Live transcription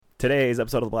Today's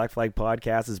episode of the Black Flag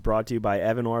Podcast is brought to you by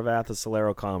Evan Orvath of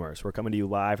Solero Commerce. We're coming to you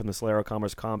live from the Solero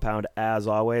Commerce compound as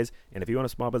always. And if you want a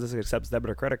small business that accepts debit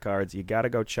or credit cards, you got to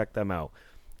go check them out.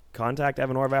 Contact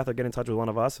Evan Orvath or get in touch with one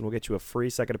of us, and we'll get you a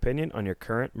free second opinion on your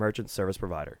current merchant service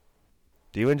provider.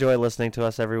 Do you enjoy listening to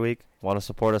us every week? Want to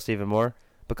support us even more?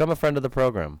 Become a friend of the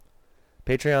program.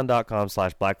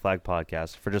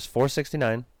 Patreon.com/BlackFlagPodcast. For just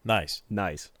 $4.69 Nice.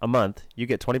 a month, you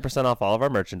get 20% off all of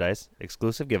our merchandise,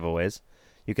 exclusive giveaways.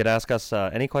 You can ask us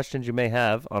any questions you may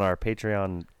have on our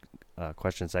Patreon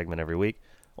question segment every week,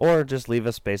 or just leave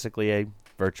us basically a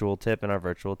virtual tip in our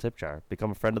virtual tip jar. Become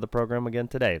a friend of the program again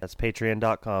today. That's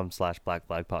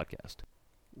patreon.com/BlackFlagPodcast.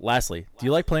 Lastly, do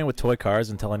you like playing with toy cars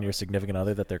and telling your significant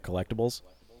other that they're collectibles?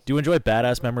 Do you enjoy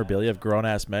badass memorabilia of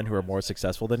grown-ass men who are more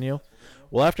successful than you?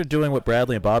 Well, after doing what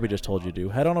Bradley and Bobby just told you to do,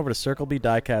 head on over to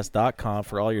CircleBDiecast.com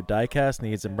for all your diecast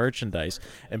needs and merchandise,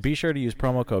 and be sure to use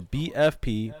promo code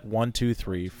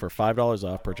BFP123 for $5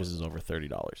 off purchases over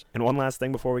 $30. And one last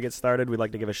thing before we get started, we'd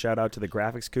like to give a shout out to the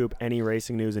Graphics Coop, Any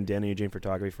Racing News, and Danny Eugene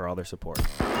Photography for all their support.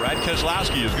 Brad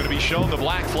Keselowski is going to be shown the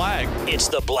black flag. It's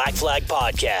the Black Flag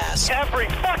Podcast. Every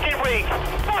fucking week.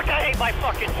 Fuck, I hate my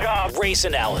fucking job. Race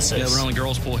analysis. Yeah, but only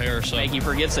girls pull hair, so. He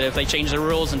forgets that if they changed the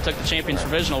rules and took the champion's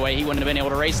provisional away, he wouldn't have been able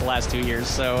to race the last 2 years.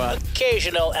 So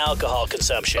occasional alcohol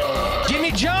consumption.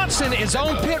 Jimmy Johnson is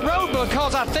on pit road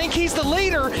because I think he's the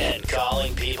leader. And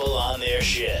calling people on their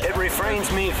shit. It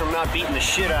refrains me from not beating the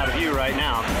shit out of you right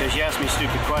now because you asked me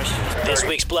stupid questions. This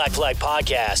week's Black Flag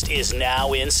Podcast is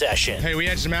now in session. Hey, we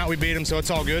edged him out, we beat him, so it's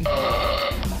all good.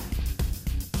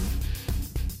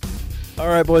 All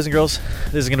right, boys and girls,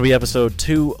 this is going to be episode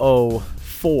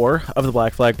 204 of the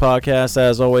Black Flag Podcast.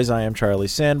 As always, I am Charlie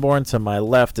Sanborn. To my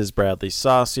left is Bradley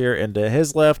Saucier, and to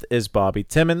his left is Bobby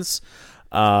Timmons.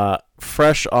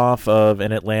 Fresh off of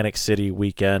an Atlantic City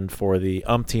weekend for the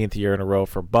umpteenth year in a row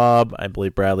for Bob. I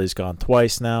believe Bradley's gone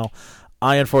twice now.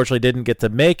 I unfortunately didn't get to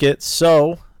make it,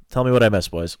 so tell me what I missed,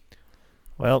 boys.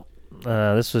 Well,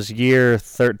 this was year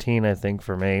 13, I think,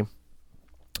 for me.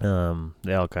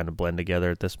 They all kind of blend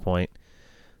together at this point.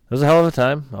 It was a hell of a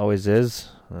time, always is.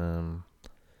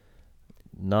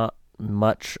 Not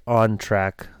much on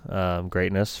track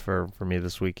greatness for me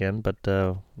this weekend, but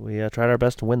we tried our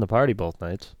best to win the party both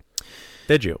nights.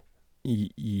 Did you?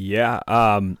 Yeah.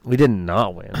 We did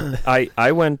not win.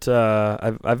 I went.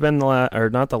 I've been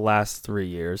not the last 3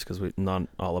 years because not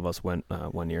all of us went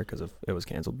 1 year because it was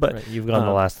canceled. But right, you've gone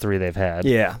the last 3 they've had.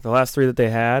 Yeah, the last 3 that they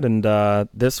had, and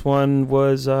this one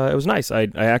was it was nice. I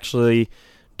actually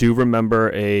do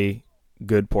remember a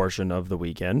good portion of the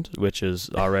weekend, which is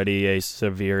already a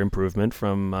severe improvement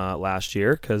from last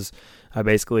year because I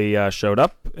basically showed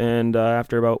up, and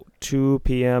after about 2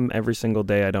 p.m. every single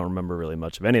day, I don't remember really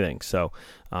much of anything. So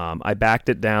I backed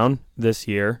it down this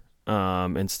year.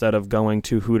 Instead of going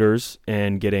to Hooters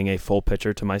and getting a full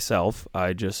pitcher to myself,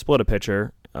 I just split a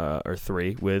pitcher or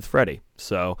 3 with Freddie.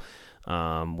 So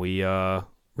we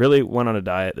really went on a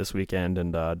diet this weekend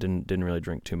and didn't really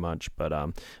drink too much. But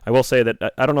I will say that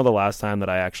I don't know the last time that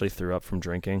I actually threw up from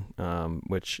drinking,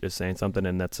 which is saying something,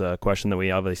 and that's a question that we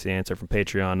obviously answer from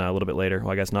Patreon a little bit later.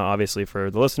 Well, I guess not obviously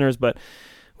for the listeners, but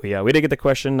we did get the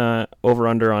question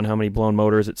over-under on how many blown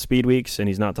motors at Speed Weeks, and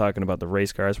he's not talking about the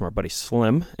race cars, from our buddy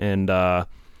Slim. And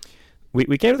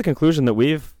we came to the conclusion that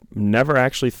we've never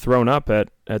actually thrown up at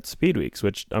Speed Weeks,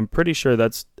 which I'm pretty sure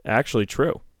that's actually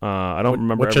true. I don't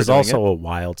remember. Which is also a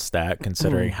wild stat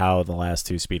considering how the last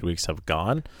 2 Speed Weeks have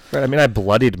gone. Right. I mean, I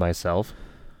bloodied myself.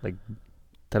 Like,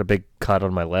 had a big cut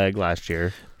on my leg last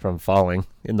year from falling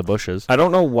in the bushes. I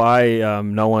don't know why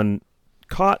no one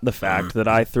caught the fact that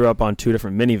I threw up on 2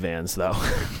 different minivans, though.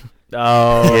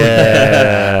 Oh,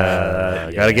 yeah.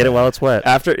 Gotta get it while it's wet.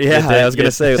 I was going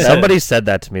to say. Somebody said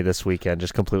that to me this weekend,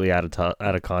 just completely out of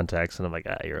context, and I'm like,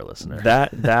 you're a listener.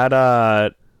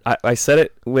 I said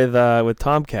it with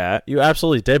Tomcat. You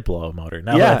absolutely did blow a motor.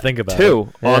 Now that I think about it.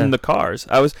 2 on the cars.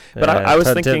 I was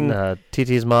thinking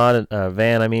TT's mod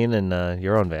van. And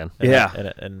your own van.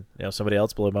 And somebody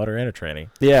else blew a motor in a tranny.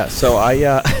 Yeah. So I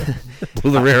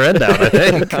blew the rear end out. I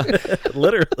think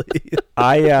literally.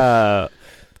 I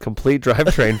complete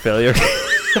drivetrain failure.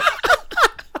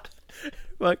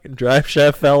 Fucking drive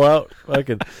shaft fell out.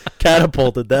 Fucking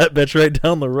catapulted that bitch right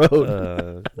down the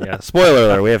road. Spoiler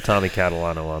alert, we have Tommy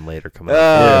Catalano on later coming up.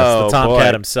 Yeah, it's the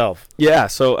Tomcat himself. Yeah,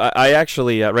 so I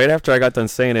actually, right after I got done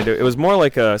saying it, it was more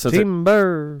like a...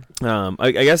 Timber.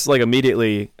 I guess like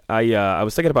immediately, I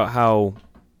was thinking about how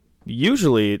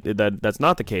usually that's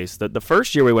not the case. That the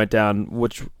first year we went down,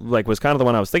 which like was kind of the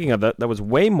one I was thinking of, that was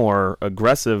way more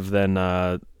aggressive than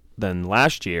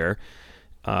last year.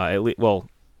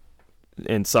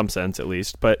 in some sense at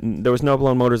least. But there was no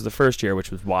blown motors the first year,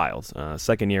 which was wild.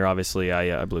 Second year, obviously,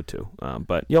 I blew 2.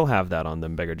 But you'll have that on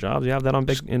them bigger jobs. You have that on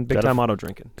big time auto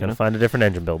drinking. Gotta find a different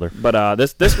engine builder. But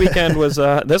this weekend was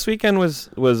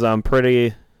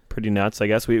pretty nuts, I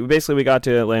guess. We got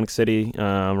to Atlantic City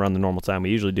around the normal time we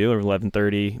usually do,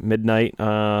 11:30 midnight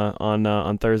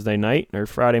on Thursday night or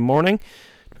Friday morning,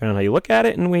 depending on how you look at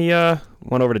it. And we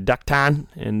went over to Ducktown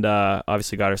and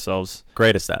obviously got ourselves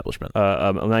great establishment,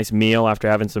 a nice meal after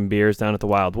having some beers down at the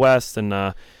Wild West, and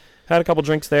had a couple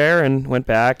drinks there and went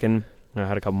back and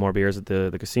had a couple more beers at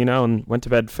the casino and went to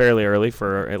bed fairly early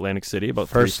for Atlantic City, about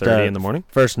 3:30 in the morning.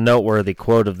 First noteworthy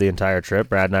quote of the entire trip,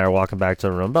 Brad and I are walking back to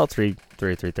the room about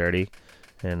 3:30,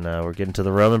 and we're getting to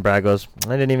the room, and Brad goes,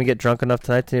 I didn't even get drunk enough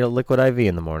tonight to need a liquid IV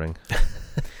in the morning.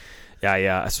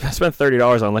 Yeah. I spent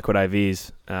 $30 on liquid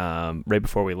IVs right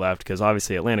before we left, because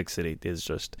obviously Atlantic City is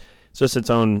just its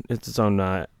own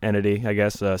entity, I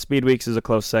guess. Speed Weeks is a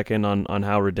close second on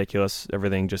how ridiculous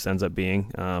everything just ends up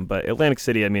being. But Atlantic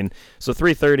City, I mean, so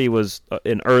 3:30 was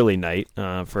an early night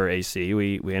for AC.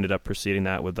 We ended up proceeding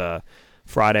that with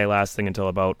Friday lasting until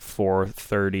about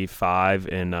 4:35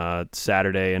 and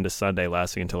Saturday into Sunday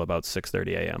lasting until about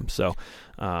 6:30 a.m. So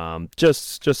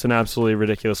just an absolutely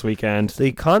ridiculous weekend.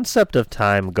 The concept of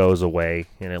time goes away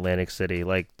in Atlantic City.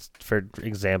 Like, for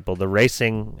example, the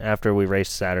racing after we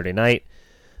raced Saturday night,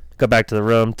 go back to the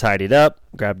room, tidied up,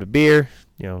 grabbed a beer,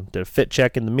 did a fit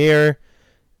check in the mirror.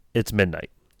 It's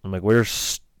midnight. I'm like,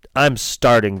 I'm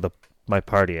starting my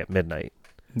party at midnight.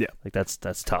 Yeah, like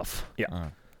that's tough. Yeah.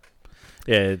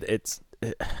 Yeah,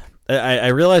 I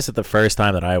realized that the first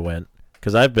time that I went,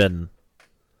 because I've been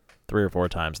 3 or 4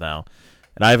 times now,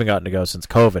 and I haven't gotten to go since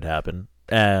COVID happened.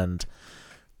 And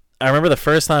I remember the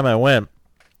first time I went,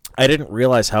 I didn't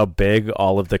realize how big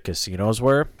all of the casinos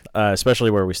were, especially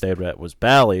where we stayed at was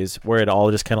Bally's, where it all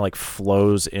just kind of like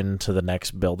flows into the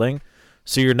next building.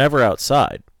 So you're never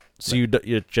outside. So you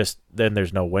just then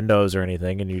there's no windows or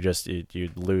anything, and you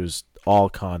lose all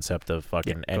concept of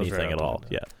fucking anything at all.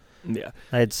 Yeah,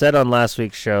 I had said on last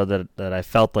week's show that I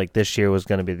felt like this year was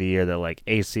going to be the year that like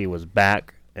AC was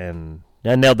back, and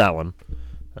I nailed that one.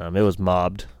 It was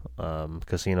mobbed.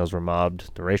 Casinos were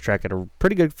mobbed. The racetrack had a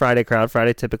pretty good Friday crowd.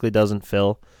 Friday typically doesn't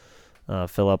fill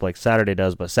up like Saturday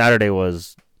does, but Saturday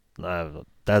was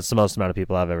that's the most amount of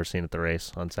people I've ever seen at the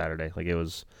race on Saturday. Like, it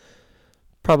was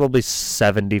probably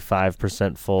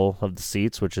 75% full of the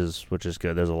seats, which is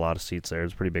good. There's a lot of seats there.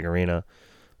 It's a pretty big arena.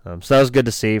 So that was good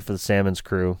to see for the Salmons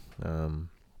crew.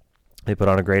 They put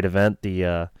on a great event.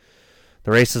 The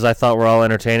races I thought were all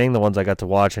entertaining, the ones I got to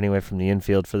watch anyway from the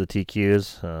infield for the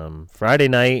TQs. Friday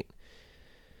night,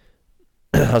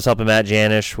 I was helping Matt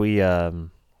Janish. We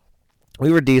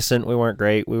were decent. We weren't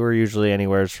great. We were usually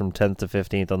anywhere from 10th to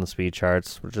 15th on the speed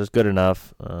charts, which is good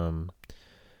enough.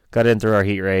 Got in through our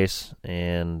heat race,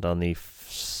 and on the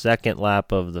second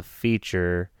lap of the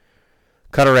feature,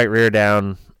 cut a right rear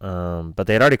down. But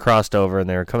they had already crossed over, and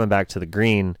they were coming back to the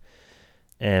green,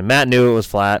 and Matt knew it was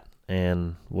flat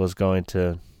and was going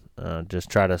to just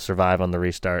try to survive on the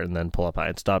restart and then pull up high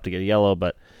and stop to get a yellow,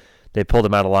 but they pulled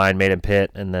him out of line, made him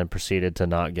pit, and then proceeded to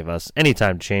not give us any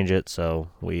time to change it, so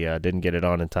we didn't get it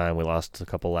on in time. We lost a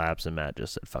couple laps, and Matt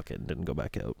just said fuck it and didn't go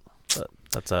back out. But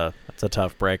that's a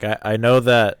tough break. I know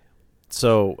that,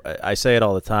 so I say it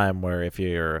all the time, where if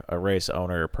you're a race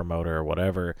owner or promoter or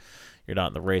whatever, you're not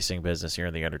in the racing business, you're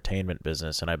in the entertainment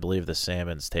business, and I believe the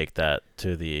Salmons take that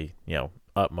to the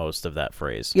utmost of that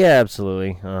phrase. Yeah,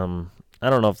 absolutely. I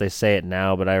don't know if they say it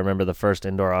now, but I remember the first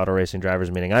indoor auto racing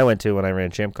drivers meeting I went to when I ran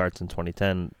Champ Karts in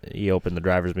 2010. He opened the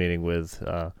drivers meeting with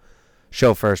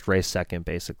show first, race second,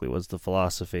 basically, was the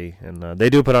philosophy. And they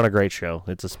do put on a great show.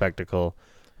 It's a spectacle.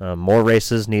 More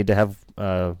races need to have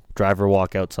driver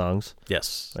walkout songs.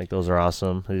 Yes. Like, those are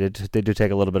awesome. They do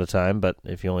take a little bit of time, but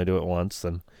if you only do it once,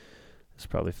 then it's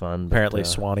probably fun. Apparently,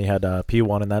 Swanee had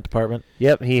P1 in that department.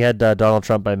 Yep, he had Donald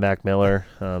Trump by Mac Miller.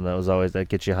 That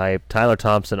gets you hyped. Tyler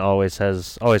Thompson always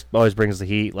brings the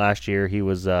heat. Last year, he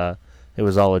was It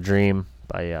Was All a Dream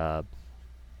by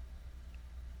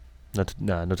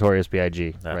Notorious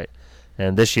B.I.G. Yeah. Right,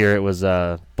 and this year it was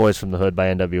Boys from the Hood by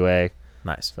N.W.A.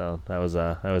 Nice. So that was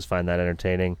I always find that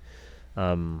entertaining.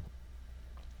 On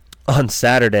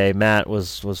Saturday, Matt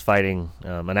was fighting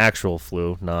an actual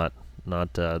flu, not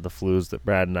the flus that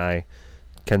Brad and I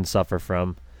can suffer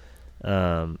from.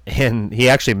 And he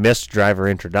actually missed driver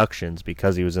introductions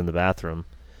because he was in the bathroom.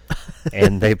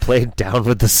 And they played Down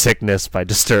with the Sickness by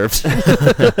Disturbed.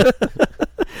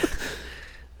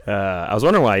 I was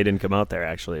wondering why he didn't come out there,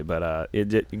 actually. But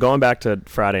going back to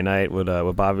Friday night, what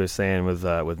Bobby was saying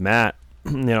with Matt,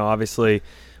 obviously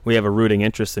we have a rooting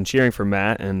interest in cheering for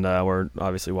Matt, and we're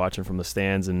obviously watching from the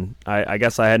stands. And I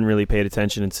guess I hadn't really paid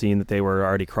attention and seen that they were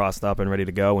already crossed up and ready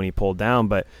to go when he pulled down,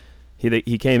 but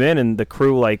he came in and the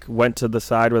crew like went to the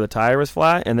side where the tire was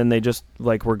flat, and then they just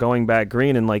like were going back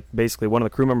green, and like basically one of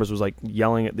the crew members was like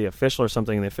yelling at the official or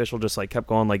something, and the official just like kept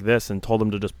going like this and told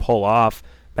him to just pull off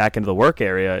back into the work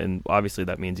area, and obviously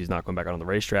that means he's not going back out on the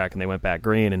racetrack, and they went back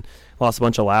green and lost a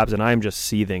bunch of laps, and I'm just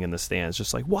seething in the stands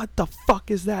just like, what the fuck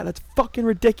is that? That's fucking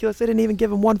ridiculous. They didn't even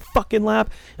give him one fucking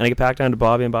lap. And I get back down to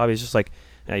Bobby, and Bobby's just like,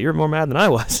 yeah, you're more mad than I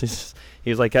was. He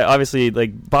was like, obviously,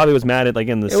 like Bobby was mad at like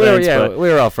in the sense, but we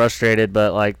were all frustrated,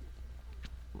 but like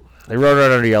they rode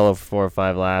right under yellow for 4 or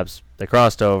 5 laps. They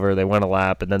crossed over, they went a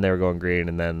lap, and then they were going green,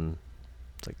 and then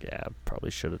it's like, yeah,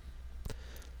 probably should have.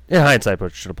 In hindsight,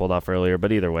 should have pulled off earlier,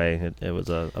 but either way, it was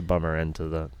a bummer end to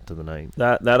the night.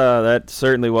 That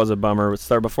certainly was a bummer.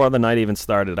 Before the night even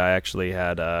started, I actually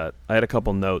had I had a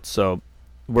couple notes. So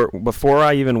before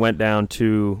I even went down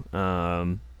to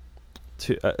I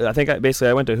think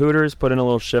I went to Hooters, put in a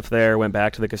little shift there, went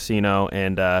back to the casino,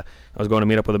 and I was going to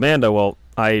meet up with Amanda. Well,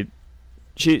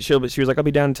 she was like, I'll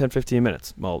be down in 10-15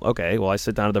 minutes. Well, okay. Well, I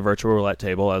sit down at the virtual roulette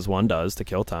table as one does to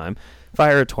kill time.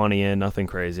 Fire a 20 in, nothing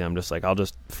crazy. I'm just like, I'll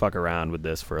just fuck around with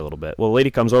this for a little bit. Well, the lady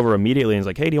comes over immediately and is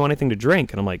like, hey, do you want anything to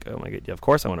drink? And I'm like, oh my God, yeah, of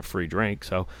course I want a free drink.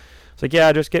 So it's like,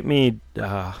 yeah, just get me.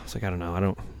 I was like, I don't know, I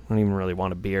don't even really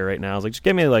want a beer right now. I was like, just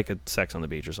get me like a Sex on the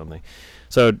Beach or something.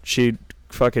 So she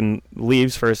fucking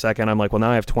leaves for a second. I'm like, well,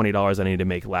 now I have $20 I need to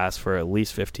make last for at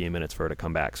least 15 minutes for her to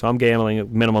come back. So I'm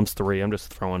gambling. Minimum's 3. I'm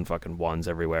just throwing fucking ones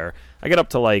everywhere. I get up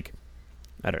to like,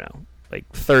 I don't know, like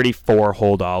 34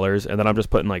 whole dollars, and then I'm just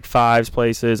putting like 5s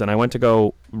places. And I went to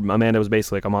go, Amanda was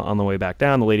basically like, I'm on the way back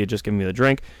down. The lady had just given me the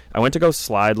drink. I went to go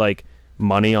slide like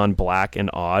money on black and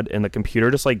odd, and the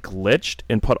computer just like glitched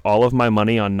and put all of my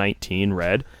money on 19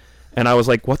 red. And I was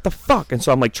like, what the fuck? And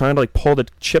so I'm like trying to like pull the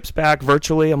chips back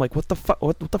virtually. I'm like, what the fuck?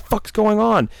 What the fuck's going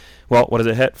on? Well, what does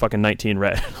it hit? Fucking 19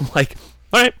 red. I'm like,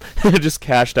 all right. Just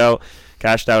cashed out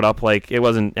up. Like, it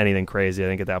wasn't anything crazy. I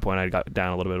think at that point I got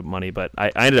down a little bit of money, but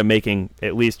I ended up making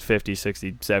at least $50,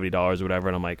 $60, $70 or whatever.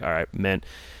 And I'm like, all right, mint.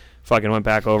 Fucking went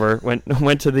back over, went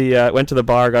to the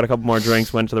bar, got a couple more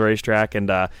drinks, went to the racetrack, and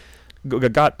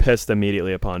got pissed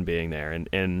immediately upon being there.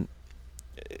 And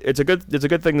it's a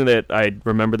good thing that I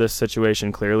remember this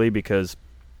situation clearly, because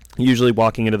usually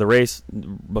walking into the race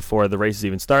before the races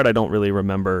even start, I don't really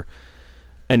remember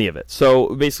any of it.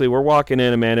 So basically, we're walking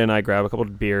in, Amanda and I grab a couple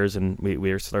of beers, and we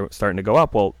were starting to go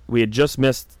up. Well, we had just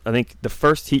missed, I think the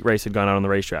first heat race had gone out on the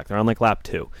racetrack. They're on like lap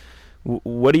 2.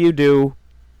 What do you do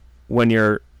when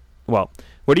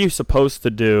what are you supposed to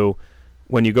do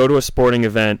when you go to a sporting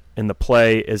event and the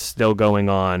play is still going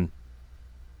on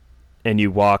and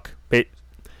you walk?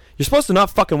 You're supposed to not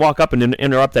fucking walk up and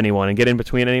interrupt anyone and get in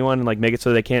between anyone and like make it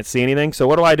so they can't see anything. So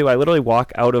what do? I literally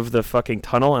walk out of the fucking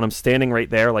tunnel, and I'm standing right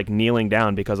there like kneeling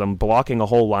down because I'm blocking a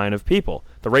whole line of people.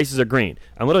 The races are green.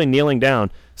 I'm literally kneeling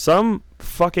down. Some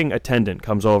fucking attendant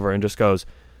comes over and just goes,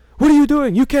 "What are you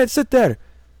doing? You can't sit there."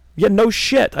 Yeah, no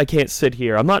shit. I can't sit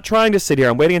here. I'm not trying to sit here.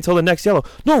 I'm waiting until the next yellow.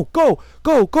 No,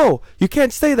 go. You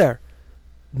can't stay there.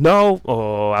 No.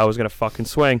 Oh, I was going to fucking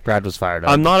swing. Brad was fired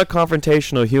up. I'm not a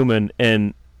confrontational human,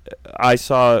 and I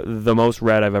saw the most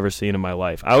red I've ever seen in my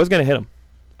life. I was going to hit him.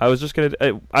 I was just going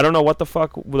to... I don't know what the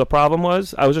fuck the problem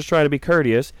was. I was just trying to be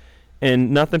courteous,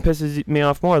 and nothing pisses me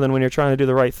off more than when you're trying to do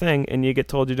the right thing and you get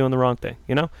told you're doing the wrong thing,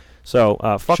 you know? So,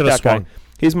 fuck Should've that guy.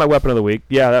 He's my weapon of the week.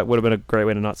 Yeah, that would have been a great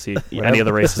way to not see any of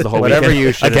the races the whole whatever weekend.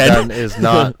 You should have done is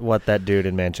not what that dude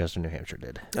in Manchester, New Hampshire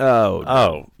did.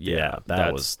 Oh, yeah.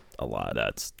 That was a lot.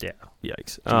 That's, yeah,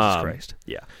 yikes. Jesus Christ.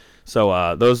 Yeah.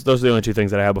 So those are the only two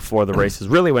things that I had before the races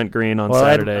really went green on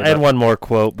Saturday. I had one more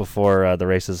quote before the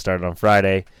races started on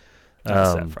Friday.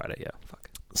 Friday, yeah. Fuck.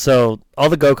 So all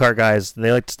the go-kart guys,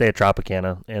 they like to stay at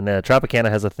Tropicana, and Tropicana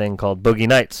has a thing called Boogie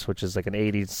Nights, which is like an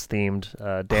 80s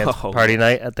themed dance party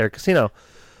night at their casino.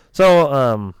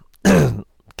 So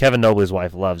Kevin Nobley's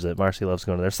wife loves it. Marcy loves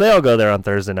going there. So they all go there on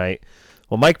Thursday night.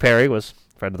 Well, Mike Perry was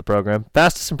friend of the program,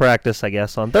 fastest in practice, I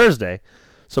guess, on Thursday.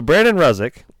 So Brandon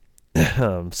Ruzick,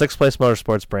 6th place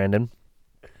motorsports Brandon,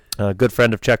 a good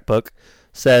friend of Checkbook,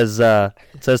 says to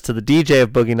the DJ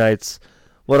of Boogie Nights,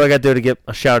 what do I got to do to get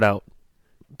a shout out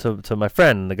to my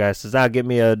friend? And the guy says, get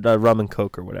me a rum and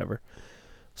coke or whatever.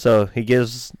 So he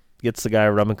gets the guy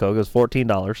a rum and coke. It was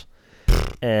 $14.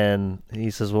 And he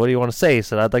says, what do you want to say? He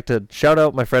said, I'd like to shout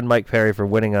out my friend Mike Perry for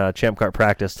winning a Champ Car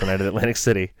practice tonight at Atlantic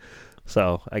City.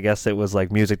 So I guess it was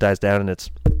like music dies down and it's,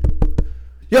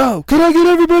 yo, can I get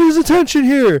everybody's attention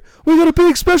here? We got a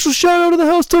big special shout out of the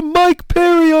house to Mike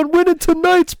Perry on winning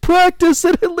tonight's practice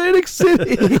at Atlantic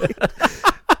City.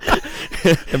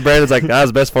 And Brandon's like, that was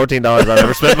the best $14 I've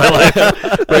ever spent in my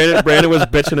life. Brandon was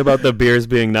bitching about the beers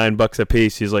being $9 a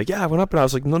piece. He's like, yeah, I went up and I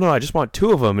was like, no, I just want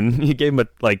 2 of them. And he gave him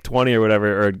like 20 or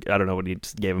whatever, or I don't know what he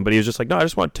just gave him, but he was just like, no, I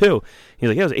just want 2. He's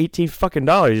like, yeah, it was $18 fucking.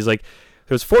 He's like,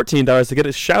 it was $14 to get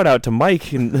a shout out to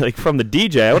Mike and like from the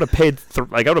DJ. I would have paid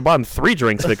I would have bought him 3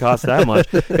 drinks if it cost that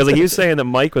much. Because like he was saying that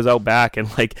Mike was out back and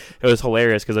like it was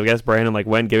hilarious because I guess Brandon like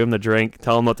went, gave him the drink,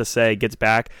 tell him what to say, gets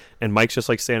back, and Mike's just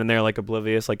like standing there like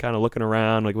oblivious, like kind of looking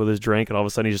around like with his drink, and all of a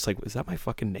sudden he's just like, is that my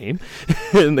fucking name?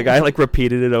 And the guy like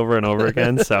repeated it over and over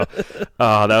again. So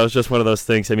that was just one of those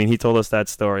things. I mean, he told us that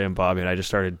story, and Bobby and I just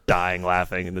started dying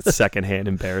laughing in the secondhand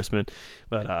embarrassment.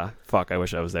 But fuck, I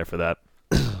wish I was there for that.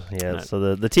 Yeah,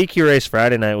 so the TQ race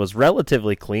Friday night was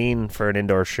relatively clean for an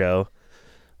indoor show.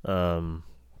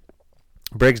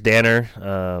 Briggs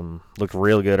Danner looked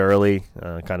real good early,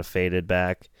 kind of faded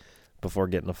back before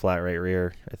getting a flat right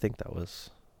rear. I think that was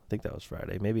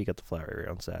Friday. Maybe he got the flat right rear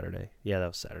on Saturday. Yeah, that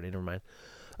was Saturday. Never mind.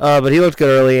 But he looked good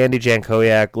early. Andy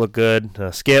Jankowiak looked good.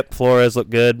 Skip Flores looked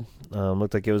good.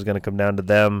 Looked like it was going to come down to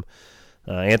them.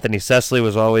 Anthony Cecily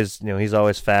was always, he's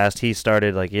always fast. He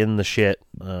started like in the shit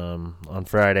on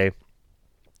Friday.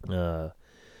 I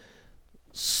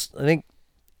think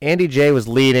Andy J was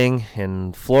leading,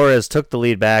 and Flores took the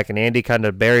lead back, and Andy kind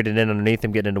of buried it in underneath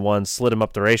him, getting into one, slid him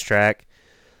up the racetrack.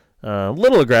 A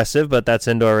little aggressive, but that's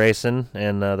indoor racing.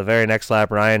 And the very next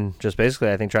lap, Ryan just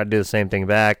basically, I think, tried to do the same thing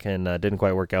back, and didn't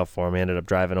quite work out for him. He ended up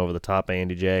driving over the top of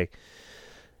Andy J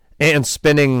and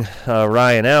spinning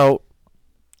Ryan out,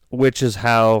 which is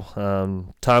how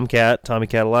Tommy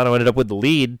Catalano ended up with the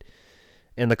lead.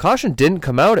 And the caution didn't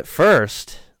come out at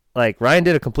first. Like, Ryan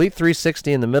did a complete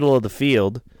 360 in the middle of the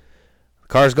field. The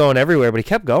car's going everywhere, but he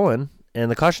kept going.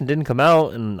 And the caution didn't come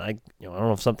out. And I don't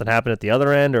know if something happened at the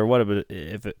other end or what. But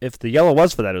if the yellow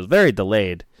was for that, it was very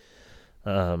delayed.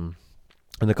 And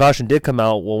the caution did come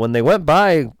out. Well, when they went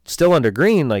by, still under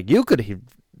green, like, you could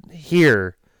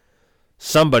hear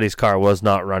somebody's car was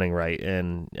not running right.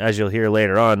 And as you'll hear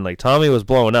later on, like, Tommy was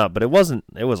blowing up, but it was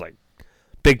like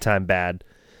big time bad.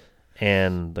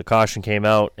 And the caution came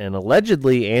out, and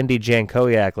allegedly Andy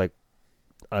Jankowiak, like,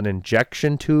 an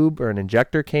injection tube or an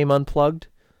injector came unplugged,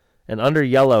 and under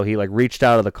yellow he like reached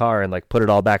out of the car and like put it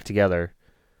all back together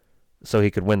so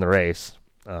he could win the race.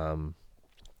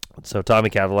 So Tommy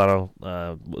Catalano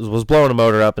was blowing the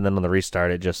motor up, and then on the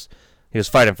restart he was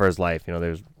fighting for his life. There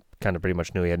was kind of pretty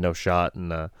much knew he had no shot,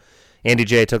 and Andy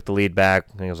J took the lead back.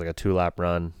 I think it was like a 2-lap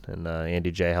run, and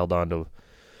Andy J held on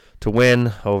to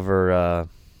win over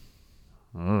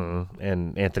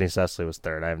and Anthony Cecily was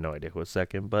third. I have no idea who was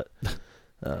second, but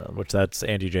which that's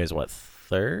Andy J's what,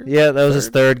 third? Yeah, that was his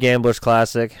third Gamblers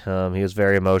Classic. He was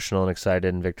very emotional and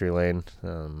excited in victory lane.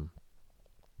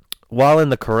 While in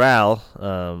the corral,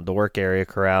 the work area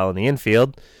corral in the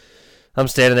infield, I'm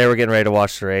standing there. We're getting ready to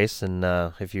watch the race, and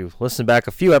if you listen back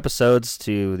a few episodes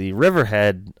to the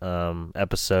Riverhead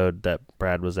episode that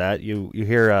Brad was at, you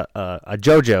hear a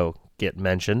JoJo get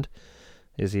mentioned.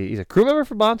 He's a crew member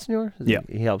for Bonsignor? Yeah.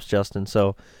 He helps Justin.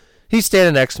 So he's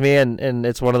standing next to me, and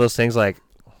it's one of those things like,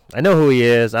 I know who he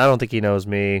is. I don't think he knows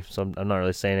me, so I'm not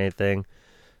really saying anything. And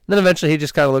then eventually he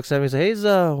just kind of looks at me and says,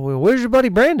 hey, where's your buddy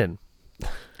Brandon?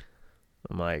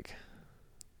 I'm like,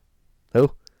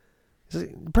 who? He's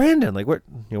like, Brandon. Like,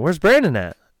 where's Brandon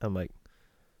at? I'm like,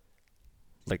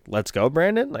 let's go,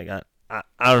 Brandon? Like, I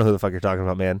don't know who the fuck you're talking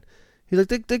about, man. He's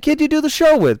like, the kid you do the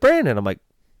show with, Brandon. I'm like,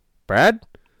 Brad?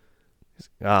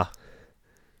 Yeah,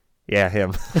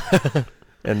 him.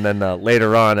 And then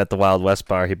later on at the Wild West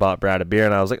bar, he bought Brad a beer,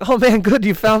 and I was like, oh, man, good,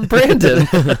 you found Brandon.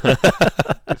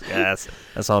 Yes,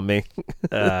 that's on me.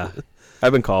 I've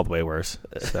been called way worse,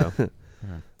 so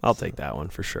I'll take that one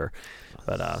for sure.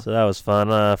 But so that was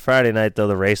fun. Friday night, though,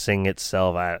 the racing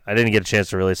itself, I didn't get a chance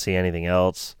to really see anything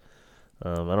else.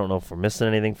 I don't know if we're missing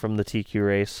anything from the TQ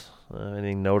race,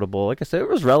 anything notable. Like I said, it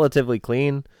was relatively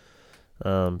clean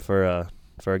for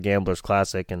a Gamblers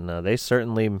Classic, and they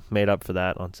certainly made up for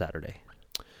that on Saturday.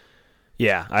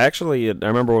 Yeah, I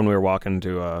remember when we were walking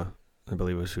to, I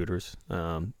believe it was Hooters.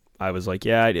 I was like,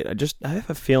 yeah, I have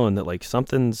a feeling that like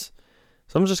something's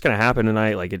just gonna happen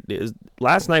tonight. Like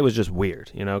last night was just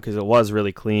weird, because it was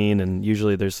really clean, and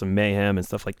usually there's some mayhem and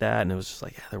stuff like that, and it was just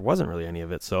like, yeah, there wasn't really any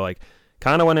of it. So like,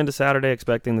 kind of went into Saturday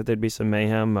expecting that there'd be some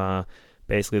mayhem.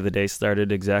 Basically, the day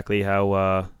started exactly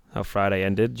how Friday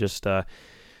ended. Just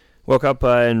Woke up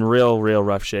in real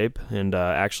rough shape, and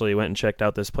actually went and checked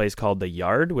out this place called The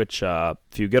Yard, which if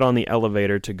you get on the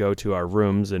elevator to go to our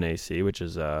rooms in AC, which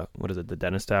is, what is it, the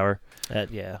Dentist Tower?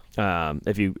 Yeah.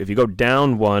 If you go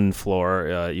down one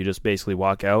floor, you just basically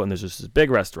walk out, and there's just this big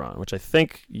restaurant, which I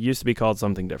think used to be called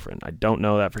something different. I don't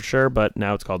know that for sure, but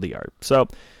now it's called The Yard. So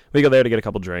we go there to get a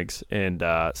couple drinks and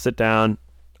sit down.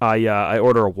 I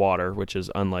order a water, which is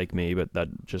unlike me, but that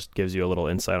just gives you a little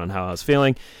insight on how I was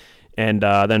feeling. And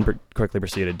then quickly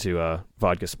proceeded to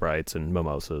vodka Sprites and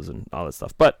mimosas and all that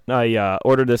stuff. But I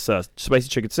ordered this spicy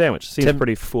chicken sandwich. Seems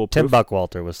pretty foolproof. Tim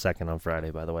Buckwalter was second on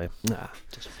Friday, by the way.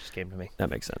 Just came to me. That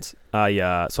makes sense.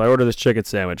 So I ordered this chicken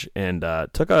sandwich and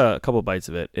took a couple bites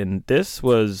of it. And this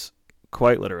was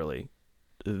quite literally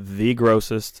the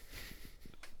grossest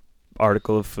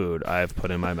article of food I have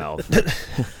put in my mouth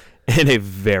in a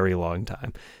very long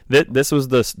time. This was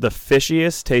the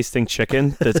fishiest tasting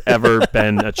chicken that's ever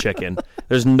been a chicken.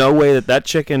 There's no way that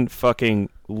chicken fucking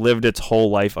lived its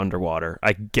whole life underwater.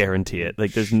 I guarantee it.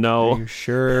 Like, there's no... Are you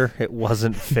sure it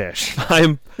wasn't fish?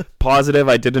 I'm positive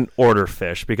I didn't order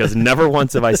fish, because never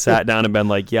once have I sat down and been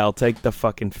like, yeah, I'll take the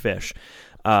fucking fish.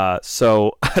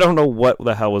 So I don't know what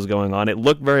the hell was going on. It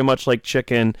looked very much like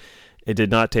chicken. It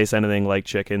did not taste anything like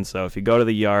chicken, so if you go to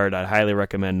The Yard, I'd highly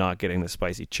recommend not getting the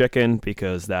spicy chicken,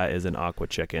 because that is an aqua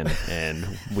chicken,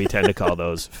 and we tend to call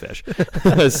those fish.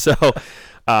 So,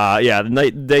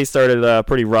 the day started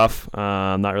pretty rough.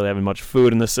 Not really having much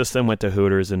food in the system. Went to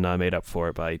Hooters and made up for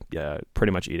it by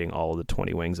pretty much eating all of the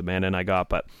 20 wings Amanda and I got.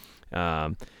 But,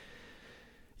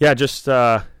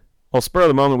 spur of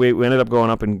the moment, we ended up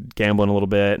going up and gambling a little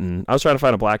bit, and I was trying to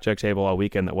find a blackjack table all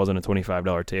weekend that wasn't a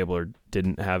 $25 table or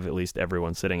didn't have at least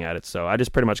everyone sitting at it. So I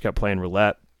just pretty much kept playing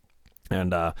roulette,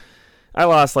 and I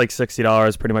lost like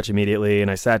 $60 pretty much immediately, and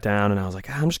I sat down and I was like,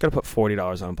 I'm just going to put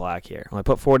 $40 on black here. Well, I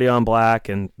put 40 on black,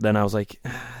 and then I was like,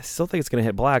 I still think it's going to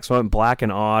hit black, so I went black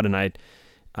and odd, and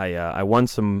I won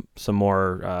some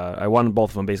more. I won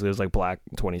both of them. Basically, it was like black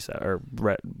 27 or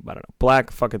red. I don't know,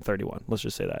 black fucking 31. Let's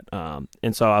just say that.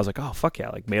 And so I was like, oh fuck yeah,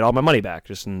 like made all my money back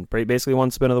just in basically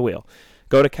one spin of the wheel.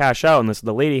 Go to cash out, and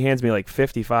the lady hands me like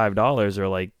 $55 or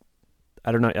like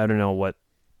I don't know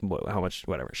how much,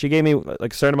 whatever. She gave me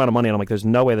like a certain amount of money, and I'm like, there's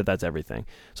no way that's everything.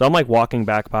 So I'm like walking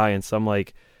back by, and some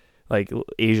like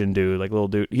Asian dude, like little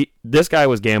dude. This guy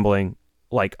was gambling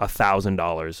like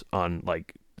 $1,000 on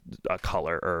like a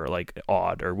color or like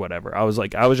odd or whatever. I was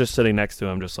just sitting next to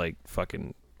him, just like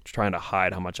fucking trying to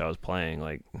hide how much I was playing,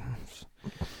 like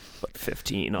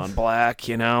 15 on black,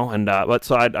 you know. And but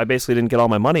so I basically didn't get all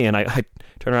my money, and I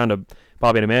turned around to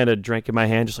Bobby and Amanda, drink in my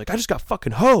hand, just like, I just got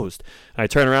fucking hosed. And I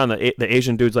turn around, the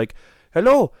Asian dude's like,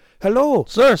 hello,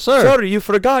 sir, you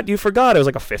forgot. It was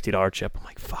like a $50 chip. I'm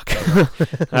like, fuck.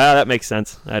 That makes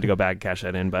sense. I had to go back and cash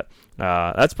that in, but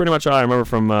that's pretty much all I remember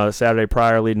from Saturday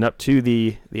prior, leading up to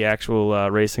the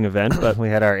actual racing event. But we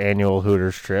had our annual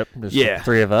Hooters trip. Just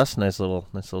three of us. Nice little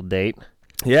date.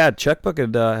 Yeah, checkbook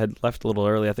had left a little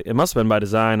early. I think it must have been by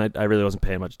design. I really wasn't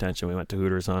paying much attention. We went to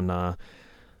Hooters on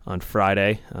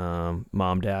Friday,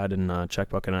 Mom, Dad, and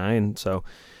checkbook and I, and so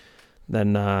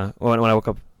then when I woke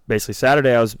up. Basically,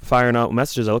 Saturday, I was firing out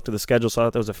messages. I looked at the schedule, saw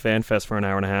that there was a fan fest for an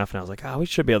hour and a half, and I was like, we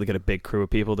should be able to get a big crew of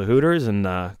people to Hooters. And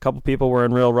a couple people were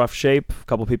in real rough shape. A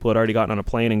couple people had already gotten on a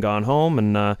plane and gone home,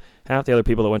 and half the other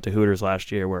people that went to Hooters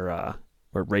last year were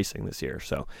racing this year.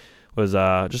 So it was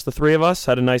just the three of us.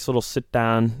 Had a nice little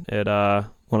sit-down at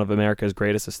one of America's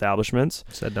greatest establishments.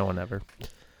 Said no one ever.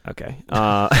 Okay.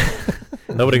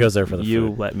 Nobody goes there for the you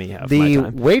food. Let me have my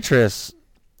time. The waitress,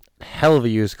 hell of a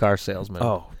used car salesman.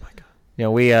 Oh. You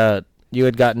know, you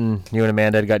and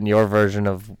Amanda had gotten your version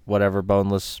of whatever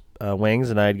boneless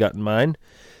wings, and I had gotten mine.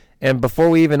 And before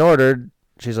we even ordered,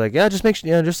 she's like, "Yeah, just make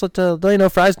sure, just let you know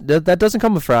fries. That doesn't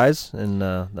come with fries." And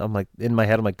I'm like, in my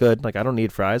head, I'm like, "Good. Like, I don't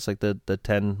need fries. Like the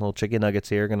 10 little chicken nuggets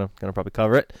here are gonna probably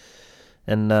cover it."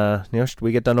 And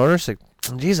we get done ordering. She's like,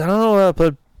 "Geez, I don't know.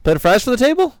 Put of fries for the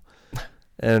table."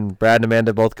 And Brad and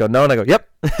Amanda both go, no, and I go, yep.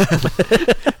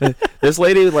 This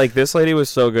lady was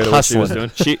so good at what she was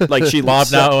doing. She Bob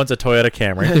now owns a Toyota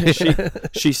Camry.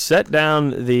 she set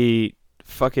down the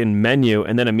fucking menu,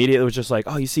 and then immediately was just like,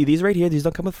 oh, you see these right here? These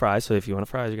don't come with fries, so if you want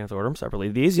fries, you're gonna have to order them separately.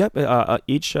 These, yep,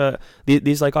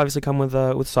 these like obviously come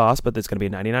with sauce, but it's gonna be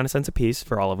 99 cents a piece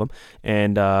for all of them.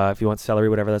 And if you want celery,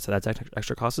 whatever, that's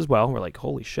extra cost as well. We're like,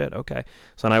 holy shit, okay.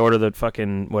 So then I ordered the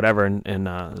fucking whatever, and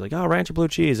I was like, oh, ranch or blue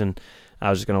cheese, and I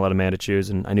was just going to let Amanda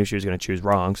choose, and I knew she was going to choose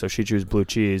wrong, so she chose blue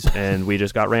cheese, and we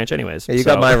just got ranch anyways. Yeah, you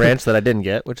got my ranch that I didn't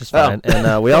get, which is fine. Oh.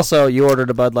 And we also, you ordered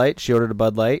a Bud Light, she ordered a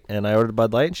Bud Light, and I ordered a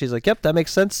Bud Light, and she's like, yep, that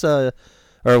makes sense. Or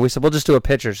we said, we'll just do a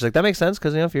pitcher. She's like, that makes sense,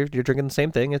 because if you're drinking the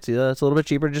same thing, it's a little bit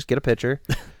cheaper to just get a pitcher.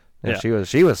 Yeah,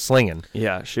 she was slinging.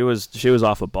 Yeah, she was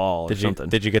off a ball or something.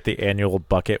 Did you get the annual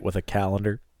bucket with a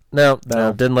calendar? No,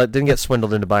 didn't get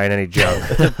swindled into buying any junk.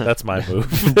 That's my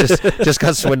move. just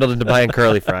got swindled into buying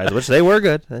curly fries, which they were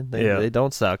good. They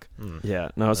don't suck.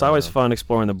 Yeah, no, it's always fun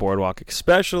exploring the boardwalk,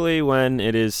 especially when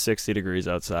it is 60 degrees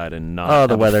outside and not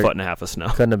the weather, a foot and a half of snow.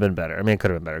 Couldn't have been better. I mean, it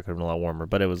could have been better. Could have been a lot warmer,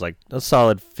 but it was like a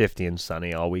solid 50 and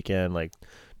sunny all weekend. Like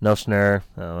no snow.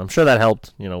 I'm sure that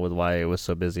helped. With why it was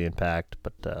so busy and packed.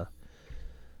 But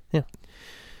yeah.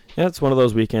 Yeah, it's one of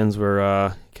those weekends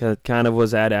where kind of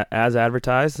was as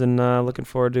advertised, and looking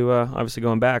forward to obviously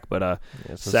going back. But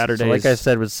Saturday, so like I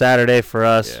said, was Saturday for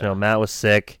us. Yeah. Matt was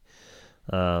sick.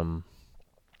 We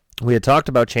had talked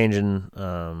about changing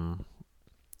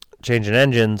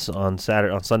engines on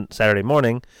Saturday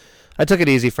morning. I took it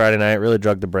easy Friday night. Really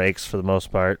drug the brakes for the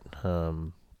most part.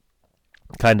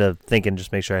 Kind of thinking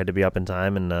just make sure I had to be up in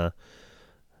time, and I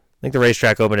think the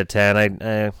racetrack opened at 10.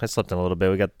 I slept in a little bit.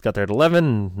 We got there at 11.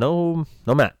 And no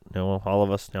Matt. All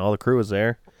of us, all the crew was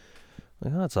there.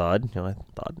 Like, that's odd. I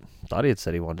thought he had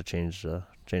said he wanted to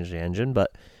change the engine,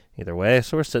 but either way,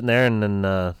 so we're sitting there, and then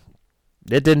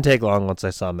it didn't take long once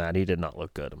I saw Matt. He did not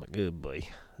look good. I'm like, good boy,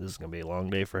 this is gonna be a long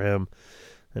day for him.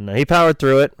 And he powered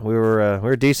through it. We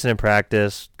were decent in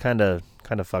practice. Kind of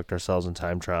fucked ourselves in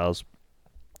time trials.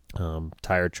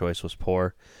 Tire choice was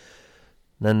poor.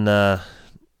 Then I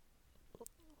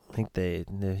think did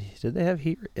they have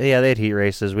heat? Yeah, they had heat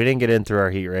races. We didn't get in through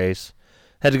our heat race.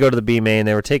 Had to go to the B main.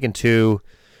 They were taking 2.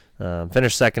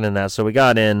 Finished second in that, so we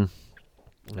got in.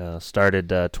 Started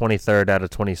 23rd out of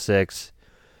 26,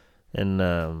 and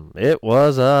it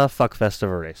was a fuckfest of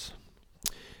a race.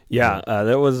 Yeah,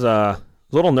 that was a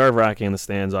little nerve-wracking in the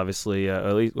stands. Obviously,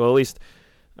 at least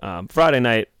Friday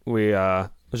night it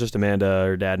was just Amanda,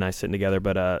 her dad, and I sitting together,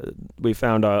 but we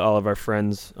found all of our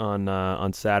friends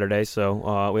on Saturday,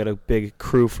 so we had a big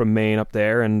crew from Maine up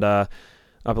there, and up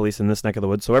at least in this neck of the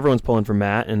woods, so everyone's pulling for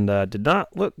Matt, and did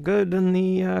not look good in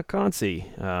the Consi.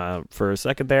 For a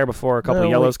second there, before a couple of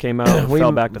yellows came out,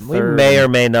 fell back to third. We may or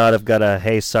may not have got a,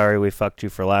 hey, sorry, we fucked you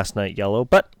for last night yellow,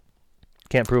 but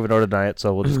can't prove it or deny it,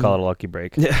 so we'll just call it a lucky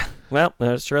break. Yeah, well,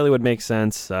 it surely would make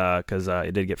sense because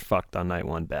it did get fucked on night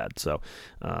 1 bad. So,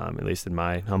 at least in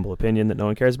my humble opinion, that no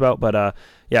one cares about. But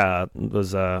yeah,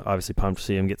 was obviously pumped to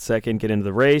see him get second, get into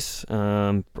the race.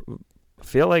 I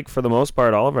feel like for the most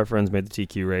part, all of our friends made the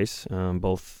TQ race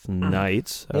both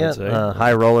nights. I would say.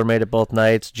 High Roller made it both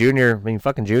nights. Junior,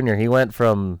 he went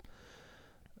from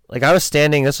I was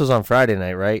standing. This was on Friday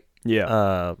night, right?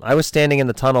 Yeah. I was standing in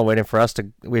the tunnel waiting for us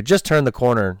to. We had just turned the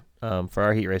corner for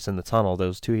our heat race in the tunnel. There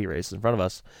was 2 heat races in front of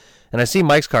us, and I see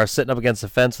Mike's car sitting up against the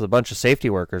fence with a bunch of safety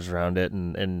workers around it.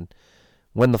 And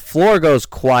when the floor goes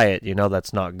quiet,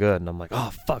 that's not good. And I'm like,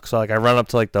 oh fuck! So I run up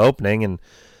to the opening,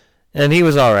 and he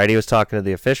was all right. He was talking to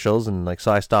the officials, and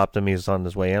so I stopped him. He was on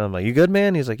his way in. I'm like, you good,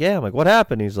 man? He's like, yeah. I'm like, what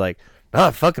happened? He's like, no,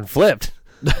 I fucking flipped.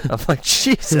 I'm like,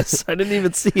 Jesus, I didn't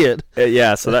even see it.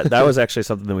 Yeah, so that was actually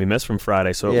something that we missed from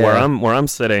Friday. So where I'm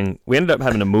sitting, we ended up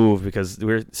having to move because we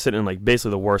were sitting in basically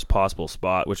the worst possible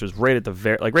spot, which was right at the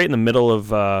right in the middle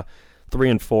of 3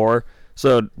 and 4.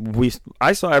 So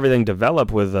I saw everything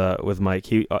develop with Mike.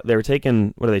 They were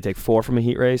taking, what do they take, 4 from a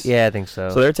heat race? Yeah, I think so.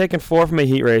 So they're taking 4 from a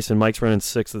heat race, and Mike's running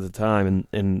 6 at the time.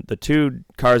 And the 2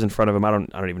 cars in front of him, I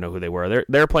don't even know who they were.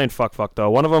 They're playing fuck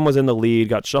though. One of them was in the lead,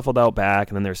 got shuffled out back,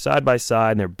 and then they're side by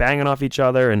side, and they're banging off each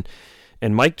other.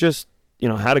 And Mike just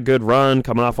had a good run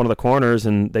coming off one of the corners,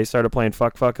 and they started playing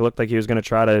fuck. It looked like he was going to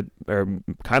try to, or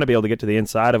kind of be able to get to the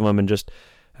inside of him, and just,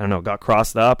 I don't know, got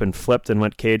crossed up and flipped and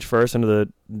went cage first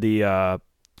into the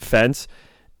fence.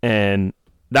 And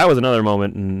that was another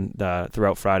moment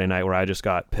throughout Friday night where I just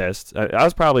got pissed. I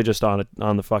was probably just on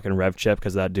the fucking rev chip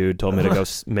because that dude told me to go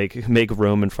make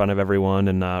room in front of everyone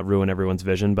and ruin everyone's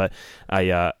vision. But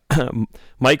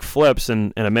Mike flips,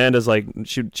 and Amanda's like,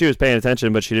 she was paying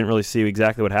attention, but she didn't really see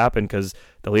exactly what happened because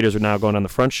the leaders were now going on the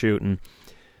front chute, and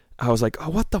I was like, oh,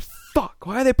 what the fuck?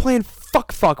 Why are they playing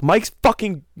fuck? Mike's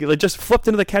fucking just flipped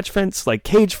into the catch fence,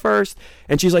 cage first.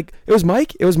 And she's like, it was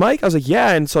Mike? I was like,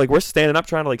 yeah. And so we're standing up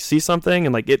trying to see something,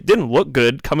 and it didn't look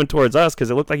good coming towards us because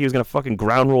it looked like he was going to fucking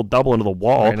ground roll double into the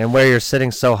wall. Right, and where you're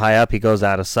sitting so high up, he goes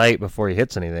out of sight before he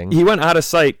hits anything. He went out of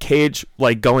sight, cage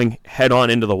going head on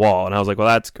into the wall. And I was like, well,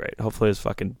 that's great. Hopefully his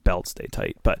fucking belt stay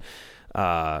tight. But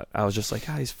I was just like,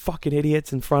 these fucking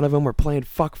idiots in front of him were playing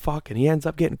fuck, and he ends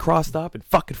up getting crossed up and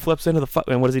fucking flips into the fuck.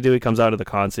 And what does he do? He comes out of the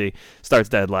Consi, starts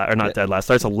dead last, or not dead last,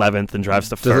 starts 11th and drives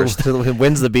to first.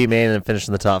 Wins the B main and finishes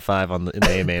in the top 5 in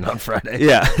the A main on Friday.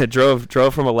 Yeah, drove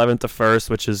from 11th to first,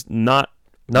 which is not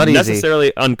Not easy.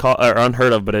 necessarily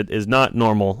unheard of, but it is not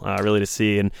normal really to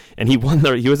see. And he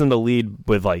he was in the lead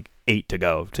with like 8 to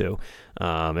go too.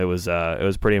 It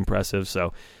was pretty impressive.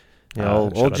 So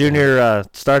old Junior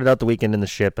started out the weekend in the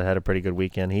ship and had a pretty good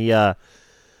weekend.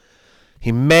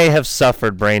 He may have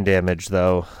suffered brain damage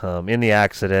though in the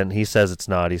accident. He says it's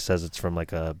not. He says it's from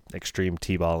like a extreme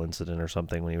T-ball incident or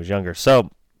something when he was younger. So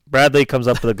Bradley comes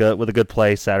up with a good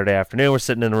play Saturday afternoon. We're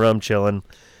sitting in a room chilling,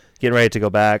 getting ready to go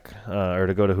back or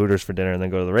to go to Hooters for dinner and then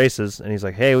go to the races. And he's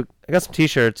like, "Hey, I got some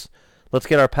T-shirts. Let's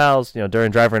get our pals."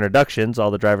 During driver introductions,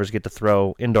 all the drivers get to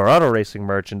throw indoor auto racing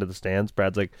merch into the stands.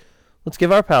 Brad's like, "Let's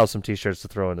give our pals some T-shirts to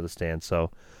throw into the stands."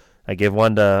 So I gave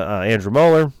one to Andrew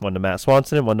Moeller, one to Matt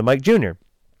Swanson, and one to Mike Jr.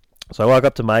 So I walk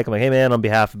up to Mike. I'm like, "Hey, man, on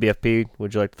behalf of BFP,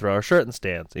 would you like to throw our shirt in the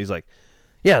stands?" He's like,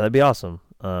 "Yeah, that'd be awesome."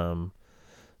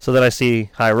 So then I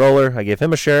see High Roller. I give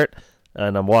him a shirt,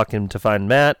 and I'm walking to find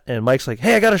Matt, and Mike's like,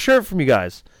 "Hey, I got a shirt from you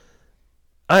guys."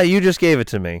 You just gave it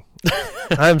to me.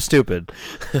 I'm stupid.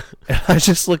 And I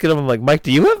just look at him. I'm like, "Mike,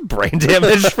 do you have brain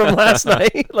damage from last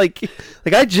night? Like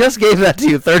I just gave that to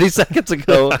you 30 seconds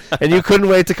ago, and you couldn't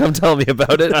wait to come tell me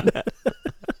about it."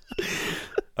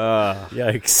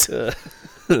 Yikes.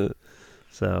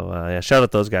 So shout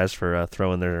out those guys for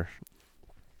throwing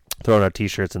our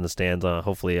T-shirts in the stands.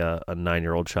 Hopefully a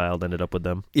 9-year-old child ended up with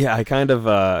them. Yeah, I kind of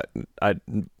a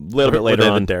little bit later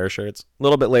on. Dare shirts. A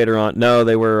little bit later on. No,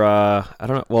 they were. I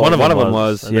don't know. Well, one of them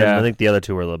was. And then I think the other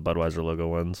two were the Budweiser logo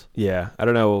ones. Yeah, I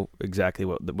don't know exactly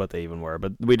what they even were,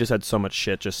 but we just had so much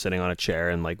shit just sitting on a chair,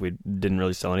 and like we didn't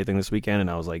really sell anything this weekend.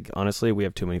 And I was like, honestly, we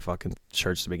have too many fucking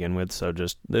shirts to begin with, so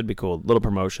just it'd be cool. Little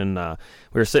promotion.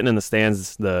 We were sitting in the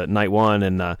stands the night one,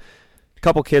 and a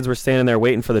couple kids were standing there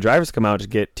waiting for the drivers to come out to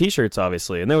get T-shirts,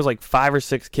 obviously, and there was like 5 or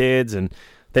 6 kids, and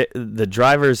the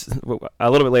drivers.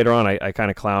 A little bit later on, I kind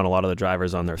of clown a lot of the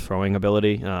drivers on their throwing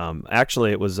ability.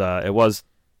 Actually, it was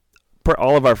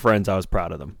all of our friends. I was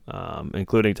proud of them,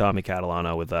 including Tommy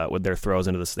Catalano with their throws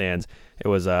into the stands. It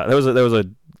was there was a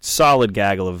solid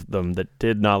gaggle of them that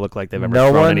did not look like they've ever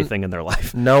thrown anything in their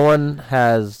life. No one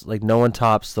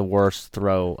tops the worst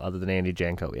throw other than Andy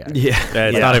Jankowiak. Yeah,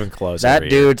 it's not even close. That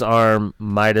dude's arm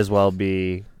might as well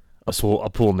be a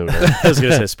pool noodle. I was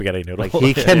gonna say spaghetti noodle. Like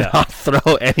he cannot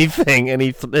throw anything, and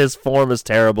his form is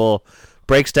terrible.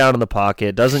 Breaks down in the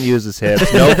pocket, doesn't use his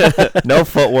hips, no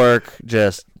footwork,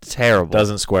 just terrible.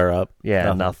 Doesn't square up.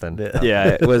 Yeah, nothing.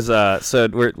 Yeah, it was. So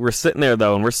we're sitting there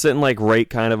though, and we're sitting like right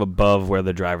kind of above where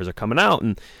the drivers are coming out,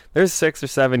 and there's 6 or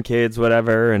 7 kids,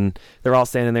 whatever, and they're all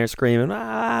standing there screaming.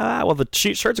 Well, the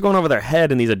shirts are going over their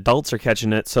head, and these adults are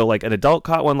catching it. So like an adult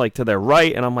caught one like to their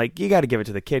right, and I'm like, you got to give it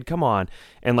to the kid, come on.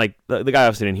 And like the guy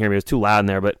obviously didn't hear me; it was too loud in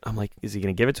there. But I'm like, is he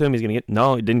gonna give it to him?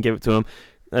 No, he didn't give it to him.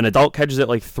 An adult catches it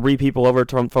like 3 people over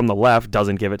from the left,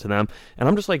 doesn't give it to them. And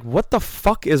I'm just like, what the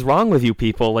fuck is wrong with you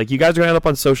people? Like, you guys are going to end up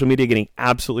on social media getting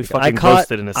absolutely fucking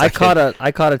roasted in a second.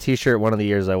 I caught a T-shirt one of the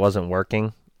years I wasn't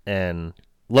working and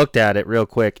looked at it real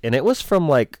quick. And it was from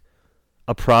like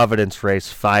a Providence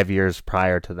race 5 years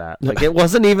prior to that. Like, it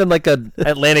wasn't even like a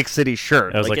Atlantic City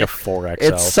shirt. It was like a 4XL.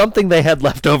 It's something they had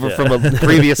left over from a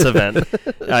previous event.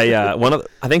 I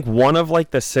think one of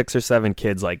like the 6 or 7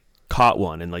 kids like caught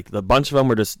one, and like the bunch of them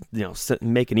were just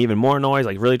making even more noise,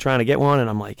 like really trying to get one. And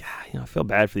I'm like, I feel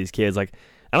bad for these kids. Like,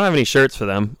 I don't have any shirts for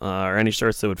them or any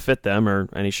shirts that would fit them or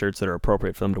any shirts that are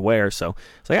appropriate for them to wear. So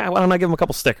it's like, why don't I give them a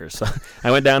couple stickers? So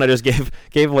I went down, I just gave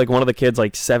like one of the kids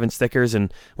like 7 stickers,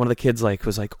 and one of the kids like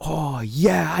was like, oh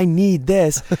yeah, I need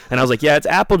this. And I was like, yeah, it's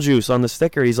apple juice on the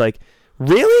sticker. He's like,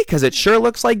 really? Because it sure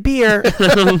looks like beer.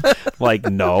 Like,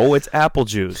 no, it's apple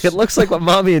juice. It looks like what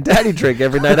mommy and daddy drink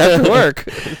every night after work.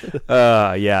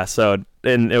 Yeah. So,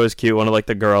 and it was cute. One of like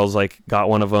the girls like got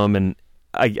one of them, and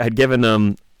I'd given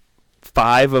them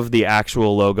 5 of the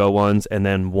actual logo ones, and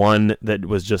then one that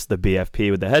was just the BFP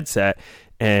with the headset.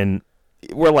 And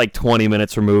we're like 20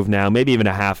 minutes removed now, maybe even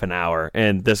a half an hour.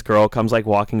 And this girl comes like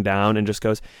walking down and just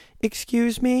goes,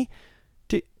 "Excuse me,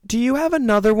 do you have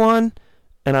another one?"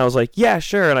 And I was like, yeah,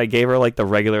 sure. And I gave her like the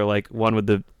regular like one with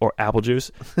the apple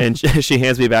juice, and she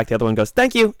hands me back the other one, goes,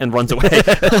 "Thank you," and runs away.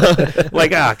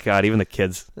 Like, God, even the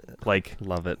kids like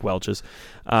love it. Welches.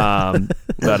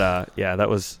 But yeah, that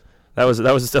was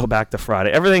still back to Friday.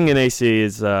 Everything in AC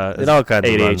is it all kind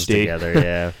of ADHD runs together,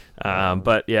 yeah.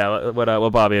 But yeah,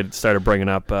 what Bobby had started bringing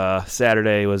up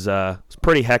Saturday was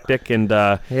pretty hectic, and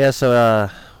So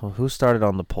who started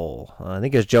on the pole? I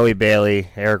think it was Joey Bailey,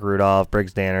 Eric Rudolph,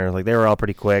 Briggs Danner. Like, they were all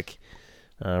pretty quick.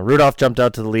 Rudolph jumped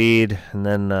out to the lead, and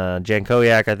then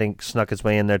Jankowiak, I think, snuck his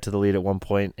way in there to the lead at one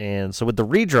point. And so with the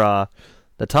redraw,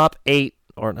 the top 8,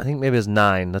 or I think maybe it was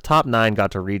 9, the top 9 got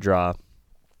to redraw.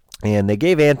 And they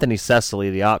gave Anthony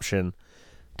Cecily the option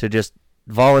to just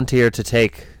volunteer to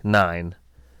take 9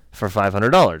 for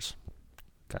 $500.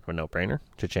 Kind of a no-brainer.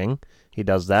 Cha-ching. He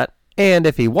does that. And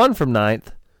if he won from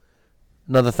 9th,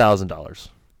 another $1,000.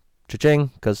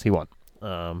 Cha-ching, because he won.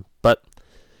 But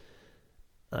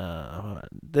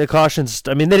the cautions,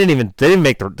 I mean, they didn't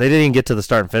even get to the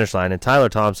start and finish line, and Tyler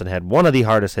Thompson had one of the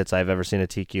hardest hits I've ever seen a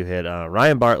TQ hit.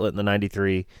 Ryan Bartlett in the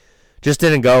 93 just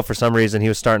didn't go for some reason. He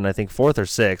was starting, I think, 4th or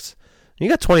 6th. You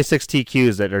got 26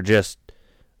 TQs that are just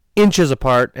inches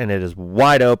apart, and it is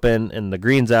wide open, and the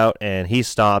green's out, and he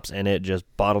stops, and it just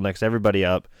bottlenecks everybody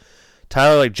up.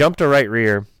 Tyler jumped to right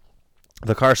rear.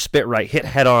 The car spit right, hit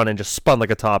head on, and just spun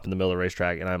like a top in the middle of the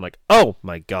racetrack. And I'm like, oh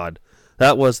my God.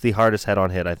 That was the hardest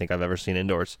head-on hit I think I've ever seen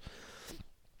indoors.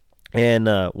 And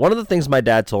one of the things my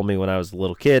dad told me when I was a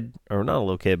little kid, or not a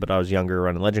little kid, but I was younger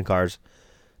running legend cars,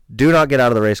 do not get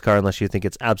out of the race car unless you think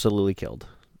it's absolutely killed.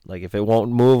 If it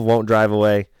won't move, won't drive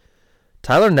away.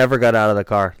 Tyler never got out of the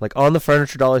car. On the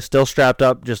furniture dolly, still strapped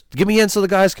up, just get me in so the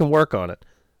guys can work on it.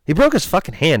 He broke his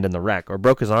fucking hand in the wreck, or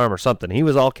broke his arm or something. He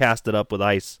was all casted up with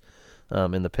ice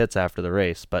in the pits after the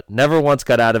race, but never once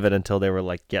got out of it until they were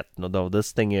like, yeah, no,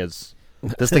 this thing is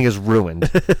ruined.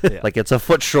 Yeah. It's a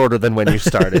foot shorter than when you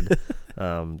started.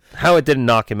 How it didn't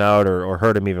knock him out or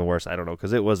hurt him even worse, I don't know,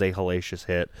 because it was a hellacious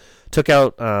hit. Took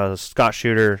out Scott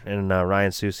Shooter and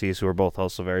Ryan Soucies, who were both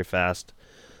also very fast.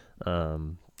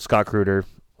 Scott Kruder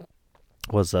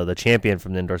was the champion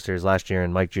from the indoor series last year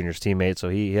and Mike Jr.'s teammate, so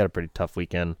he had a pretty tough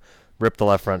weekend. Ripped the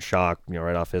left front shock,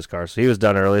 right off his car, so he was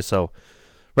done early. So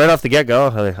right off the get-go,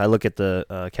 I look at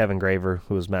the Kevin Graver,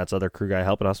 who was Matt's other crew guy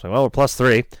helping us. I'm like, well, we're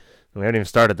 +3. We haven't even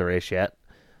started the race yet,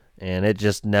 and it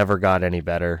just never got any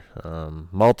better.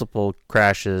 Multiple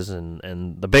crashes,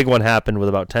 and the big one happened with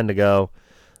about 10 to go.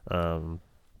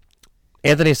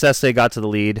 Anthony Sesse got to the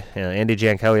lead. Andy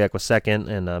Jankowiak was second,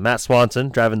 and Matt Swanson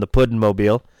driving the Puddin'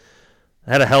 Mobile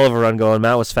had a hell of a run going.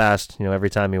 Matt was fast, every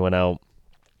time he went out,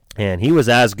 and he was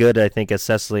as good, I think, as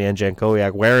Cecily and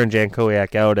Jankowiak, wearing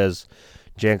Jankowiak out as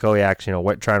Jankowiak's,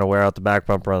 trying to wear out the back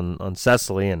bumper on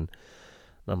Cecily, and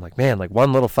I'm like, man,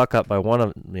 one little fuck up by one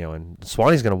of, and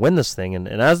Swanee's going to win this thing. And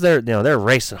as they're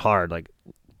racing hard,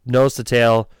 nose to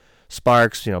tail,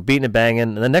 sparks, beating and banging.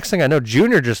 And the next thing I know,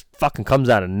 Junior just fucking comes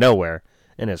out of nowhere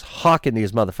and is hawking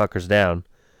these motherfuckers down.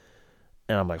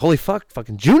 And I'm like, holy fuck,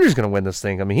 fucking Junior's going to win this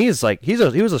thing. I mean, he was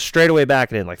a straightaway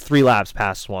back and in 3 laps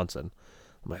past Swanson.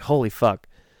 I'm like, holy fuck.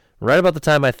 Right about the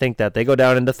time I think that, they go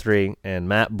down into 3 and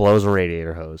Matt blows a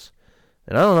radiator hose.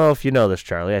 And I don't know if you know this,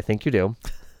 Charlie. I think you do.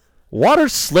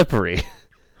 Water's slippery.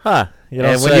 Huh.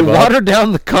 And when you water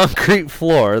down the concrete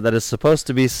floor that is supposed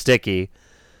to be sticky,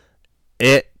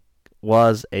 it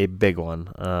was a big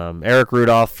one. Eric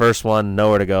Rudolph, first one,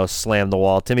 nowhere to go, slammed the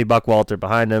wall. Timmy Buckwalter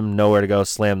behind him, nowhere to go,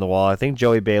 slammed the wall. I think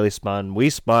Joey Bailey spun. We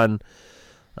spun.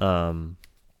 I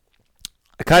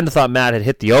kind of thought Matt had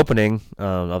hit the opening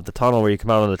of the tunnel where you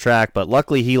come out on the track, but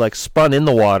luckily he spun in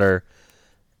the water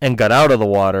and got out of the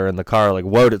water, and the car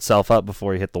woed itself up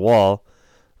before he hit the wall.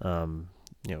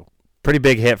 Pretty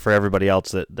big hit for everybody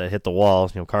else that hit the wall.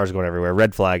 Cars going everywhere.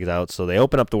 Red flag is out, so they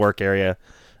open up the work area.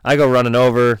 I go running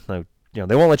over.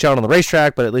 They won't let you out on the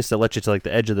racetrack, but at least they'll let you to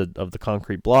the edge of the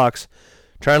concrete blocks.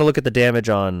 Trying to look at the damage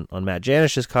on Matt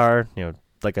Janish's car.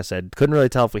 Like I said, couldn't really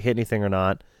tell if we hit anything or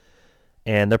not.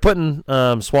 And they're putting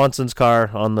Swanson's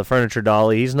car on the furniture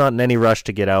dolly. He's not in any rush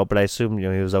to get out, but I assume he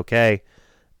was okay.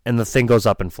 And the thing goes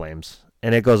up in flames.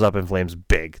 And it goes up in flames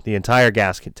big. The entire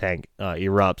gas tank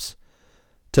erupts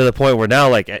to the point where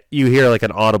now, you hear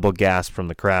an audible gasp from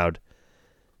the crowd,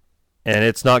 and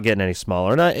it's not getting any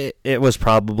smaller. And it was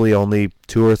probably only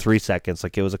 2 or 3 seconds.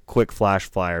 It was a quick flash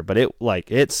flyer, but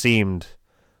it seemed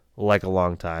like a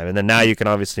long time. And then now you can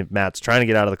obviously, Matt's trying to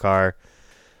get out of the car.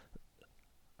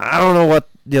 I don't know what,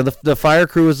 the fire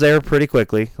crew was there pretty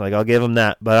quickly. I'll give him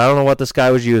that, but I don't know what this guy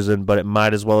was using, but it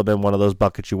might as well have been one of those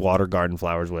buckets you water garden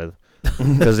flowers with.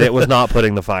 Because it was not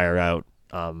putting the fire out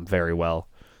very well.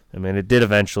 I mean, it did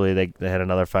eventually. They had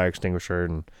another fire extinguisher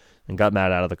and got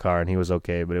Matt out of the car, and he was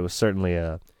okay. But it was certainly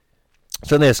a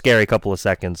scary couple of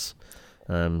seconds.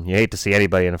 You hate to see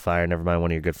anybody in a fire, never mind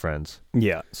one of your good friends.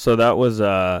 Yeah, so that was,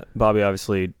 Bobby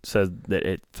obviously said that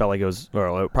it felt like it was,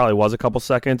 or it probably was a couple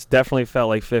seconds. Definitely felt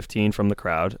like 15 from the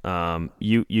crowd.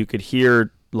 You could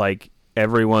hear,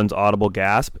 everyone's audible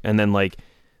gasp, and then,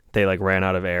 they, ran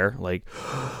out of air,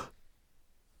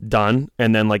 done,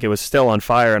 and then it was still on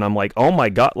fire, and I'm like, oh my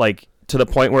god, to the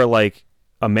point where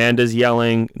Amanda's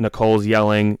yelling, Nicole's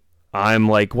yelling, I'm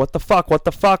like, what the fuck, what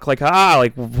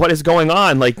is going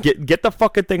on, get the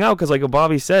fucking thing out, because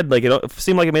Bobby said, it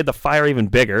seemed like it made the fire even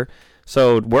bigger.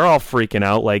 So we're all freaking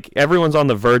out. Like, everyone's on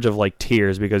the verge of, like,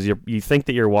 tears because you think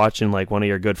that you're watching, like, one of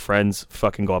your good friends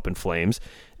fucking go up in flames.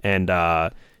 And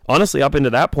honestly, up into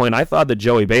that point, I thought that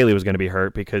Joey Bailey was going to be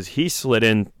hurt because he slid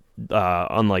in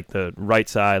on, like, the right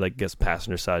side, like, I guess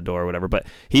passenger side door or whatever. But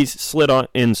he slid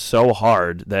in so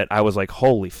hard that I was like,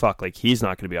 holy fuck, like, he's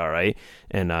not going to be all right.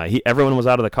 And everyone was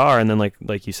out of the car. And then,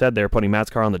 like you said, they were putting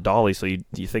Matt's car on the dolly. So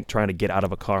you think trying to get out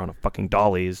of a car on a fucking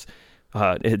dolly is...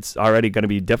 it's already going to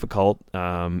be difficult,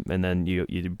 and then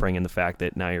you bring in the fact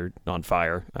that now you're on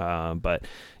fire. But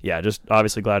yeah, just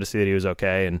obviously glad to see that he was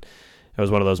okay. And it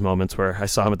was one of those moments where I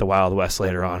saw him at the Wild West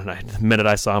later on, and the minute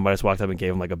I saw him, I just walked up and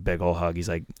gave him like a big old hug. He's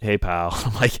like, "Hey, pal."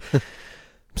 I'm like, "I'm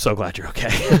so glad you're okay."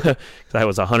 Because I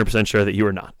was 100% sure that you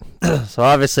were not. So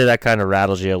obviously that kind of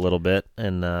rattles you a little bit,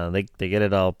 and they get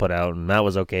it all put out, and that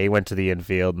was okay. He went to the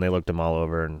infield, and they looked him all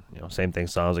over, and same thing.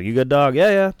 So I was like, "You good, dog?"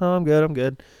 Yeah, no, I'm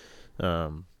good.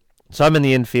 So I'm in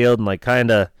the infield and like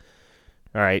kind of,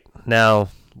 all right, now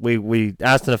we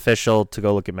asked an official to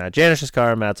go look at Matt Janish's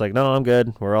car. Matt's like, no, I'm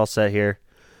good. We're all set here.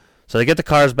 So they get the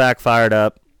cars back fired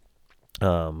up.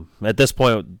 At this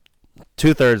point,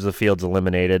 2/3 of the field's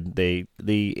eliminated.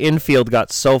 The infield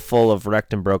got so full of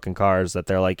wrecked and broken cars that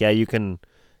they're like, yeah, you can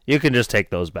just take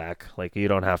those back. Like, you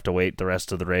don't have to wait the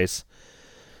rest of the race.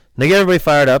 And they get everybody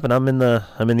fired up, and I'm in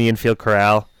the infield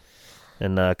corral.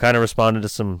 And kind of responded to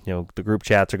some, the group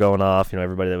chats are going off,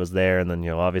 everybody that was there. And then,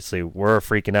 obviously we're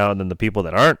freaking out. And then the people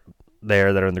that aren't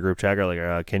there that are in the group chat are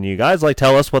like, can you guys, like,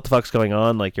 tell us what the fuck's going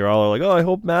on? Like, you're all like, oh, I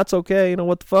hope Matt's okay.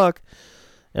 What the fuck?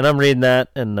 And I'm reading that.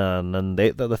 And then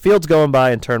the field's going by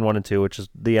in turn 1 and 2, which is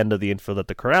the end of the infield that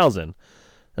the corral's in.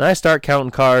 And I start counting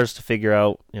cars to figure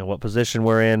out, what position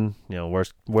we're in, where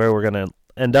we're going to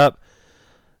end up.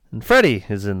 And Freddie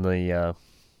is in the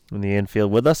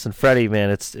infield with us, and Freddie, man,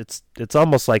 it's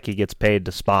almost like he gets paid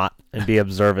to spot and be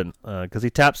observant, because he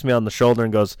taps me on the shoulder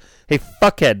and goes, "Hey,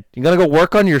 fuckhead, you gonna go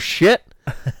work on your shit?"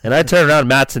 And I turn around,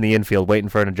 Matt's in the infield waiting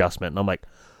for an adjustment, and I'm like,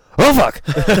 "Oh fuck!"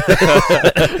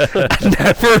 I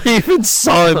never even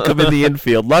saw him come in the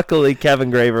infield. Luckily, Kevin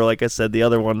Graver, like I said, the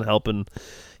other one helping,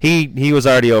 he was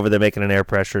already over there making an air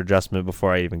pressure adjustment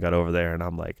before I even got over there, and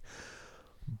I'm like,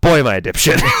 boy, am I a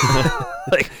dipshit.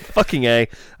 Like, fucking A.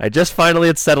 I just finally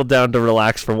had settled down to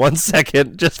relax for 1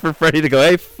 second just for Freddie to go,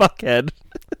 "Hey, fuckhead."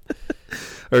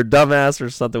 Or dumbass or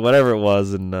something, whatever it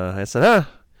was. And I said,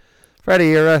 Freddie,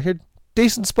 you're a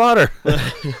decent spotter.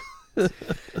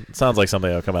 Sounds like something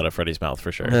that'll come out of Freddie's mouth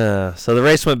for sure. So the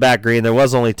race went back green. There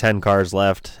was only 10 cars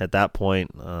left at that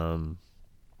point.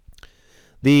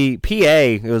 The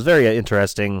PA, it was very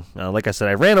interesting. Like I said,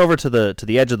 I ran over to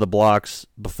the edge of the blocks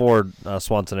before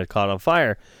Swanson had caught on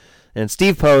fire, and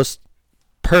Steve Post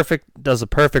does a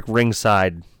perfect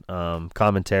ringside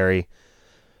commentary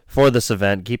for this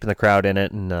event, keeping the crowd in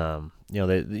it. And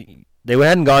they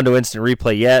hadn't gone to instant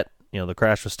replay yet. The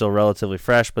crash was still relatively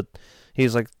fresh, but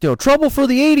he's like, trouble for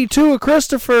the 82 of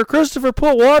Christopher. Christopher,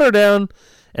 put water down.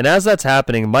 And as that's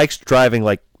happening, Mike's driving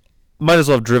like, might as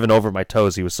well have driven over my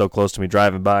toes. He was so close to me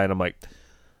driving by, and I'm like,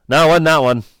 no, it wasn't that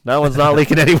one. That one's not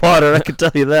leaking any water, I can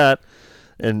tell you that.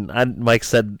 And Mike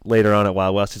said later on at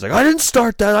Wild West, he's like, I didn't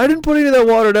start that. I didn't put any of that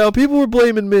water down. People were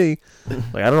blaming me.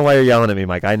 Like, I don't know why you're yelling at me,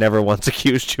 Mike. I never once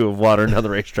accused you of watering down the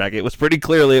racetrack. It was pretty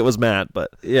clearly it was Matt. But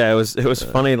yeah, it was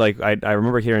funny. Like, I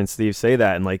remember hearing Steve say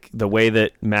that, and like the way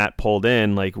that Matt pulled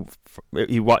in, like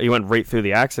he went right through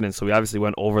the accident, so he obviously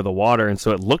went over the water, and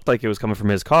so it looked like it was coming from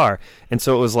his car, and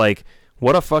so it was like,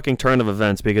 what a fucking turn of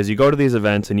events, because you go to these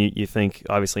events and you think,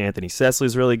 obviously, Anthony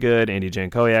Sesley's really good, Andy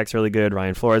Jankowiak's really good,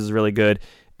 Ryan Flores is really good,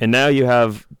 and now you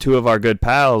have two of our good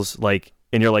pals, like,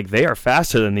 and you're like, they are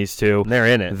faster than these two. They're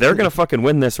in it. They're going to fucking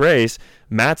win this race.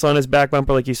 Matt's on his back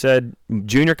bumper, like you said.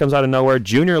 Junior comes out of nowhere.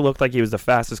 Junior looked like he was the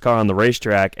fastest car on the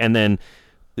racetrack, and then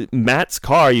Matt's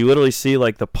car, you literally see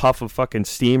like the puff of fucking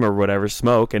steam or whatever,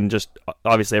 smoke, and just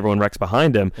obviously everyone wrecks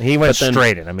behind him. He went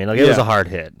straight in. I mean, like, it was a hard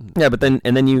hit. Yeah, but then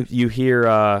you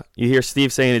hear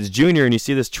Steve saying it's Junior, and you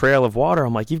see this trail of water.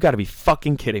 I'm like, you've got to be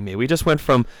fucking kidding me. We just went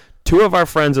from two of our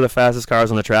friends are the fastest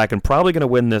cars on the track and probably going to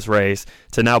win this race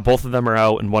to now both of them are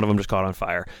out and one of them just caught on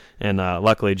fire. And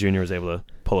luckily Junior was able to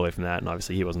pull away from that, and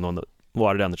obviously he wasn't the one that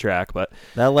water down the track, but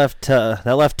that left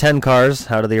 10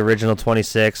 cars out of the original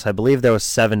 26. I believe there was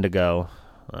 7 to go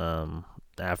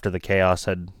after the chaos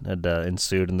had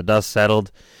ensued and the dust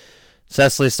settled.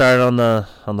 Sesley started on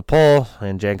the pole,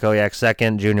 and Jankowiak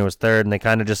second. Junior was third, and they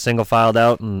kind of just single filed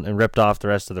out and ripped off the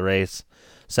rest of the race.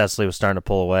 Sesley was starting to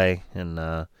pull away,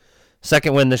 and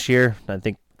second win this year. I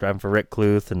think driving for Rick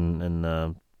Kluth,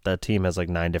 and that team has like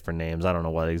 9 different names. I don't know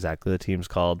what exactly the team's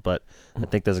called, but I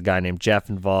think there's a guy named Jeff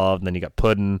involved, and then you got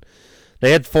Puddin.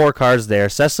 they had 4 cars there.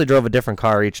 Cecily drove a different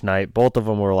car each night. Both of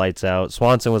them were lights out.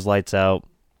 Swanson was lights out.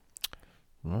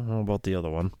 I don't know about the other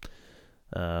one.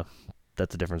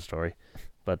 That's a different story.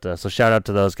 But so shout out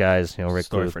to those guys. Rick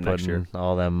Story Booth for next year.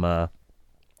 all them.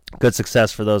 Good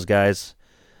success for those guys.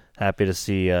 Happy to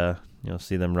see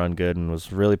see them run good, and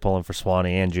was really pulling for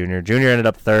Swanee and Junior. Junior ended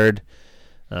up 3rd.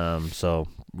 So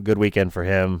good weekend for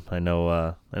him. I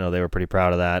know they were pretty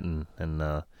proud of that,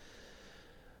 and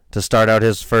to start out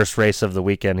his first race of the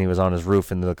weekend, he was on his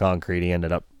roof into the concrete. He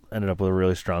ended up with a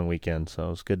really strong weekend. So it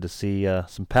was good to see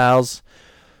some pals.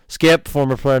 Skip,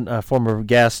 former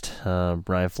guest,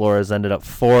 Brian Flores ended up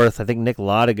 4th. I think Nick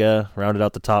Lodiga rounded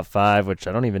out the top 5, which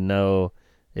I don't even know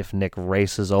if Nick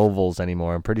races ovals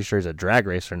anymore. I'm pretty sure he's a drag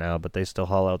racer now, but they still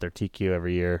haul out their TQ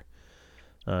every year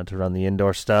to run the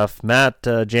indoor stuff. Matt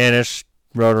Janish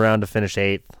rode around to finish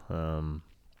 8th.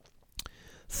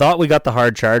 Thought we got the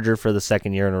hard charger for the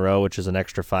second year in a row, which is an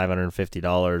extra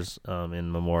 $550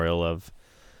 in memorial of,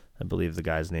 I believe the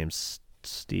guy's name's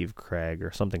Steve Craig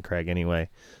or something Craig anyway.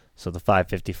 So the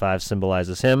 555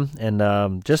 symbolizes him.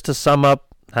 And just to sum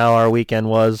up how our weekend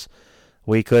was,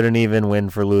 we couldn't even win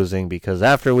for losing, because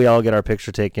after we all get our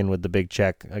picture taken with the big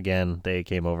check again, they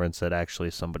came over and said, actually,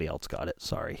 somebody else got it.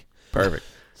 Sorry. Perfect.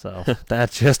 So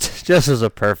that just is a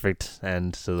perfect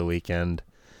end to the weekend.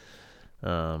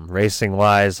 Racing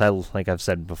wise, like I've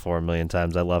said before a million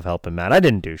times, I love helping Matt. I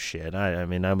didn't do shit. I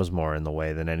mean, I was more in the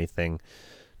way than anything,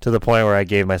 to the point where I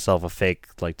gave myself a fake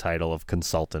title of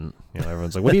consultant.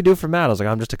 Everyone's like, "What do you do for Matt?" I was like,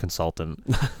 "I'm just a consultant."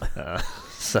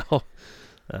 So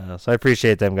I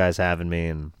appreciate them guys having me,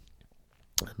 and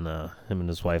him and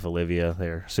his wife Olivia.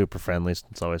 They're super friendly.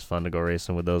 It's always fun to go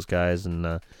racing with those guys, and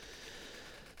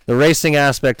the racing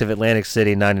aspect of Atlantic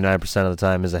City 99% of the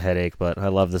time is a headache, but I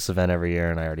love this event every year,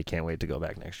 and I already can't wait to go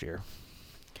back next year.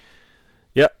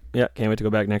 Yeah, can't wait to go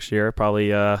back next year. Probably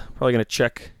gonna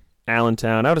check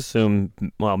Allentown. I would assume,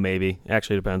 well, maybe.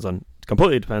 Actually,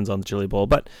 completely depends on the Chili Bowl,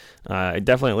 but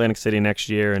definitely Atlantic City next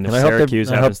year. And if Syracuse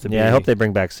happens to be, I hope they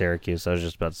bring back Syracuse. I was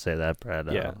just about to say that,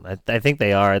 Brad. Yeah, I think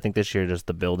they are. I think this year just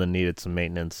the building needed some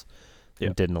maintenance. Yeah.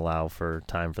 It didn't allow for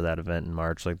time for that event in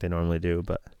March like they normally do,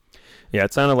 but. Yeah,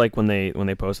 it sounded like when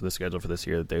they posted the schedule for this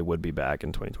year that they would be back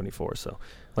in 2024. So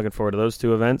looking forward to those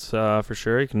 2 events for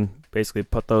sure. You can basically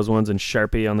put those ones in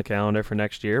Sharpie on the calendar for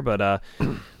next year. But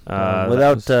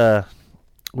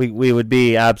we would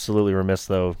be absolutely remiss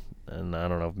though, and I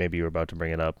don't know if maybe you were about to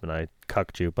bring it up and I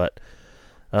cucked you, but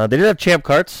they did have champ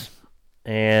carts,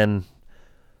 and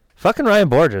fucking Ryan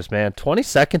Borges, man,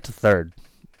 22nd to 3rd.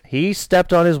 He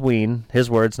stepped on his ween, his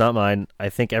words, not mine, I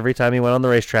think every time he went on the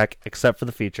racetrack, except for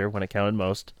the feature when it counted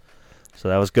most. So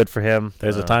that was good for him.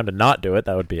 There's a time to not do it.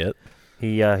 That would be it.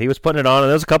 He was putting it on, and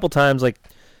there was a couple times like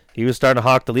he was starting to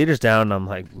hawk the leaders down, and I'm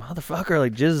like, motherfucker,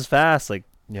 like Jizz is fast, like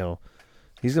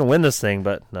he's gonna win this thing,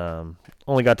 but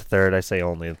only got to 3rd. I say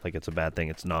only like it's a bad thing.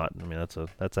 It's not. I mean that's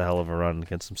a hell of a run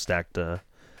against some stacked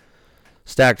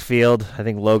field. I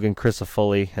think Logan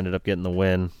Crisafulli ended up getting the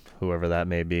win, whoever that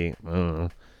may be. I don't know.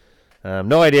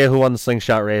 No idea who won the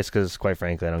slingshot race, because quite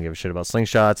frankly, I don't give a shit about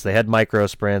slingshots. They had micro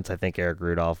sprints. I think Eric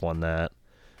Rudolph won that.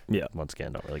 Yeah. Once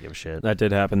again, don't really give a shit. That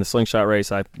did happen. The slingshot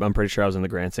race, I'm pretty sure I was in the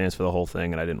grandstands for the whole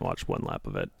thing, and I didn't watch one lap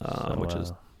of it, which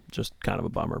is just kind of a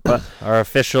bummer. But our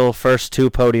official first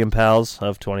 2 podium pals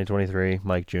of 2023,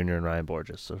 Mike Jr. and Ryan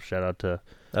Borges. So shout out to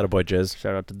Attaboy Jizz.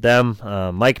 Shout out to them.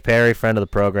 Mike Perry, friend of the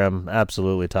program,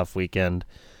 absolutely tough weekend.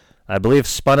 I believe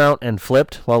spun out and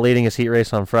flipped while leading his heat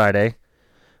race on Friday,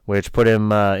 which put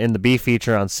him in the B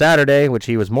feature on Saturday, which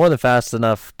he was more than fast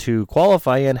enough to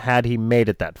qualify in had he made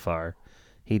it that far.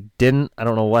 He didn't. I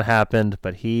don't know what happened,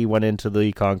 but he went into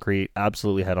the concrete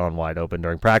absolutely head-on wide open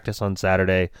during practice on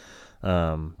Saturday.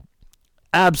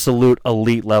 Absolute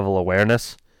elite level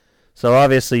awareness. So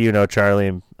obviously,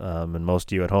 Charlie, and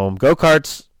most of you at home,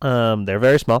 go-karts, they're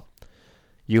very small.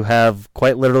 You have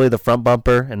quite literally the front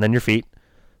bumper and then your feet.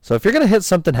 So if you're going to hit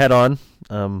something head-on,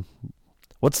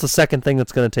 what's the second thing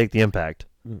that's going to take the impact?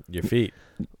 Your feet.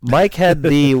 Mike had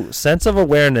the sense of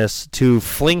awareness to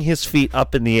fling his feet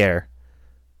up in the air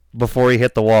before he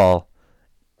hit the wall,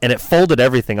 and it folded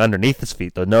everything underneath his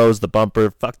feet, the nose, the bumper,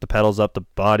 fucked the pedals up, the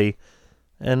body,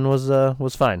 and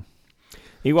was fine.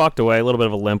 He walked away, a little bit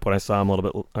of a limp when I saw him a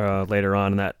little bit later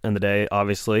on in the day,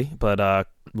 obviously, but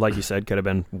like you said, could have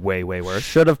been way, way worse.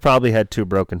 Should have probably had 2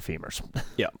 broken femurs.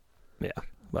 Yeah,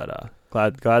 but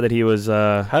glad that he was.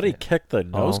 How did he kick the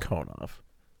nose cone off?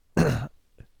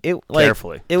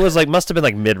 Carefully. It was must have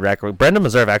been mid-wreck. Brendan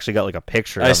Meserve actually got a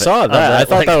picture of it. I saw that. I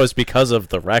thought that was because of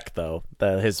the wreck, though,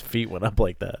 that his feet went up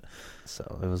like that.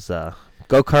 So it was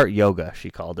go-kart yoga,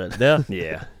 she called it. Yeah.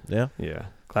 Yeah. Yeah. Yeah.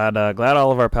 Glad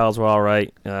all of our pals were all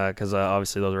right, because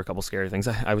obviously those were a couple scary things.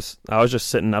 I was just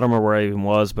sitting. I don't remember where I even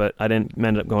was, but I didn't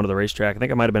end up going to the racetrack. I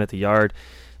think I might have been at the yard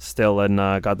still, and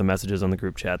got the messages on the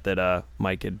group chat that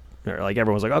Mike had. Or like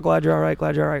everyone was like, "Oh, glad you're all right,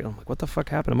 glad you're all right." I'm like, "What the fuck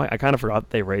happened to Mike?" I kind of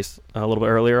forgot they raced a little bit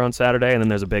earlier on Saturday, and then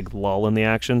there's a big lull in the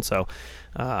action. So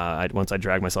once I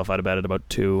dragged myself out of bed at about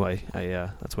 2,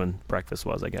 that's when breakfast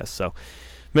was, I guess. So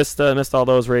missed all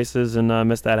those races and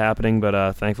missed that happening,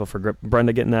 but thankful for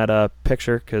Brenda getting that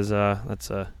picture, because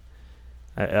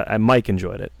Mike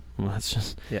enjoyed it. Well, that's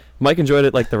just Mike enjoyed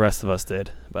it like the rest of us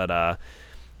did, but.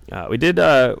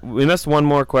 We missed one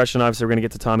more question. Obviously, we're going to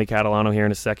get to Tommy Catalano here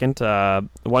in a second.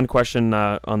 One question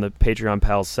on the Patreon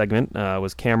Pals segment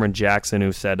was Cameron Jackson,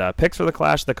 who said picks for the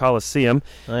Clash at the Coliseum.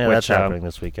 Oh, yeah, that's happening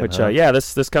this weekend.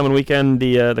 This coming weekend,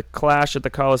 the Clash at the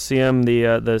Coliseum,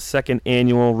 the second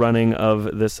annual running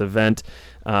of this event,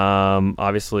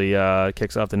 obviously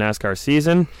kicks off the NASCAR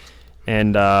season,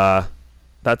 and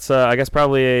that's I guess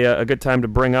probably a good time to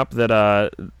bring up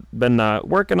that. Been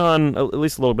working on at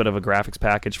least a little bit of a graphics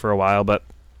package for a while, but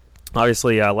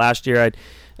obviously last year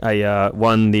I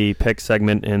won the pick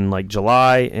segment in like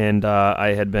July, and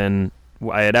I had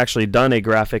actually done a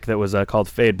graphic that was called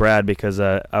Fade Brad, because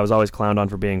I was always clowned on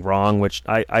for being wrong, which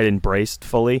I embraced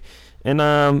fully, and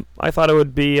I thought it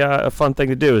would be a fun thing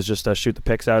to do, is just shoot the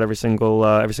picks out every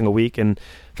single week, and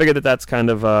figured that's kind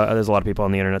of there's a lot of people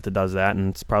on the internet that does that, and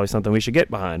it's probably something we should get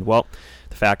behind. Well,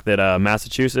 the fact that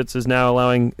Massachusetts is now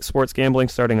allowing sports gambling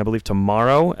starting, I believe,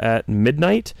 tomorrow at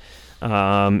midnight.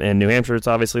 In New Hampshire, it's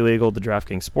obviously legal. The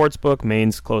DraftKings Sportsbook.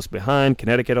 Maine's close behind.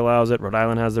 Connecticut allows it. Rhode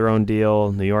Island has their own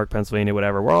deal. New York, Pennsylvania,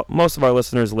 whatever. Most of our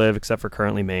listeners live, except for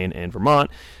currently Maine and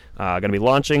Vermont. Going to be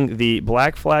launching the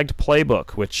Black Flagged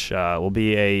Playbook, which will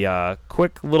be a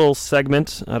quick little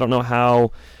segment. I don't know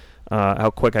how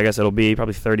quick. I guess it'll be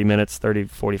probably 30 minutes,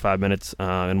 45 minutes,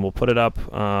 and we'll put it up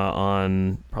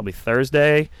on probably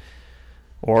Thursday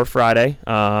or Friday,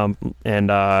 and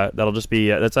that'll just be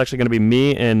that's actually going to be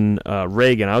me and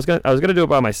Reagan. I was gonna do it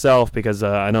by myself, because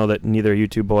I know that neither of you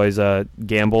two boys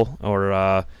gamble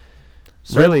or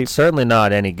certainly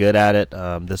not any good at it.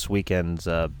 This weekend's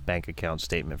bank account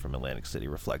statement from Atlantic City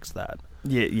reflects that.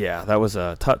 Yeah, that was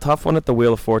a tough one at the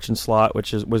Wheel of Fortune slot,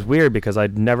 which was weird, because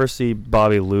I'd never see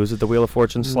Bobby lose at the Wheel of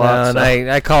Fortune slot. No,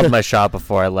 and I called my shop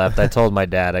before I left. I told my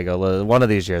dad, I go, one of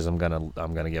these years I'm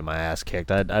gonna get my ass kicked.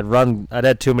 I'd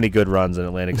had too many good runs in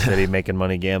Atlantic City making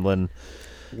money gambling.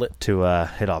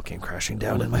 It all came crashing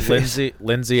down in my face.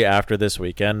 Lindsay, after this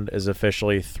weekend, is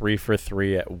officially 3 for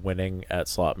 3 at winning at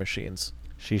slot machines.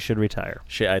 She should retire.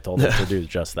 I told her to do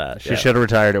just that. She should have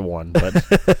retired at 1,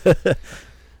 but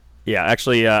yeah,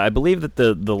 actually, I believe that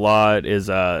the law is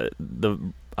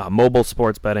the mobile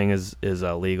sports betting is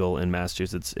legal in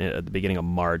Massachusetts at the beginning of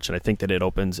March, and I think that it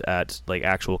opens at like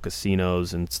actual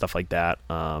casinos and stuff like that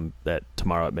that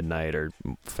tomorrow at midnight or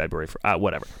February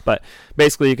whatever. But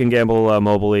basically, you can gamble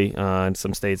mobily in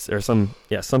some states, or some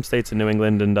states in New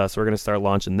England, and so we're going to start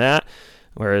launching that.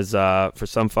 Whereas for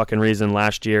some fucking reason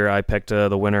last year I picked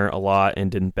the winner a lot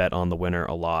and didn't bet on the winner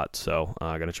a lot, so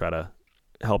I'm going to try to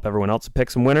help everyone else pick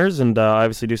some winners, and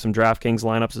obviously do some DraftKings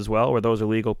lineups as well, where those are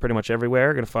legal pretty much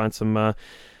everywhere. Going to find some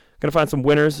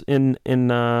winners in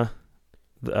the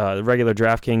regular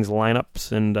DraftKings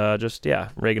lineups, and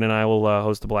Reagan and I will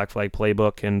host the Black Flag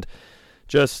Playbook and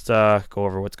just go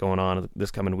over what's going on this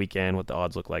coming weekend, what the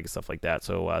odds look like, and stuff like that.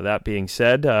 So that being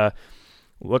said,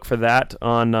 look for that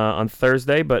on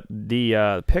Thursday. But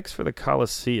the picks for the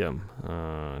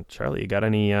Coliseum, Charlie, you got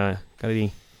any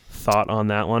thought on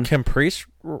that one? Can Priest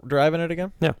driving it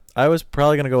again? Yeah. I was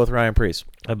probably going to go with Ryan Priest.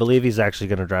 I believe he's actually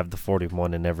going to drive the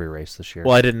 41 in every race this year.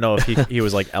 Well, I didn't know if he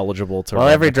was like eligible to. Well,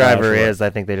 every driver is. I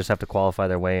think they just have to qualify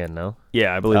their way in, no?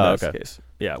 Yeah, I believe that's the case.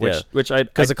 Yeah,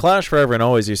 because the Clash Forever and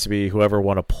Always used to be whoever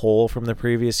won a pole from the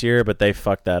previous year, but they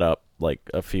fucked that up like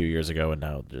a few years ago, and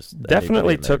now just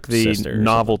definitely took the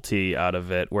novelty out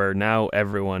of it, where now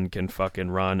everyone can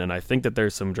fucking run. And I think that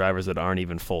there's some drivers that aren't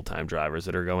even full-time drivers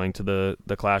that are going to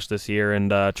the Clash this year and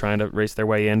trying to race their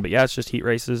way in. But yeah, it's just heat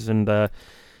races, and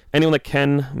anyone that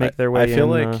can make their way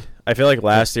in. I feel like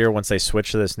last year, once they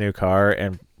switched to this new car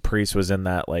and Priest was in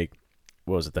that, like,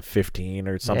 what was it, the 15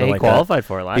 or something like that? He qualified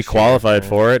for it last year. He qualified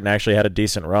for it and actually had a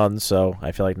decent run, so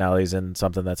I feel like now he's in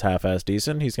something that's half-assed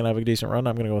decent. He's going to have a decent run.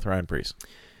 I'm going to go with Ryan Priest.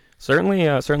 Certainly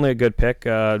a good pick.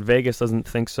 Vegas doesn't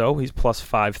think so. He's plus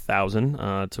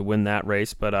 5,000 to win that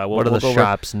race. But what do the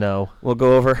shops know? We'll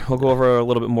go over a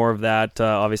little bit more of that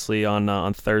obviously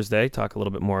on Thursday. Talk a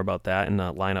little bit more about that in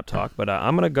lineup talk. But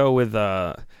I'm gonna go with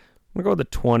the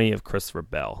 20 of Christopher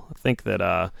Bell. I think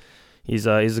that he's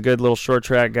a good little short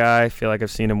track guy. I feel like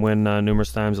I've seen him win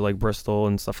numerous times at like Bristol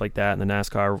and stuff like that in the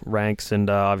NASCAR ranks. And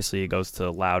obviously he goes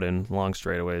to Loudon, long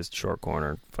straightaways, short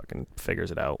corner, fucking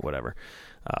figures it out, whatever.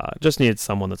 Just needed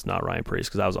someone that's not Ryan Preece,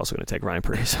 because I was also going to take Ryan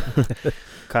Preece.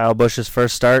 Kyle Busch's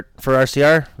first start for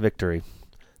RCR, victory.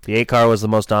 The 8 car was the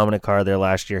most dominant car there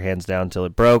last year, hands down, until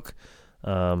it broke.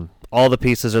 All the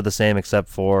pieces are the same except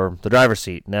for the driver's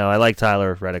seat. Now, I like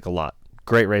Tyler Reddick a lot.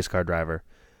 Great race car driver.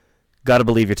 Got to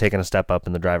believe you're taking a step up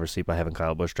in the driver's seat by having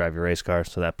Kyle Busch drive your race car.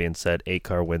 So that being said, 8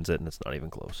 car wins it, and it's not even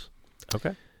close.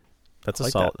 Okay. That's a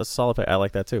like solid. that. That's a solid pick. I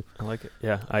like that too. I like it.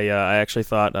 Yeah, I actually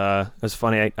thought it was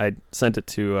funny. I sent it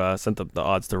to sent the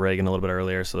odds to Reagan a little bit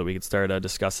earlier so that we could start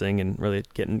discussing and really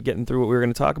getting through what we were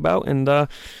going to talk about. And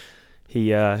he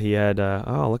had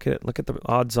look at the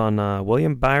odds on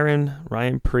William Byron,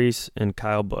 Ryan Preece, and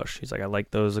Kyle Busch. He's like, I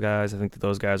like those guys. I think that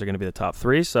those guys are going to be the top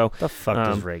 3. So the fuck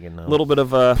does Reagan know?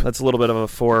 That's a little bit of a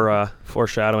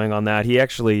foreshadowing on that. He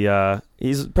actually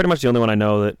he's pretty much the only one I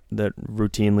know that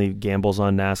routinely gambles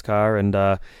on NASCAR. And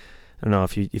I don't know,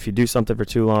 if you do something for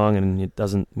too long and it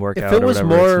doesn't work out, if it or was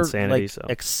whatever, more it's insanity.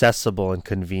 like accessible and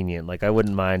convenient, like I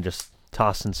wouldn't mind just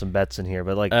tossing some bets in here.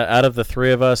 But like out of the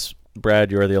 3 of us,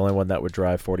 Brad, you are the only one that would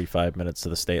drive 45 minutes to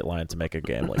the state line to make a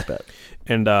gambling bet.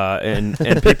 and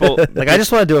people like, I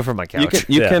just want to do it from my couch.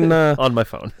 You can on my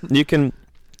phone. You can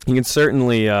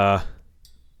certainly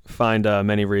find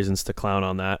many reasons to clown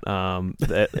on that.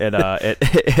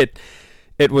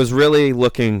 It was really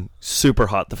looking super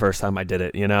hot the first time I did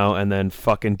it, and then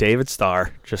fucking David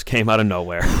Starr just came out of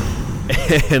nowhere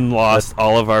and lost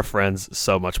all of our friends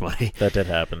so much money. That did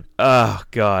happen. Oh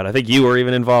God, I think you were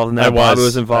even involved in that. I was. Bobby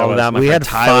was involved in that. My We friend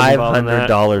had Ty was involved in that.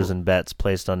 $500 in bets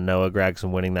placed on Noah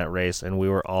Gragson winning that race, and we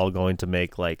were all going to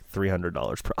make like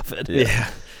 $300 profit. Yeah.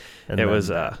 And it then, was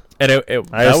And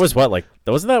that was what, like,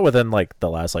 wasn't that within like the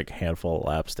last like handful of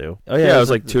laps too? oh yeah, it was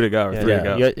like 2 to go or 3 to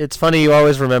go. Yeah, it's funny, you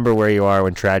always remember where you are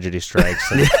when tragedy strikes.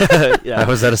 I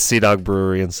was at a Sea Dog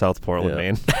Brewery in South Portland,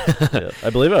 Maine.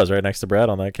 I believe I was right next to Brad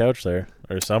on that couch there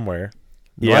or somewhere.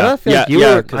 I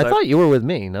thought you were with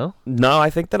me. No, I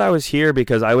think that I was here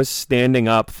because I was standing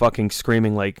up, fucking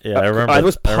screaming like. Yeah, I remember. I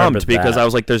was pumped because I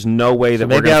was like, "There's no way that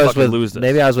we're gonna fucking lose this."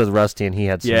 Maybe I was with Rusty and he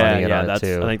had some money in on it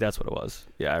too. I think that's what it was.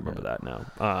 Yeah, I remember that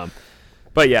now.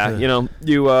 But yeah,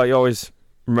 you always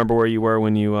remember where you were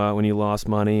when you lost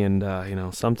money, and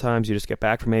sometimes you just get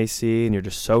back from AC and you're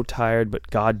just so tired. But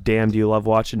goddamn, do you love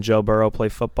watching Joe Burrow play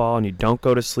football, and you don't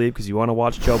go to sleep because you want to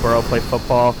watch Joe Burrow play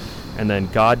football. And then,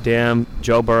 goddamn,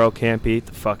 Joe Burrow can't beat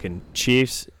the fucking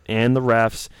Chiefs and the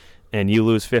refs, and you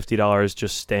lose $50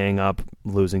 just staying up,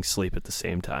 losing sleep at the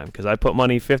same time. Because I put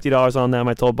money, $50 on them.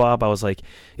 I told Bob, I was like,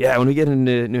 yeah, when we get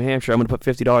into New Hampshire, I'm going to put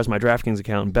 $50 in my DraftKings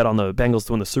account and bet on the Bengals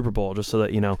to win the Super Bowl, just so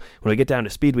that, when we get down to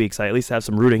Speed Weeks, I at least have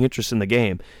some rooting interest in the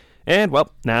game. And,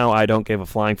 well, now I don't give a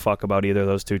flying fuck about either of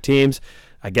those two teams.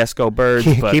 I guess go Birds,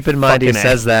 but keep in mind he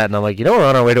says that, and I'm like, we're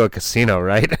on our way to a casino,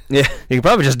 right? Yeah. You can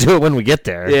probably just do it when we get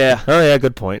there. Yeah. Oh, yeah,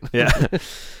 good point. Yeah.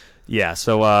 Yeah,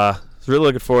 so really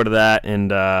looking forward to that, and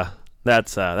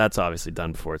that's obviously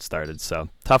done before it started. So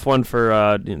tough one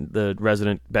for the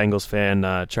resident Bengals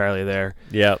fan, Charlie there.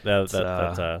 Yeah,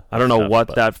 I don't know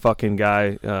what that fucking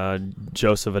guy,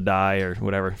 Joseph Adai or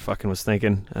whatever fucking was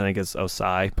thinking. I think it's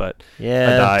Osai, but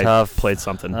Adai tough. Played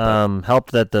something.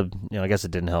 Helped that I guess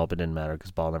it didn't help. It didn't matter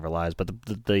because ball never lies. But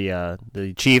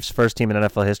the Chiefs, first team in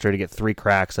NFL history to get 3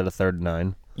 cracks at a 3rd and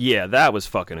 9. Yeah, that was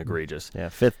fucking egregious. Yeah,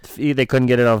 they couldn't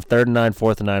get it on 3rd and 9,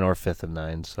 4th and 9, or 5th and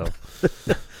 9. So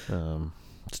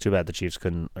it's too bad the Chiefs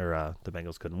couldn't, or the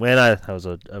Bengals couldn't win. I was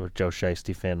a Joe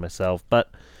Shiesty fan myself,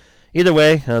 but either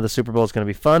way, the Super Bowl is going to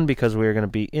be fun because we're going to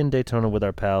be in Daytona with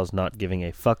our pals, not giving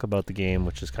a fuck about the game,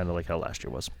 which is kind of like how last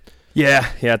year was. Yeah,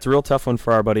 it's a real tough one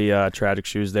for our buddy Tragic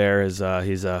Shoes there. He's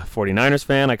a 49ers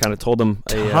fan. I kind of told him...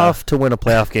 Tough to win a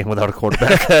playoff game without a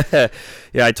quarterback.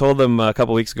 Yeah, I told him a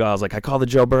couple weeks ago, I was like, I called the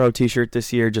Joe Burrow t-shirt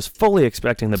this year just fully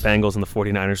expecting the Bengals and the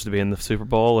 49ers to be in the Super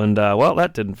Bowl, and, well,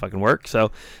 that didn't fucking work.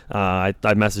 So I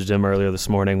messaged him earlier this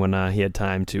morning when he had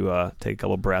time to take a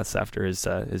couple breaths after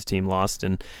his team lost,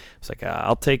 and I was like,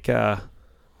 I'll take the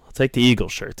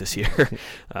Eagles shirt this year.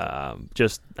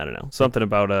 Just, I don't know, something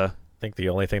about... I think the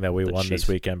only thing that we won this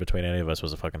weekend between any of us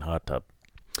was a fucking hot tub.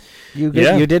 You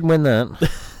did win that.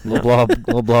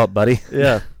 Little blow up, buddy.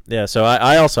 Yeah. So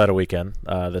I also had a weekend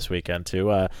this weekend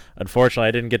too. Unfortunately,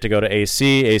 I didn't get to go to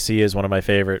AC. AC is one of my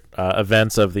favorite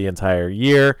events of the entire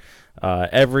year.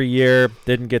 Every year,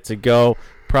 didn't get to go.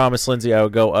 Promised Lindsay I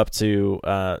would go up to.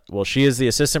 She is the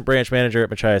assistant branch manager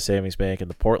at Machias Savings Bank in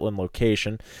the Portland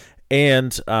location.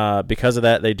 And because of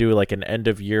that, they do like an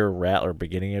end-of-year rally or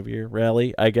beginning-of-year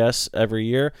rally, I guess, every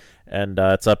year. And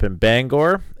it's up in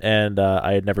Bangor. And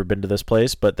I had never been to this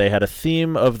place, but they had a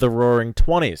theme of the Roaring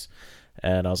 20s.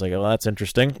 And I was like, oh, that's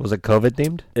interesting. Was it COVID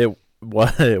themed? It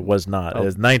was not. It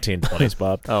was 1920s,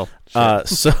 Bob. Oh,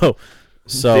 so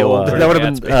that would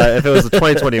have been if it was the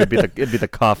 2020, it'd be the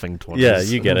coughing 20s. Yeah,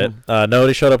 you get it.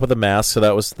 Nobody showed up with a mask, so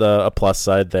that was a plus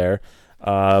side there.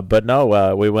 But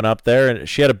no, we went up there and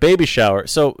she had a baby shower.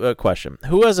 So, question: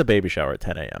 who has a baby shower at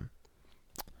 10 a.m.?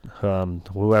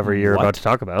 Whoever you're about to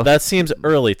talk about. That seems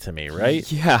early to me, right?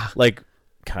 Yeah, like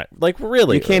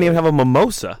really. You can't even have a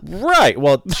mimosa, right?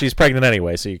 Well, she's pregnant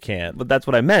anyway, so you can't. But that's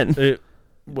what I meant.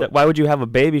 Why would you have a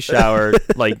baby shower?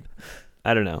 Like,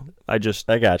 I don't know. I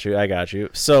got you.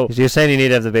 So you're saying you need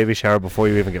to have the baby shower before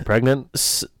you even get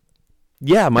pregnant?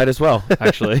 Yeah, might as well,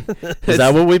 actually. Is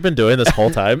that what we've been doing this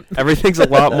whole time? Everything's a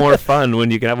lot more fun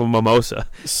when you can have a mimosa.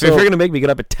 So if you're going to make me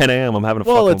get up at 10 a.m., I'm having a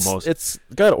fucking mimosa. It's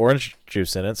got orange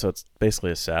juice in it, so it's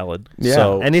basically a salad. Yeah.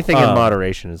 So, anything in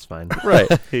moderation is fine. Right.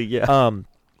 Yeah.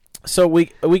 So we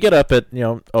get up at, 30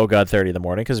 in the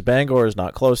morning because Bangor is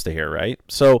not close to here, right?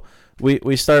 So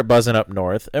we start buzzing up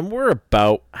north, and we're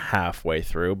about halfway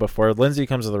through before Lindsay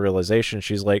comes to the realization.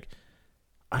 She's like,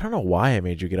 I don't know why I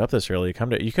made you get up this early.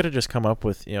 You could have just come up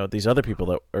with, these other people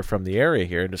that are from the area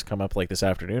here and just come up like this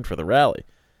afternoon for the rally.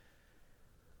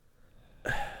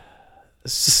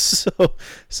 So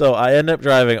I end up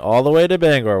driving all the way to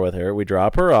Bangor with her. We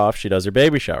drop her off. She does her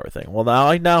baby shower thing. Well,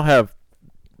 I now have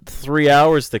 3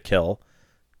 hours to kill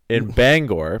in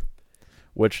Bangor,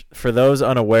 which for those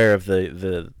unaware of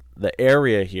the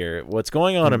area here, what's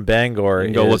going on in Bangor, you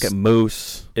can go look at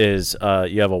Moose. Is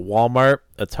you have a Walmart,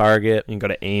 a Target, you can go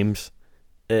to Ames,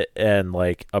 and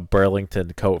like a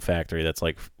Burlington coat factory that's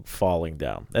like falling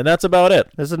down, and that's about it.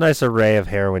 There's a nice array of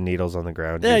heroin needles on the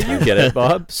ground. Yeah, you get it,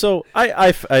 Bob. So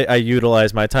I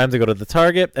utilized my time to go to the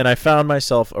Target, and I found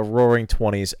myself a Roaring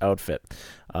 20s outfit.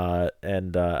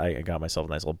 And I got myself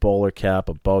a nice little bowler cap,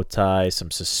 a bow tie,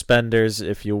 some suspenders,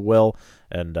 if you will,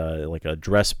 and like a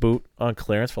dress boot on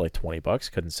clearance for like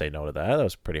 $20. Couldn't say no to that. That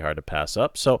was pretty hard to pass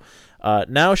up. So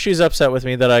now she's upset with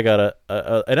me that I got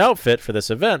an outfit for this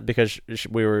event because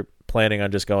we were planning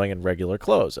on just going in regular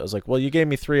clothes. I was like, well, you gave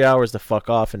me 3 hours to fuck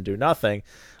off and do nothing.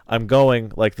 I'm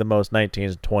going like the most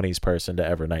 1920s person to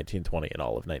ever 1920 in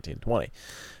all of 1920.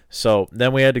 So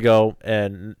then we had to go,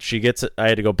 and I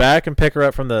had to go back and pick her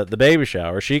up from the baby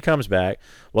shower. She comes back.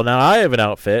 Well, now I have an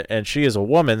outfit, and she is a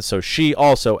woman, so she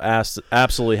also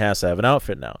absolutely has to have an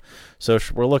outfit now. So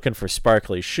we're looking for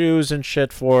sparkly shoes and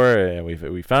shit for her, and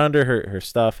we found her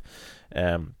stuff.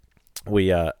 I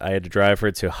had to drive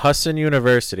her to Husson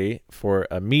University for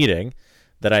a meeting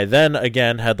that I then,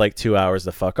 again, had like 2 hours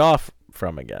to fuck off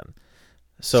from again.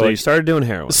 So you started doing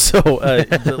heroin. So,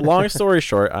 long story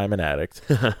short, I'm an addict.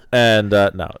 And,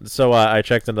 no. So, I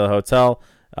checked into the hotel,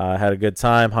 had a good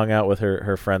time, hung out with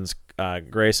her friends,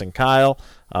 Grace and Kyle,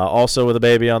 also with a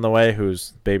baby on the way,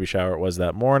 whose baby shower it was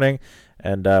that morning.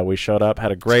 And we showed up,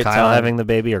 had a great time. Kyle having the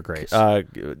baby or Grace? I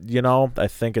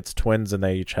think it's twins, and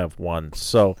they each have one.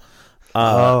 So,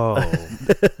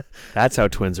 that's how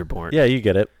twins are born. Yeah, you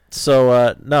get it.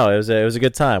 So, no, it was a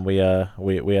good time. We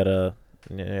had a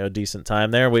decent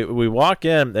time there. We walk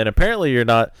in, and apparently you're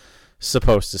not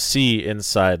supposed to see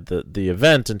inside the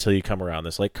event until you come around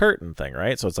this like curtain thing,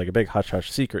 right? So it's like a big hush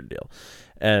secret deal.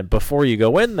 And before you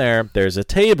go in there, there's a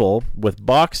table with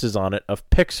boxes on it of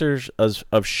pictures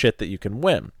of shit that you can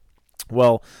win.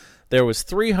 Well, there was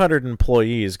 300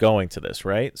 employees going to this,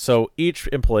 right? So each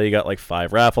employee got like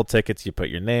 5 raffle tickets. You put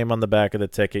your name on the back of the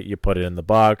ticket. You put it in the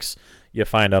box. You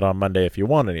find out on Monday if you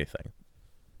won anything.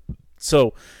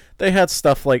 So they had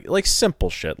stuff like simple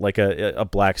shit, like a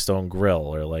Blackstone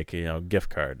grill or like, gift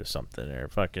card or something, or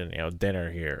fucking,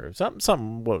 dinner here or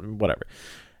something, whatever.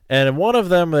 And in one of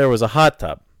them, there was a hot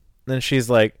tub. And she's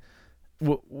like,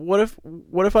 what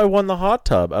if I won the hot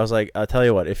tub? I was like, I'll tell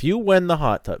you what, if you win the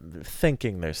hot tub,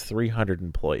 thinking there's 300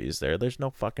 employees there's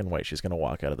no fucking way she's going to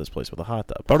walk out of this place with a hot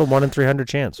tub. About a 1 in 300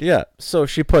 chance. Yeah. So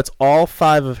she puts all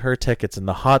 5 of her tickets in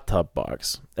the hot tub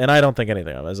box. And I don't think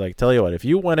anything of it. I was like, tell you what, if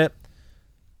you win it,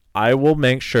 I will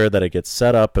make sure that it gets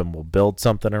set up, and we'll build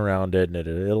something around it,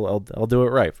 and I'll do it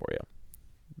right for you.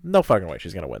 No fucking way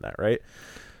she's going to win that, right?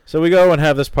 So we go and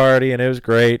have this party, and it was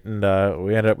great, and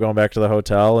we ended up going back to the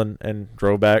hotel and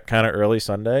drove back kind of early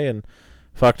Sunday and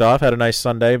fucked off, had a nice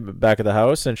Sunday back at the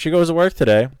house, and she goes to work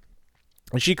today,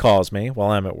 and she calls me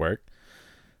while I'm at work,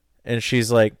 and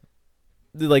she's like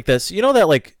this, that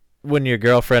like when your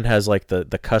girlfriend has like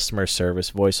the customer service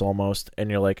voice almost,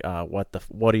 and you're like,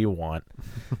 what do you want?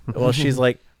 Well, she's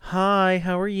like, hi,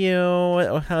 how are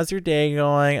you? How's your day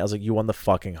going? I was like, you won the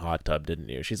fucking hot tub, didn't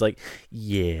you? She's like,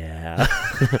 yeah.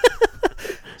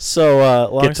 So,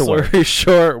 long story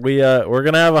short, we're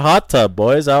going to have a hot tub,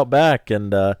 boys, out back,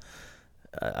 and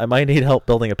I might need help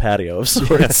building a patio of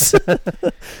sorts.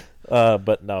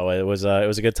 But no, it was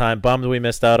a good time. Bummed we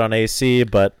missed out on AC,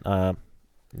 but had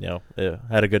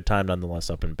a good time nonetheless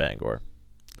up in Bangor.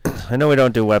 I know we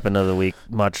don't do Weapon of the Week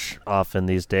much often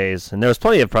these days, and there was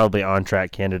plenty of probably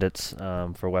on-track candidates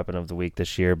for Weapon of the Week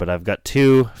this year, but I've got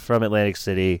two from Atlantic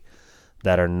City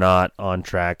that are not on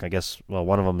track. I guess, well,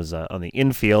 one of them is on the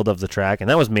infield of the track, and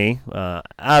that was me.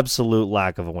 Absolute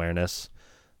lack of awareness.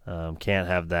 Can't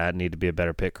have that. Need to be a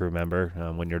better pit crew member.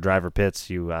 When your driver pits,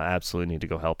 you absolutely need to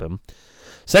go help him.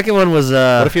 Second one was...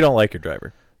 what if you don't like your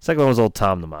driver? Second one was old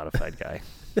Tom, the modified guy.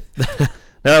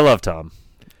 Now, I love Tom.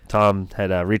 Tom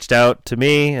had reached out to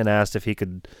me and asked if he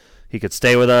could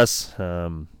stay with us,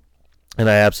 and I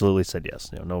absolutely said yes.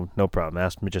 No problem.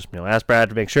 Asked Brad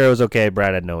to make sure it was okay.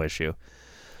 Brad had no issue.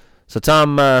 So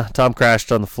Tom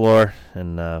crashed on the floor,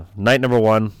 and night number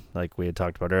one, like we had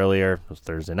talked about earlier, it was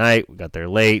Thursday night. We got there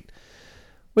late.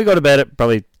 We go to bed at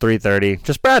probably 3:30.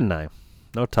 Just Brad and I.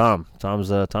 No Tom. Tom's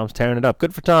tearing it up.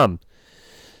 Good for Tom.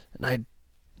 And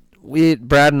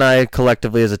Brad and I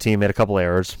collectively as a team made a couple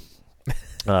errors.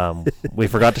 We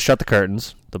forgot to shut the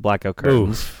curtains, the blackout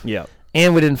curtains. Oof. Yeah.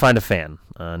 And we didn't find a fan.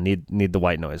 Need the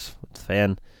white noise. The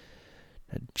fan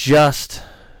had just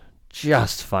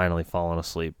finally fallen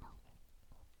asleep.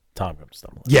 Tom comes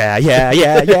stumbling. Yeah.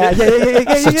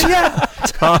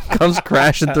 Tom comes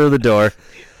crashing through the door.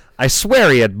 I swear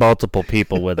he had multiple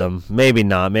people with him. Maybe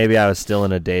not. Maybe I was still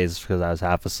in a daze because I was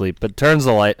half asleep. But turns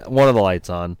one of the lights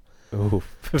on. Ooh.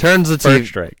 Turns the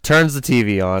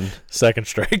TV on. Second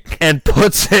strike. And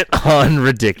puts it on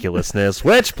Ridiculousness,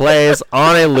 which plays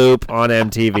on a loop on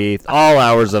MTV all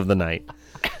hours of the night.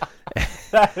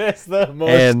 That is the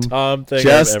most Tom thing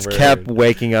just I've ever kept heard.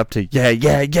 waking up to yeah,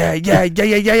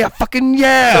 fucking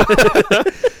yeah.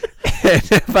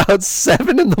 And about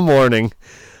 7 in the morning,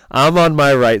 I'm on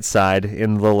my right side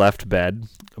in the left bed.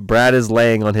 Brad is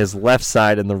laying on his left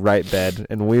side in the right bed,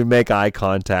 and we make eye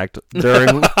contact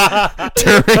during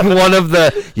one of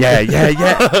the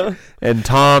yeah. And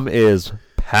Tom is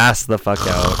passed the fuck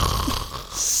out,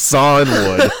 sawing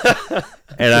wood.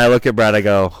 And I look at Brad, I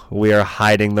go, we are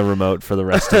hiding the remote for the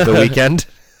rest of the weekend.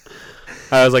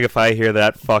 I was like, if I hear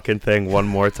that fucking thing one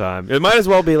more time, it might as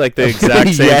well be like the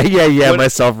exact same. Yeah,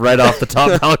 myself right off the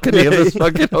top balcony of this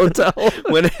fucking hotel.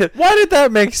 Why did that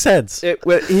make sense? He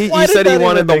said he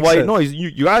wanted the white noise.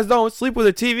 You guys don't sleep with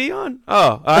the TV on?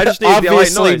 Oh, I just need the white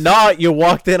noise. Obviously not. You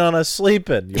walked in on us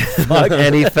sleeping. You fuck.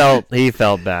 And he felt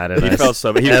bad. And felt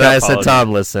so bad. And I said,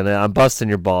 Tom, listen, I'm busting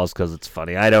your balls because it's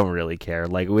funny. I don't really care.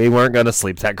 Like, we weren't going to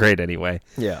sleep that great anyway.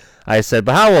 Yeah. I said,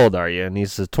 but how old are you? And he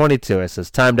says, 22. I says,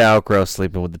 time to outgrow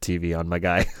sleeping with the TV on, my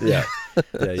guy. Yeah.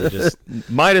 Yeah, you just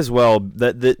might as well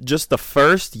just the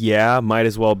first might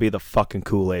as well be the fucking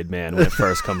Kool-Aid Man when it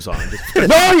first comes on.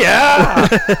 Oh yeah,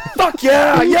 fuck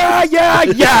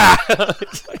yeah.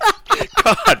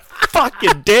 God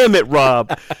fucking damn it,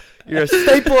 Rob! You're a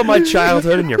staple of my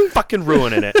childhood, and you're fucking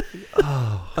ruining it.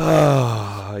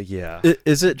 Oh yeah.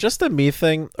 Is it just a me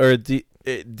thing, or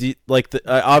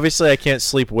obviously I can't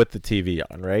sleep with the TV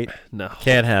on, right? No,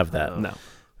 can't have that. No.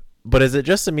 But is it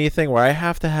just a me thing where I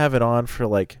have to have it on for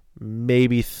like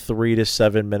maybe 3 to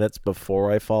 7 minutes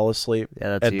before I fall asleep,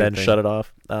 and then shut it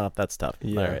off? Oh, that's tough.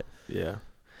 Yeah. All right.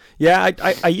 Yeah,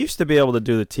 I used to be able to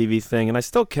do the TV thing, and I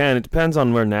still can. It depends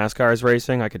on where NASCAR is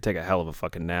racing. I could take a hell of a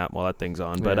fucking nap while that thing's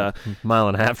on. But 1.5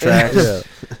 mile tracks.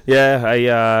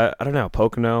 I don't know,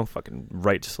 Pocono, fucking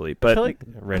right to sleep. But I feel like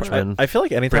Richmond. I feel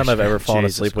like anytime I've ever fallen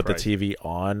Jesus asleep with Christ. the TV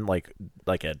on, like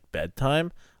at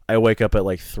bedtime, I wake up at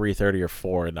like 3:30 or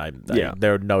 4, and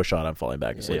there's no shot I'm falling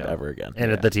back asleep ever again.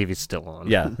 And the TV's still on.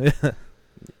 Yeah.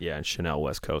 Yeah, and Chanel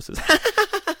West Coast is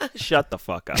shut the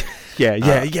fuck up. Yeah,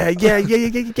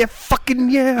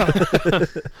 fucking yeah.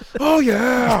 Oh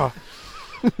yeah.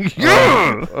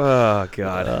 Yeah. Oh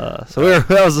god. So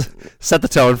that was set the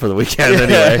tone for the weekend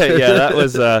anyway. Yeah, that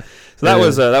was that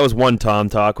was one Tom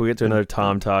talk. We'll get to another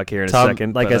Tom talk here in a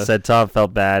second. Like I said, Tom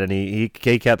felt bad, and he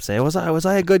kept saying, "Was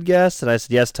I a good guest?" And I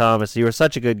said, "Yes, Tom." I said, "You were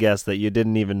such a good guest that you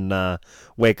didn't even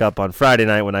wake up on Friday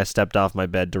night when I stepped off my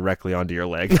bed directly onto your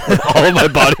leg with all of my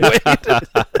body weight."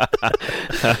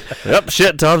 Yep,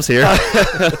 shit, Tom's here.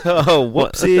 Oh,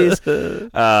 whoopsies.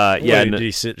 Did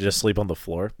he just sleep on the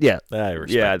floor? Yeah, I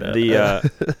respect that.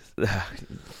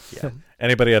 Yeah.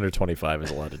 Anybody under 25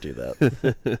 is allowed to do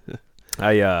that.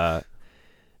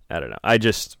 I don't know.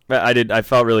 I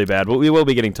felt really bad, but we will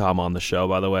be getting Tom on the show.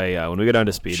 By the way, when we go down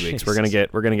to Speed Weeks, we're gonna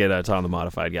get Tom the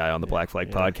Modified Guy on the Black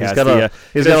Flag podcast.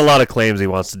 He's got a lot of claims he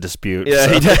wants to dispute.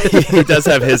 Yeah, so. he does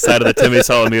have his side of the Timmy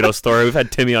Solomito story. We've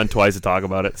had Timmy on twice to talk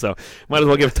about it, so might as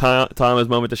well give Tom his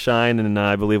moment to shine. And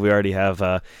I believe we already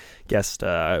have guest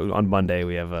on Monday.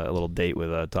 We have a little date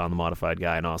with Tom the Modified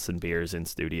Guy and Austin Beers in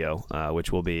studio,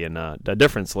 which will be in a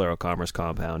different Solero Commerce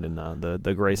compound in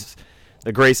the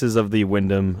graces of the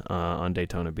Wyndham on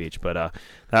Daytona Beach. But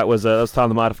that was Tom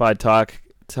the Modified talk,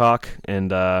 and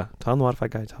Tom the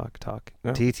Modified Guy talk.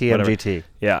 No, TTMGT.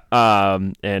 Yeah.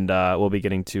 And we'll be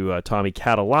getting to Tommy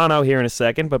Catalano here in a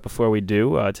second. But before we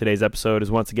do, today's episode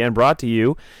is once again brought to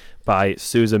you by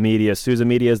Souza Media. Souza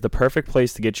Media is the perfect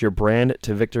place to get your brand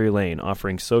to victory lane,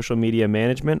 offering social media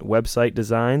management, website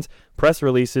designs, press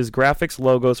releases, graphics,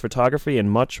 logos, photography,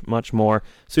 and much, much more.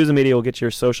 Souza Media will get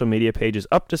your social media pages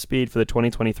up to speed for the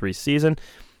 2023 season.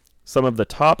 Some of the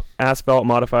top asphalt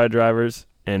modified drivers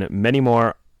and many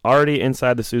more already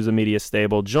inside the Souza Media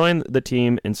stable. Join the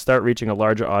team and start reaching a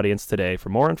larger audience today. For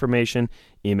more information,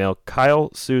 email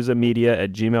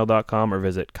kylesouzamedia@gmail.com or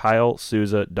visit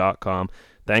kylesouza.com.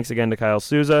 Thanks again to Kyle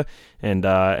Souza, and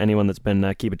anyone that's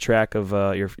been keeping track of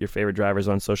your favorite drivers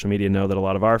on social media know that a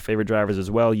lot of our favorite drivers as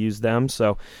well use them.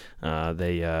 So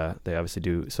they obviously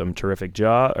do some terrific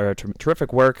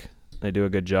work. They do a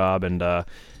good job, and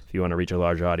if you want to reach a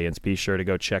large audience, be sure to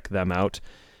go check them out.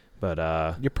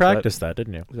 But you practiced that,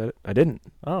 didn't you? Was that it? I didn't.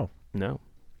 Oh no,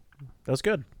 that was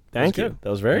good. Thank you. That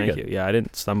was very Thank good. you. Yeah, I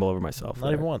didn't stumble over myself.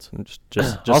 Not even once.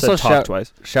 Just also said talk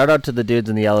twice. Shout out to the dudes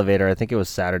in the elevator. I think it was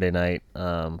Saturday night.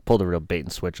 Pulled a real bait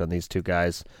and switch on these two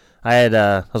guys. I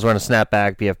was wearing a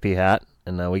snapback BFP hat,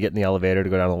 and we get in the elevator to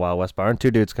go down to the Wild West Bar, and two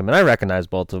dudes come in. I recognize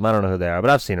both of them. I don't know who they are, but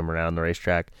I've seen them around the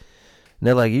racetrack. And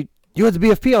they're like, "You had the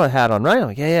BFP hat on, right?" I'm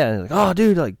like, "Yeah." And they're like, "Oh,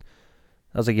 dude, like."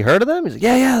 I was like, "You heard of them?" He's like,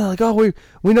 "Yeah." They're like, "Oh,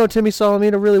 we know Timmy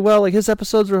Solomito really well. Like his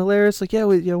episodes were hilarious. Like, yeah,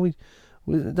 we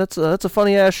that's a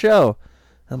funny ass show."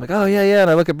 I'm like, "Oh yeah." And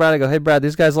I look at Brad. I go, "Hey, Brad,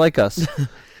 these guys like us."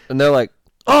 And they're like,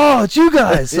 "Oh, it's you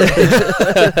guys."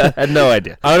 I had no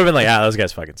idea. I would have been like, "those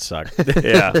guys fucking suck."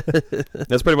 Yeah,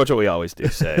 that's pretty much what we always do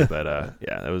say. But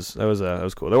yeah, that was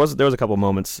cool. There was a couple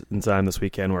moments in time this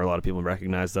weekend where a lot of people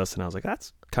recognized us, and I was like,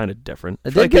 "That's kind of different." I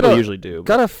feel like people usually do.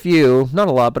 Got a few, not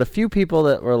a lot, but a few people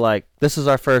that were like, "This is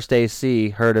our first AC."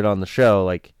 Heard it on the show.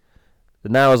 Like,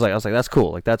 and now I was like, "That's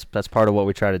cool. Like that's part of what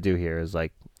we try to do here. Is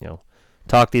like,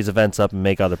 talk these events up and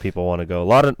make other people want to go." A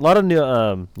lot of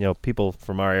new people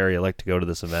from our area like to go to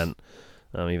this event,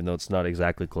 even though it's not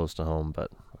exactly close to home. But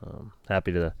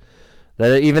happy that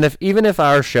even if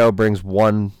our show brings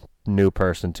one new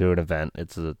person to an event,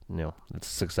 it's a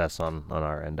success on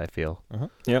our end. I feel.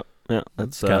 Yep. Yeah,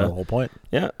 that's kind of the whole point.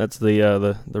 Yeah, that's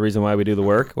the reason why we do the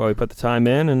work, why we put the time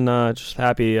in, and just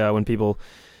happy when people.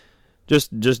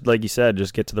 Just like you said,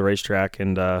 just get to the racetrack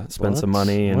and spend some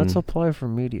money. And let's apply for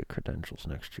media credentials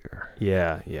next year.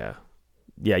 Yeah.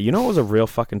 You know what was a real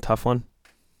fucking tough one?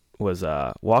 Was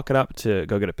walking up to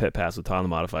go get a pit pass with Tom the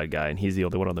Modified Guy, and he's the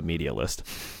only one on the media list.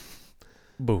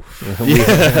 Boof.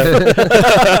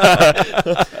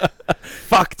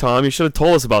 Fuck, Tom, you should have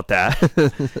told us about that.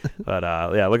 But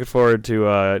yeah, looking forward to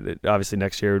obviously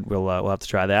next year we'll have to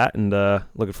try that, and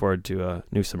looking forward to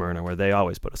New Smyrna, where they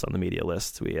always put us on the media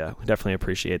list. We definitely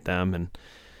appreciate them, and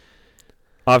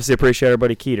obviously appreciate our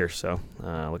buddy Keeter. So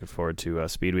looking forward to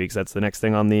Speed Weeks. That's the next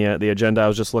thing on the agenda. I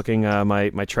was just looking.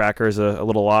 My tracker is a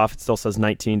little off. It still says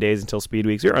 19 days until Speed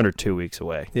Weeks. We're under 2 weeks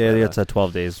away. Yeah, it's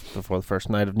 12 days before the first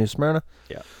night of New Smyrna.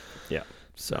 Yeah.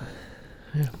 So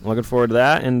looking forward to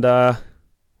that, and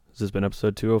this has been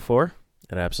episode 204.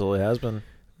 It absolutely has been.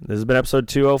 This has been episode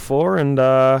 204,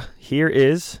 and here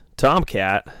is Tommy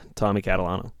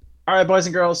Catalano. All right, boys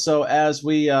and girls. So as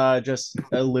we just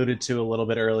alluded to a little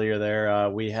bit earlier there,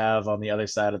 we have on the other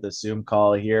side of the Zoom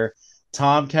call here,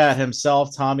 Tomcat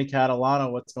himself, Tommy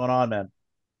Catalano. What's going on, man?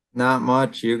 Not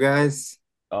much. You guys?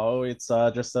 Oh, it's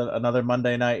just another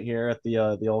Monday night here at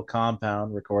the old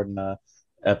compound, recording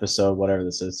episode, whatever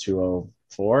this is,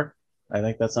 204. I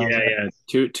think that sounds right.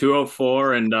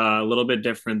 204, and a little bit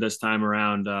different this time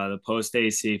around. The post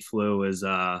AC flu is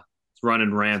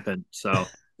running rampant. So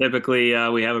typically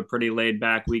we have a pretty laid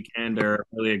back weekend or a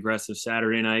really aggressive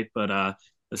Saturday night, but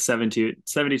the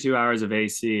 72 hours of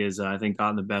AC is I think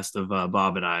gotten the best of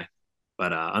Bob and I.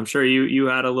 But I'm sure you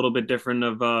had a little bit different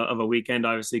of a weekend,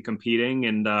 obviously competing,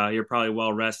 and you're probably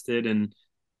well rested and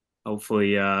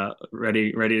hopefully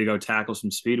ready to go tackle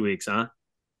some Speed Weeks, huh?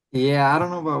 Yeah, I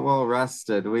don't know about well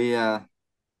rested. We had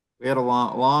a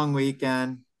long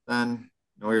weekend. Then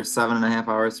we were 7.5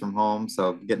 hours from home,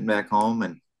 so getting back home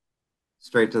and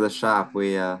straight to the shop.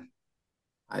 I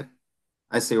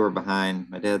I say we're behind.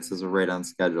 My dad says we're right on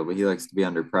schedule, but he likes to be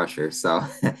under pressure. So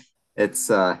it's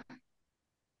we'll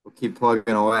keep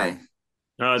plugging away.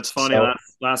 It's funny.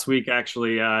 Last week,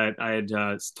 actually, I had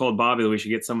told Bobby that we should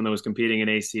get someone that was competing in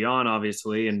AC on,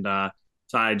 obviously, and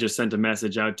so I just sent a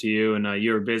message out to you, and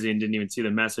you were busy and didn't even see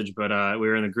the message. But we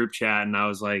were in the group chat, and I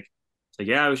was like,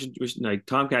 yeah, we should like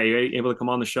Tomcat, you able to come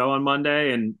on the show on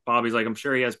Monday? And Bobby's like, I'm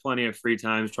sure he has plenty of free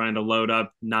times trying to load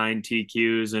up 9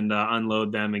 TQs and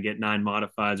unload them and get 9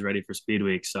 modifieds ready for Speed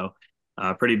Week. So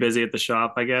pretty busy at the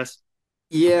shop, I guess.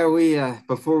 Yeah, we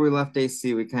before we left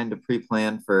AC, we kind of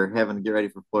pre-planned for having to get ready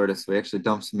for Florida. So we actually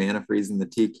dumped some antifreeze in the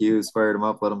TQs, fired them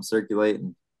up, let them circulate,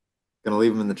 and gonna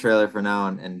leave them in the trailer for now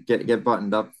and get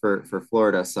buttoned up for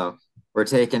Florida. So we're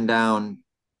taking down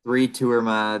 3 tour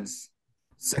mods,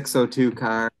 602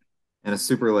 car, and a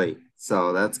super late.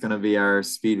 So that's gonna be our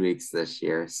speed weeks this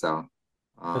year. So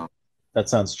that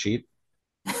sounds cheap.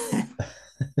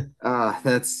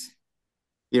 That's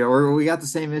we got the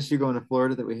same issue going to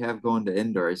Florida that we have going to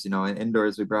indoors. In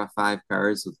indoors we brought 5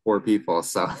 cars with 4 people,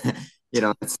 so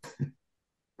it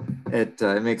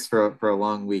makes for a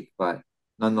long week, but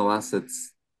nonetheless,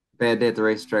 it's a bad day at the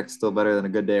racetrack still better than a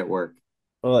good day at work.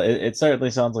 Well, it certainly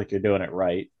sounds like you're doing it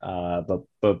right.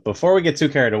 But before we get too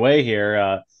carried away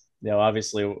here,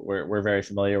 obviously we're very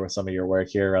familiar with some of your work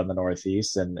here on the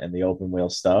Northeast and the open wheel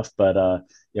stuff, but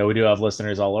we do have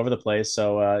listeners all over the place.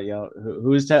 So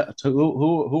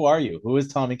who are you? Who is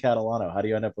Tommy Catalano? How do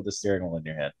you end up with a steering wheel in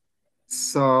your head?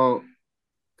 So,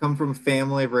 come from a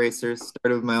family of racers.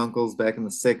 Started with my uncles back in the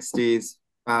 '60s.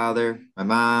 Father, my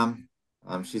mom,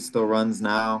 she still runs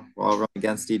now. We all run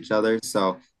against each other.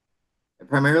 So,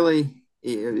 primarily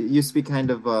it used to be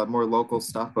kind of more local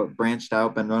stuff, but branched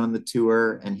out, been running the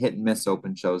tour and hit and miss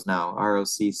open shows now. ROC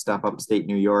stuff, upstate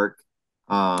New York.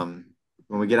 When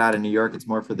we get out of New York, it's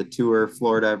more for the tour,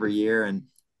 Florida every year,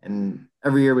 and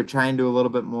every year we try and do a little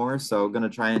bit more. So going to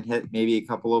try and hit maybe a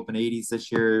couple open 80s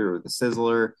this year, or the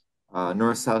Sizzler,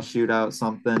 North-South Shootout,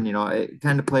 something. It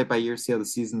kind of play it by ear, see how the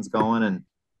season's going, and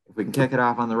if we can kick it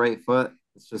off on the right foot,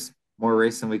 it's just more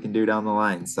racing we can do down the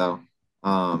line. So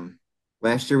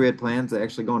last year we had plans of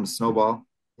actually going to Snowball,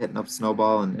 hitting up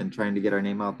Snowball and trying to get our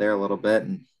name out there a little bit,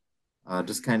 and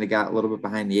just kind of got a little bit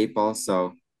behind the 8 ball.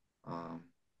 So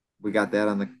we got that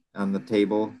on the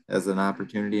table as an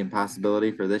opportunity and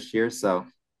possibility for this year. So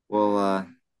we'll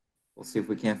see if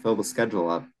we can't fill the schedule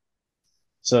up.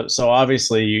 So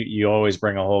obviously you always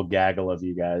bring a whole gaggle of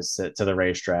you guys to the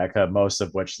racetrack, most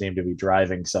of which seem to be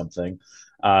driving something.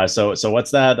 So what's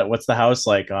the house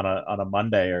like on a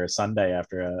Monday or a Sunday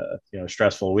after a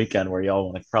stressful weekend where you all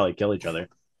want to probably kill each other?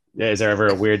 Yeah, is there ever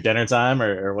a weird dinner time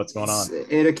or what's going on?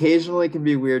 It occasionally can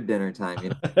be weird dinner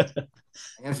time.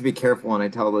 I have to be careful when I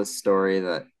tell this story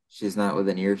that she's not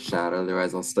within earshot,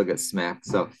 otherwise I'll still get smacked.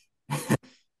 So a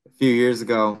few years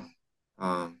ago,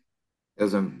 it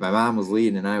was when my mom was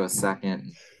leading and I was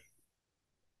second.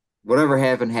 Whatever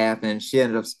happened. She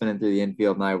ended up spinning through the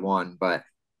infield and I won. But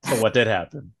so what did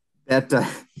happen? That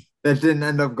didn't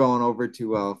end up going over too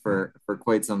well for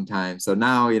quite some time. So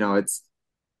now it's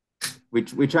we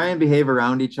try and behave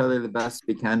around each other the best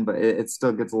we can, but it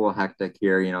still gets a little hectic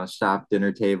here. Shop,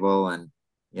 dinner table, and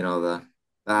the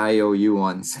IOU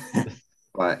ones.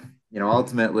 But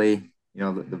ultimately,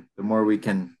 the more we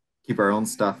can keep our own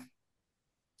stuff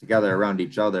together around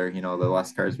each other, the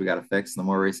less cars we got to fix, the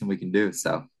more racing we can do.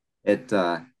 So it's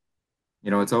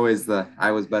always the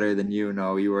I was better than you,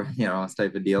 no, you were, this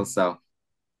type of deal. So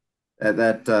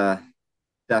that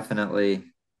definitely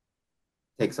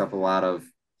takes up a lot of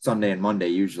Sunday and Monday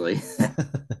usually.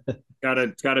 It's got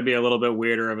to be a little bit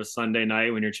weirder of a Sunday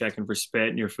night when you're checking for spit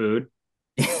in your food.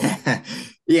 Yeah,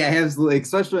 absolutely.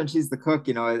 Especially when she's the cook,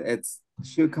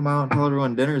 she would come out and tell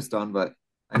everyone dinner's done, but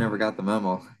I never got the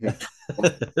memo.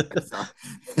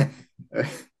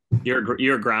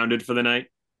 You're grounded for the night.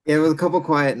 It was a couple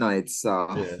quiet nights.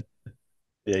 So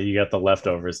yeah, you got the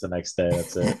leftovers the next day.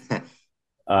 That's it.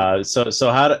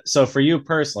 So for you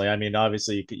personally, I mean,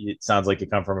 obviously it sounds like you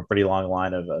come from a pretty long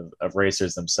line of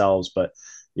racers themselves, but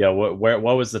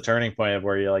what was the turning point of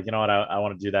where you're like, what, I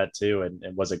want to do that too?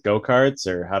 And was it go-karts,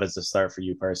 or how does this start for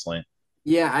you personally?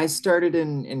 Yeah, I started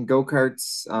in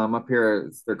go-karts up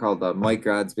here. They're called Mike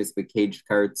rods, basically cage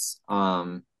karts,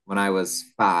 when I was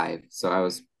 5. So I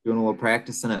was doing a little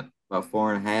practicing at about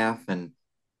 4.5 and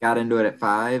got into it at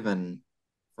 5. And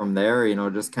from there,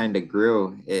 just kind of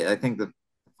grew. I think the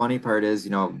funny part is,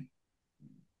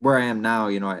 where I am now,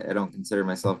 I don't consider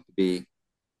myself to be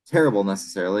terrible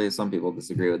necessarily. Some people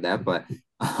disagree with that, but,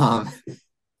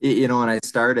 when I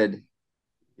started,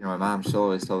 my mom, she'll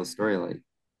always tell the story, like,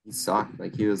 he sucked.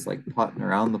 Like, he was like putting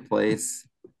around the place,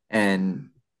 and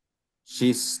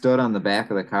she stood on the back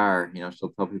of the car, she'll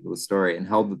tell people the story, and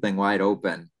held the thing wide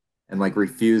open and like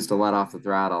refused to let off the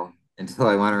throttle until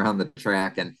I went around the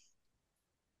track. And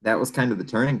that was kind of the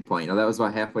turning point. That was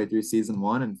about halfway through season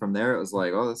 1. And from there, it was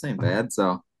like, oh, this ain't bad.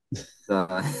 So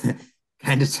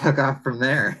kind of took off from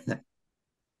there.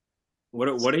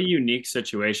 What a unique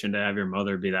situation to have your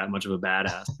mother be that much of a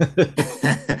badass.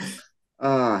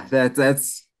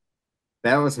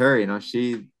 That was her.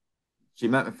 She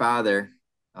met my father.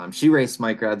 She raced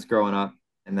mike rods growing up,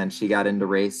 and then she got into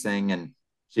racing, and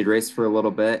she'd raced for a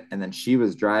little bit, and then she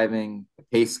was driving a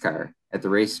pace car at the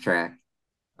racetrack.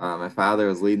 My father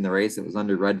was leading the race. It was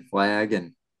under red flag,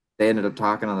 and they ended up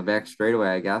talking on the back straightaway,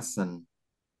 I guess. And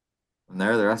from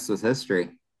there, the rest was history.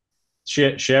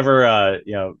 She ever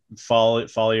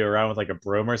follow you around with like a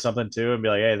broom or something too, and be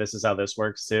like, hey, this is how this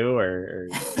works too, or...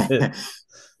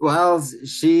 Well,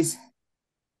 she's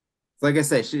like I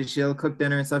say, she'll cook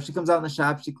dinner and stuff. She comes out in the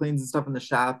shop, she cleans the stuff in the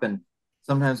shop, and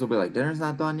sometimes we'll be like, dinner's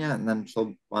not done yet, and then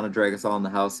she'll want to drag us all in the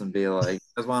house and be like, you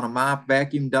guys want to mop,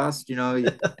 vacuum, dust, you know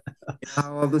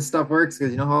how all this stuff works,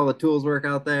 because you know how all the tools work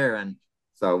out there. And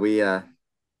so we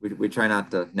try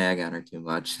not to nag on her too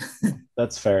much.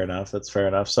 That's fair enough.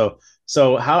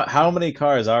 So how many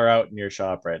cars are out in your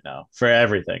shop right now for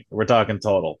everything? We're talking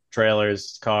total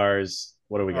trailers, cars.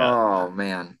 What do we got? Oh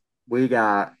man, you're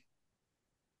gonna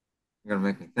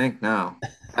make me think now.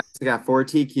 We got 4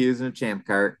 TQs and a champ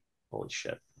cart. Holy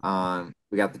shit.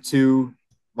 We got the 2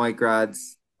 mike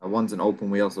rods. One's an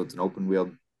open wheel, so it's an open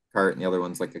wheel cart, and the other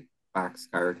one's like a box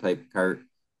car type cart.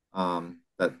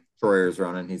 That Troyer's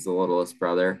running. He's the littlest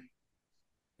brother.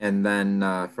 And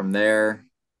then from there,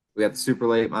 we got the super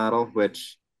late model,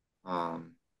 which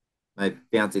my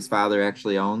fiance's father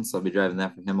actually owns, so I'll be driving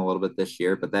that for him a little bit this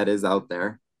year, but that is out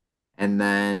there. And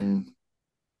then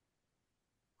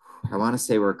I want to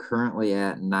say we're currently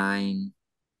at 9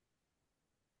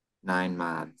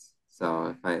 mods.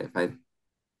 So if I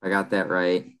got that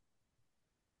right,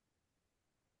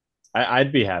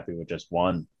 I'd be happy with just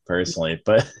one personally,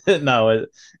 but no,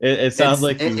 it sounds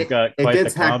like you've got quite it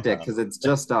gets the hectic because it's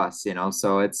just us,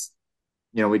 so it's,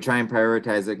 we try and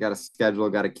prioritize it, got a schedule,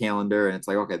 got a calendar, and it's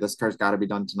like, okay, this car's got to be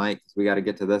done tonight because we got to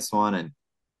get to this one. And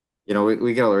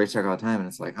we get all the racetrack all the time, and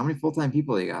it's like, how many full-time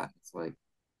people you got? It's like,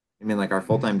 I mean, like our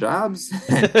full-time jobs.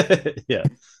 Yeah.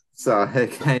 So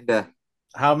it kind of.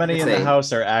 How many in the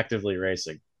house are actively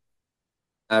racing?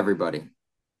 Everybody.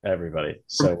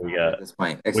 So we got at this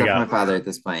point, except for my father at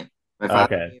this point. My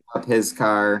father gave up his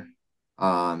car.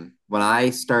 When I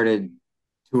started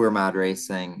tour mod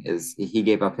racing, he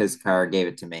gave up his car, gave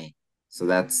it to me. So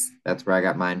that's where I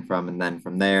got mine from. And then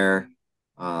from there,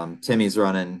 Timmy's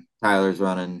running, Tyler's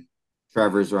running,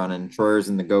 Trevor's running, Troyer's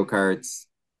in the go-karts,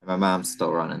 and my mom's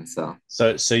still running. So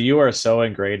you are so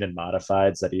ingrained in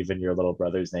modifieds that even your little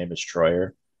brother's name is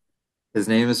Troyer. His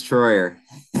name is Troyer.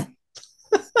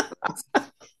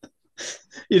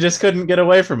 You just couldn't get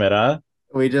away from it, huh?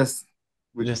 We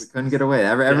couldn't get away.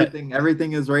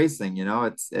 Everything is racing,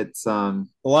 it's a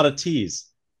lot of T's.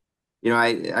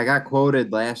 I got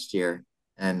quoted last year,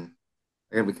 and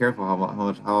I gotta be careful how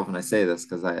often I say this,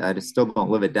 because I just still don't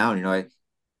live it down.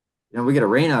 We get a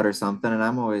rain out or something, and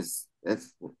I'm always,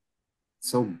 it's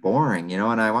so boring,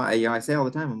 and I say all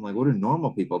the time, I'm like, what do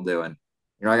normal people do? And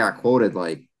I got quoted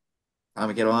like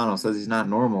Tommy Catalano says he's not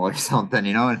normal or something,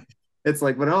 and it's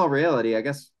like, but in all reality, I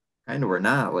guess kind of we're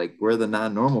not, like, we're the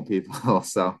non-normal people.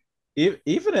 So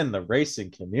even in the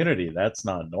racing community, that's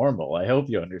not normal. I hope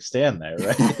you understand that,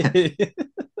 right?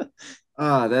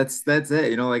 That's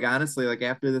it. Like, honestly, like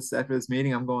after this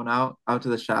meeting, I'm going out to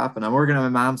the shop, and I'm working on my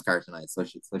mom's car tonight, so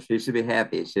she should be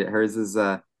happy. Hers is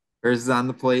on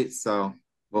the plate, so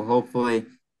we'll hopefully,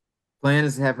 plan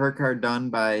is to have her car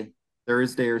done by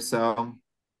Thursday or so.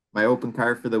 My open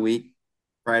car for the week,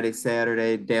 Friday,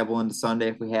 Saturday, dabble into Sunday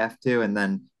if we have to, and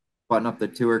then button up the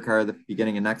tour car the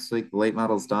beginning of next week. The late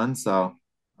model's done, so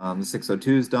the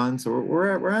 602 is done. So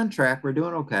we're on track. We're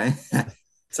doing okay.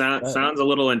 Sounds a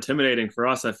little intimidating for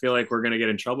us. I feel like we're going to get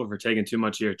in trouble for taking too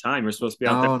much of your time. You're supposed to be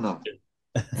out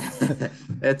there. No.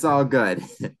 It's all good.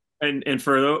 And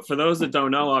for those that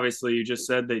don't know, obviously, you just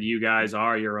said that you guys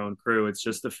are your own crew. It's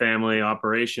just a family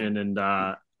operation, and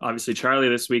obviously, Charlie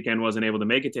this weekend wasn't able to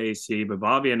make it to AC, but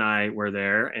Bobby and I were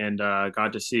there and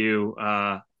got to see you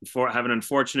have an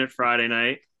unfortunate Friday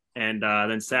night. And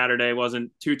then Saturday wasn't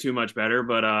too much better,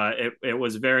 but it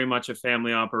was very much a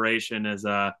family operation, as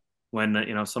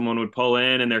when someone would pull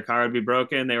in and their car would be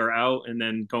broken, they were out and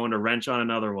then going to wrench on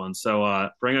another one. So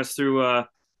bring us through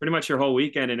pretty much your whole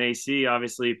weekend in AC.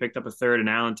 Obviously, you picked up a third in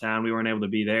Allentown. We weren't able to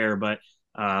be there, but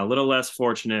a little less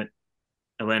fortunate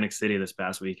Atlantic City this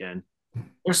past weekend.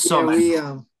 There's so many.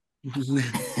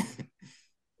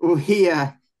 we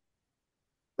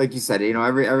like you said,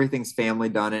 everything's family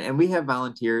done, and we have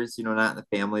volunteers, not in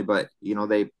the family, but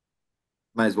they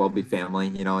might as well be family,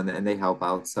 and they help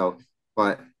out. So,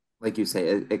 but like you say,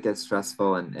 it gets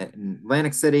stressful, and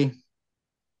Atlantic City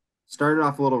started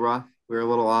off a little rough. We were a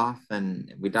little off,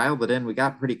 and we dialed it in. We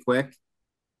got pretty quick,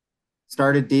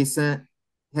 started decent,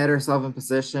 had ourselves in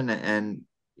position, and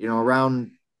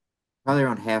probably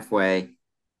around halfway,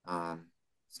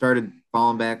 started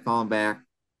falling back.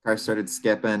 Car started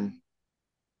skipping.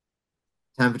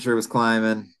 Temperature was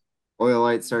climbing. Oil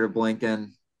lights started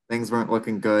blinking. Things weren't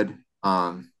looking good.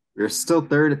 We were still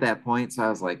third at that point, so I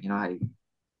was like, I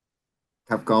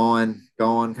kept going,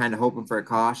 kind of hoping for a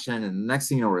caution. And the next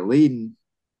thing you know, we're leading.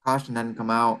 Caution hadn't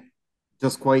come out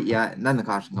just quite yet, and then the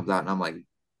caution comes out, and I'm like,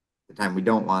 the time we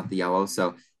don't want the yellow.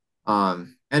 So,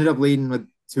 ended up leading with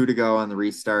 2 to go on the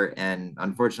restart, and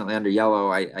unfortunately, under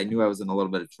yellow, I knew I was in a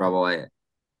little bit of trouble. I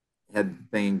had the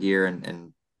thing in gear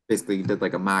and basically did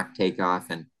like a mock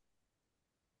takeoff, and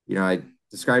I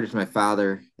described it to my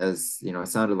father as it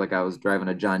sounded like I was driving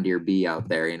a John Deere B out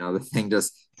there. The thing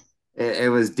just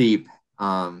it was deep.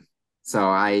 So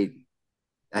I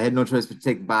had no choice but to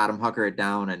take the bottom, hucker it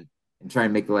down, and try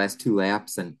and make the last 2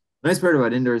 laps. And the nice part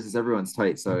about indoors is everyone's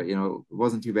tight, so it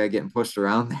wasn't too bad getting pushed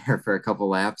around there for a couple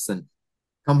laps and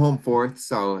come home 4th.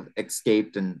 So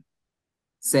escaped, and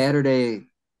Saturday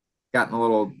got in a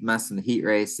little mess in the heat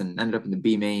race and ended up in the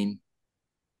B main.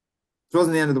 It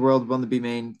wasn't the end of the world. Won the B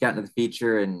main, got into the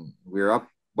feature, and we were up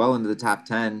well into the top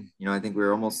 10. I think we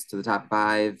were almost to the top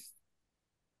 5,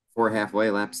 4 halfway,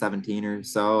 lap 17 or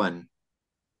so, and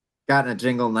got in a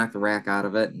jingle, knocked the rack out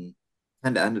of it, and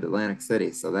kind of ended Atlantic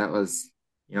City. So that was,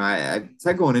 I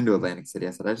said going into Atlantic City,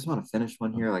 I said, I just want to finish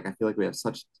one here. Like, I feel like we have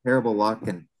such terrible luck.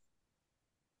 And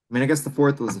I mean, I guess the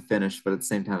 4th was a finish, but at the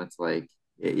same time, it's like,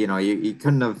 you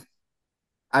couldn't have,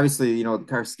 obviously, the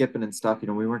car skipping and stuff, we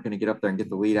weren't going to get up there and get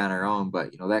the lead on our own,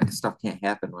 but that stuff can't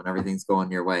happen when everything's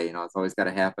going your way. It's always got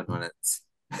to happen when it's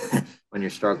when you're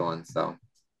struggling. So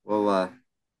we'll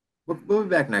be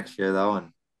back next year though,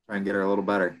 and try and get her a little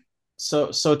better.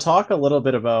 So talk a little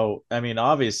bit about, I mean,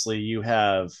 obviously you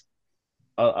have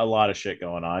a lot of shit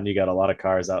going on. You got a lot of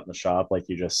cars out in the shop, like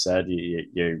you just said.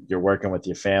 You're working with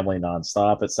your family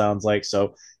nonstop, it sounds like.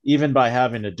 So even by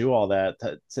having to do all that,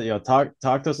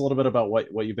 talk to us a little bit about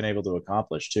what you've been able to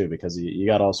accomplish too, because you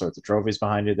got all sorts of trophies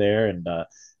behind you there, and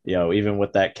even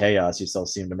with that chaos, you still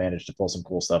seem to manage to pull some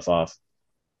cool stuff off.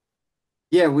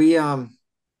 Yeah, we I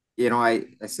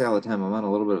say all the time, I'm on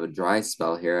a little bit of a dry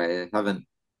spell here. I haven't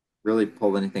really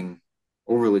pulled anything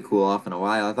overly cool off in a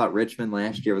while. I thought Richmond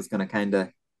last year was going to kind of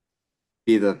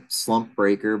be the slump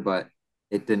breaker, but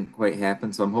it didn't quite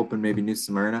happen. So I'm hoping maybe New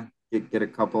Smyrna get a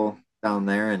couple down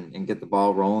there and get the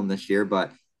ball rolling this year.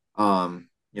 But won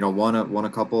a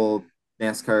couple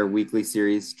NASCAR Weekly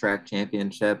Series track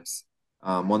championships.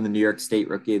 Won the New York State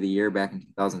Rookie of the Year back in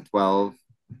 2012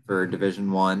 for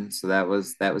Division I. So that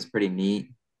was pretty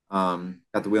neat.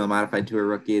 Got the Wheel Modified Tour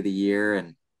Rookie of the Year,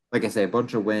 and like I say, a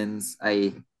bunch of wins.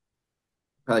 I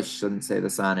probably shouldn't say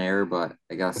this on air, but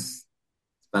I guess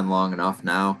it's been long enough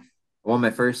now. I won my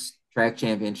first track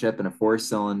championship in a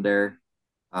 4-cylinder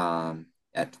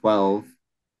at 12.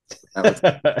 That was,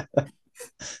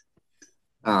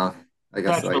 I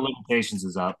guess Statute of limitations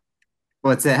is up.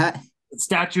 What's that?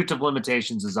 Statute of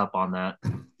limitations is up on that.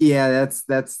 Yeah,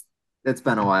 that's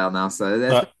been a while now. So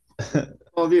that's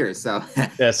 12 years. So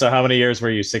yeah. So how many years were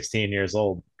you 16 years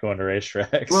old going to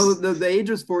racetracks? Well, the age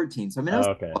was 14. So I mean, I was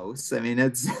okay. Close. I mean,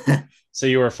 it's so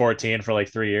you were 14 for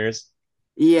like 3 years?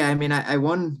 Yeah, I mean, I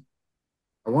won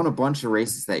a bunch of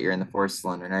races that year in the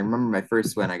 4-cylinder, and I remember my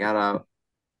first win. I got out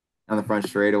on the front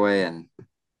straightaway, and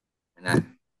I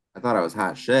thought I was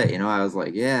hot shit. I was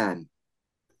like, yeah. And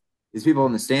these people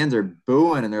in the stands are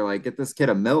booing, and they're like, "Get this kid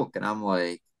a milk," and I'm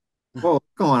like, "Whoa, what's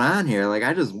going on here? Like,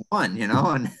 I just won,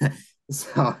 And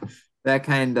so that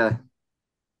kind of,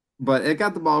 but it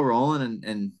got the ball rolling,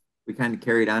 and we kind of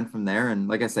carried on from there. And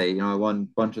like I say, I won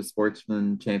a bunch of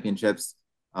Sportsman championships.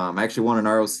 I actually won an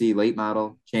ROC late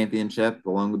model championship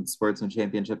along with the Sportsman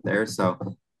championship there. So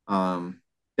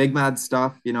big mod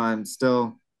stuff, I'm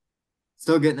still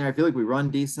getting there. I feel like we run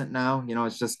decent now.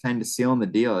 It's just kind of sealing the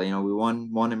deal. We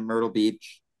won one in Myrtle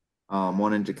Beach,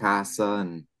 one in Jacasa,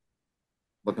 and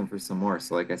looking for some more.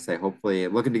 So like I say, hopefully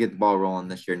looking to get the ball rolling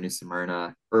this year, New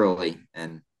Smyrna early,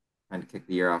 and trying to kick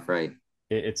the year off right.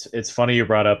 It's funny you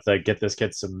brought up the get this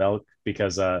kid some milk,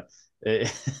 because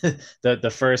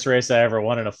The first race I ever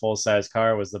won in a full size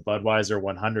car was the Budweiser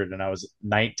 100, and I was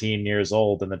 19 years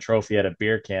old, and the trophy had a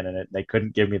beer can in it. They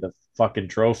couldn't give me the fucking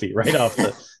trophy right off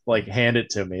the like hand it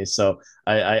to me. So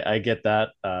I get that.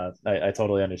 I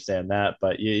totally understand that.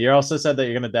 But you also said that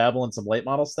you're going to dabble in some late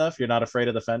model stuff. You're not afraid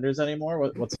of the fenders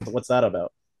anymore. What's that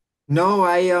about? No,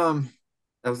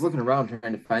 I was looking around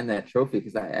trying to find that trophy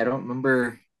because I don't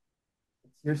remember,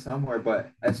 it's here somewhere, but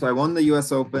so I won the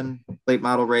US Open late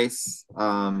model race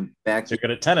back. So you're good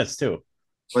at tennis too.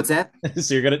 What's that?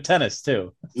 So you're good at tennis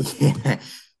too. Yeah.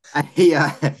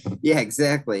 Yeah,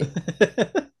 exactly.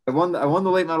 I won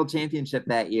the late model championship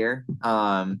that year.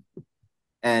 And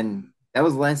that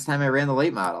was the last time I ran the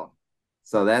late model.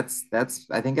 So that's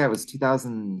I think I was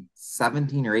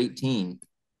 2017 or 18.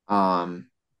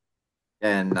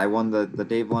 And I won the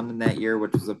Dave London that year,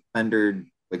 which was a Fender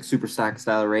like super stock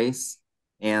style race,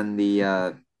 and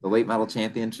the late model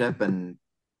championship, and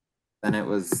then it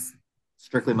was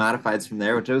strictly modifieds from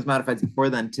there, which it was modifieds before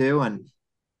then too. And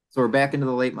so we're back into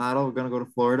the late model. We're gonna go to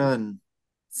Florida and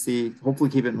see,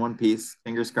 hopefully keep it in one piece.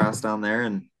 Fingers crossed down there,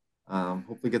 and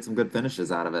hopefully get some good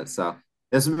finishes out of it. So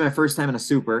this will be my first time in a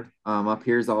super. Up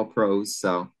here's all pros,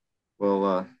 so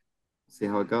we'll see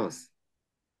how it goes.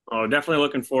 Oh, definitely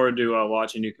looking forward to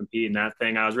watching you compete in that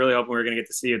thing. I was really hoping we were going to get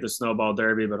to see you at the Snowball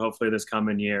Derby, but hopefully this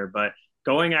coming year. But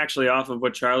going actually off of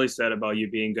what Charlie said about you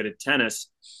being good at tennis,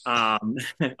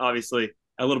 obviously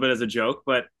a little bit as a joke,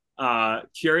 but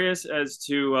curious as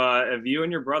to have you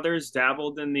and your brothers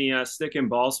dabbled in the stick and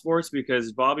ball sports?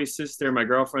 Because Bobby's sister, my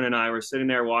girlfriend, and I were sitting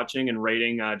there watching and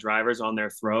rating drivers on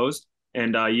their throws,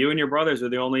 and you and your brothers were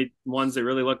the only ones that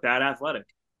really looked that athletic.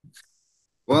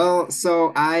 Well,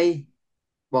 so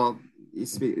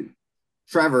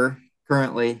Trevor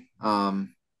currently,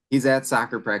 he's at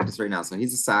soccer practice right now. So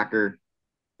he's a soccer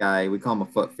guy. We call him a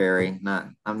foot fairy.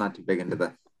 I'm not too big into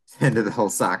the whole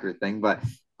soccer thing, but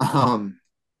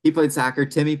he played soccer.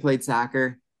 Timmy played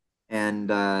soccer, and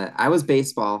I was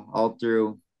baseball all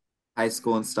through high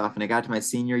school and stuff. And I got to my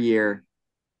senior year,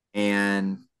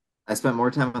 and I spent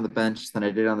more time on the bench than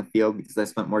I did on the field because I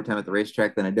spent more time at the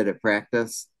racetrack than I did at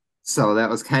practice. So that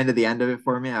was kind of the end of it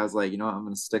for me. I was like, you know what, I'm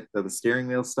going to stick to the steering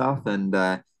wheel stuff. And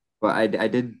but I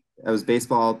was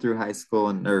baseball all through high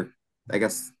school, or I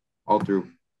guess all through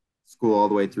school, all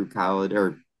the way through college,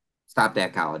 or stopped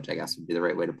at college, I guess would be the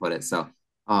right way to put it. So,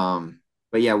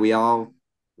 but yeah, we've all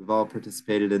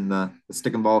participated in the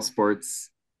stick and ball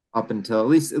sports up until at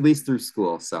least through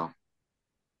school. So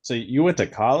you went to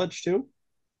college too?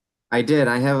 I did.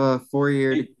 I have a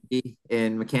 4-year degree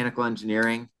in mechanical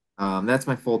engineering. That's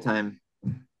my full-time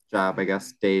job, I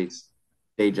guess, day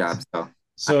job.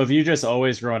 So have you just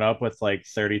always grown up with like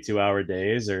 32-hour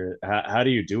days, or how do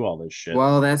you do all this shit?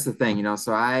 Well, that's the thing,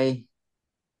 so I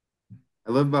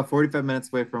live about 45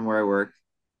 minutes away from where I work.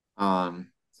 So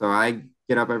I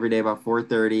get up every day about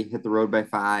 4:30, hit the road by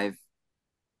 5,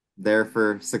 there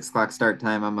for 6 o'clock start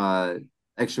time. I'm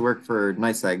actually work for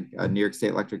NYSEG, New York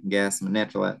State Electric and Gas. I'm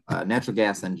a natural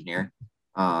gas engineer.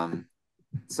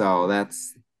 So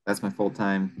that's my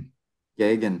full-time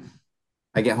gig, and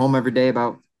I get home every day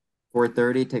about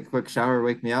 4:30, take a quick shower,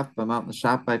 wake me up. I'm out in the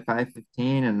shop by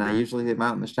 5:15, and I usually am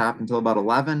out in the shop until about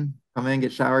 11. Come in,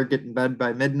 get showered, get in bed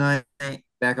by midnight,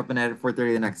 back up and at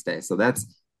 4:30 the next day. So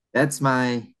that's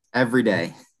my every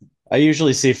day. I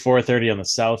usually see 4:30 on the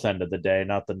south end of the day,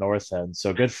 not the north end.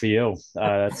 So good for you.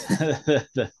 I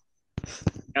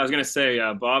was gonna say,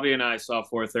 Bobby and I saw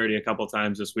 4:30 a couple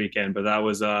times this weekend, but that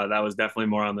was definitely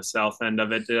more on the south end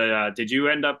of it. Did you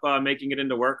end up making it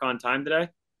into work on time today?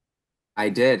 I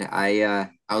did. I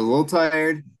was a little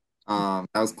tired. I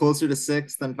was closer to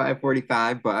 6 than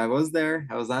 5:45, but I was there.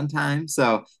 I was on time.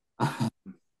 So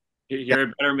you're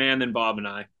a better man than Bob and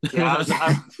I. Yeah, I was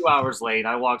 2 hours late.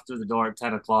 I walked through the door at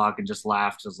 10 o'clock and just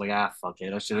laughed. I was like, fuck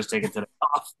it. I should have taken today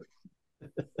off.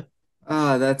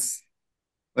 That's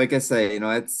like I say,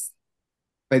 it's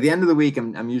by the end of the week,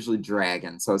 I'm usually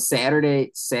dragging. So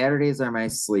Saturdays are my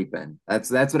sleeping.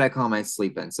 That's what I call my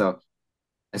sleeping. So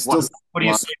I still what do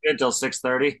you sleep until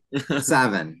 6:30?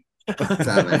 7.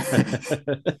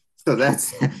 So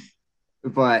that's,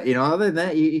 but other than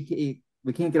that,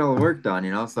 we can't get all the work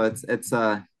done. So it's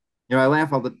I laugh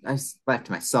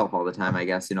to myself all the time. I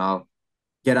guess I'll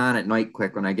get on at night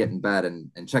quick when I get in bed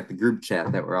and check the group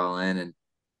chat that we're all in, and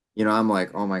I'm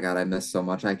like, oh my God, I missed so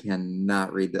much. I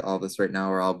cannot read all this right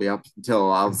now, or I'll be up until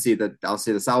I'll see the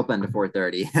south end of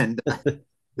 4:30, and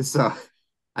so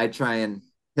I try and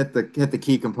hit the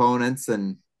key components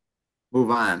and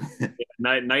move on.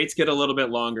 Nights get a little bit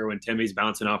longer when Timmy's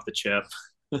bouncing off the chip.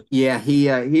 Yeah, he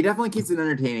definitely keeps it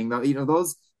entertaining though.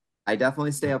 I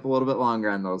definitely stay up a little bit longer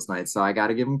on those nights. So I got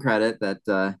to give them credit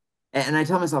that, and I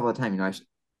tell myself all the time, I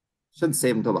shouldn't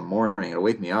save them until the morning. It'll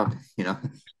wake me up,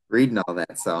 reading all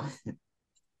that. So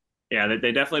Yeah,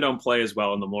 they definitely don't play as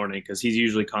well in the morning because he's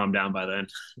usually calmed down by then.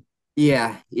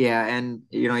 yeah, yeah. And,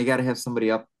 you got to have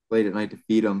somebody up late at night to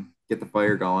feed them, get the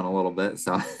fire going a little bit.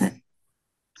 So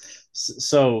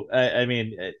So, I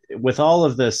mean, with all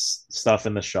of this stuff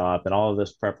in the shop and all of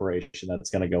this preparation that's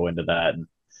going to go into that, and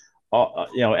all,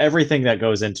 everything that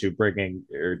goes into bringing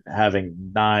or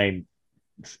having nine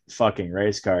fucking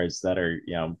race cars that are,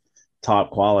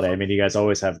 top quality. I mean, you guys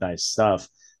always have nice stuff.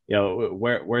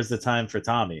 Where's the time for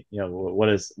Tommy? What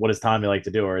does Tommy like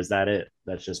to do, or is that it?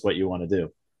 That's just what you want to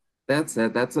do? that's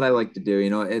it. That's what I like to do.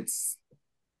 It's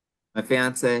my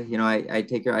fiance, I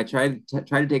take her, I try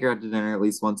to take her out to dinner at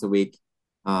least once a week.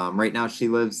 Right now she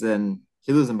lives in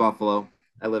Buffalo.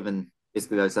 I live in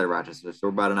basically the other side of Rochester, so we're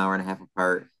about an hour and a half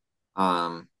apart.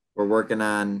 We're working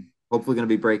on hopefully going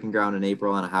to be breaking ground in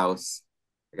April on a house.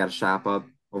 I got a shop up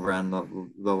over on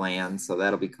the land, so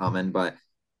that'll be coming. But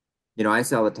I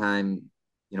say all the time,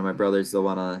 my brothers they'll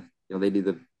want to, they do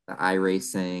the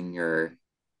iRacing or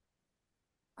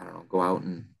I don't know, go out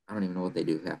and I don't even know what they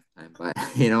do half the time, but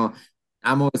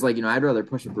I'm always like, I'd rather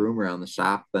push a broom around the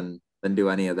shop than do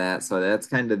any of that. So that's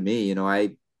kind of me.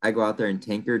 I go out there and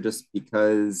tinker just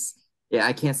because yeah,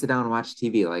 I can't sit down and watch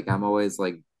TV. Like I'm always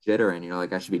like jittering,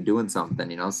 like I should be doing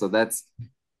something, So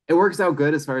it works out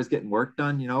good as far as getting work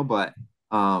done, but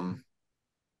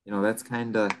that's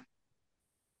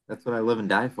that's what I live and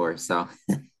die for. So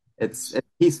it's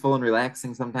peaceful and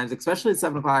relaxing sometimes, especially at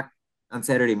 7 o'clock on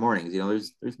Saturday mornings.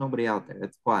 There's nobody out there.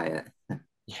 It's quiet.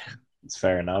 Yeah, it's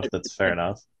fair enough. That's fair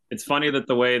enough. It's funny that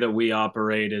the way that we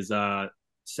operate is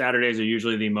Saturdays are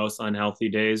usually the most unhealthy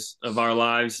days of our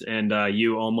lives, and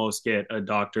you almost get a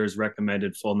doctor's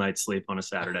recommended full night's sleep on a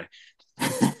Saturday.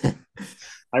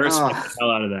 I respect the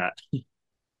hell out of that.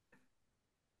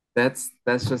 That's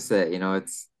just it.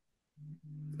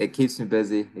 It keeps me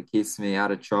busy. It keeps me out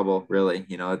of trouble. Really,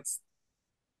 it's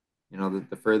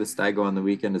the furthest I go on the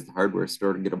weekend is the hardware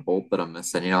store to get a bolt that I'm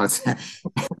missing. It's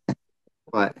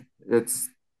but it's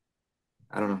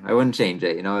I don't know. I wouldn't change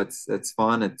it. It's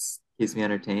fun. It's keeps me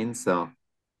entertained. So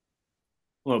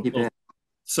well,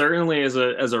 certainly as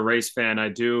a race fan, I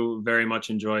do very much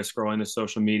enjoy scrolling the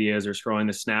social medias or scrolling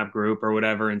the Snap group or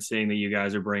whatever and seeing that you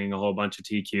guys are bringing a whole bunch of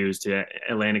TQs to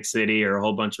Atlantic City or a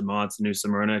whole bunch of mods to New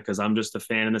Smyrna because I'm just a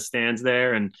fan in the stands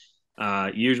there. And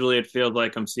usually it feels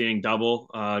like I'm seeing double,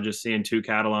 just seeing two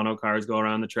Catalano cars go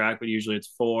around the track, but usually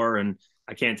it's four. And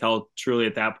I can't tell truly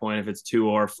at that point if it's two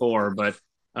or four, but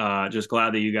just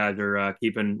glad that you guys are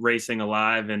keeping racing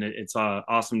alive. And it's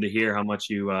awesome to hear how much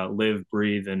you live,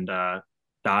 breathe, and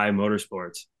die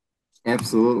motorsports.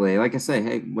 Absolutely. Like I say,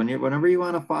 hey, whenever you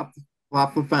want to flop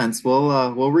the fence,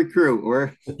 we'll recruit.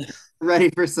 We're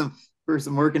ready for some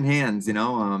working hands, You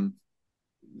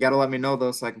got to let me know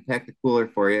though so I can pack the cooler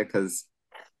for you because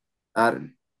a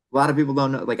lot of people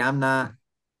don't know. Like I'm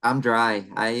dry.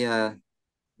 I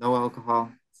no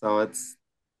alcohol, so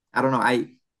I don't know.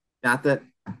 Not that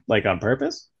like on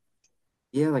purpose.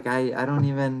 Yeah, like I don't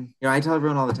even. I tell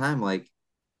everyone all the time like.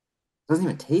 Doesn't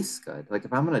even taste good. Like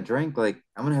if I'm gonna drink, like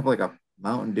I'm gonna have like a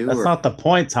Mountain Dew. That's not the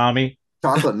point, Tommy.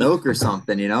 Chocolate milk or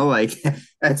something, like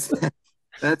that's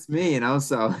me,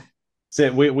 So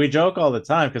we joke all the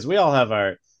time because we all have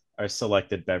our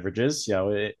selected beverages.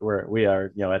 We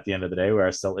are at the end of the day we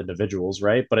are still individuals,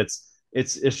 right? But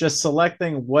it's just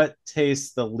selecting what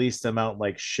tastes the least amount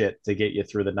like shit to get you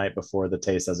through the night before the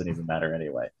taste doesn't even matter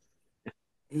anyway.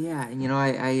 Yeah,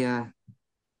 and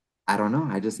I don't know.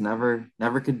 I just never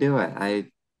could do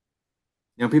it.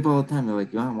 People all the time, they're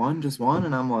like, you want one? Just one?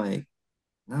 And I'm like,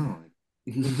 no.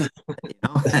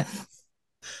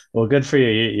 Well, good for you.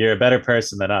 You're a better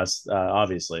person than us,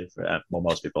 obviously. Well,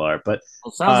 most people are. But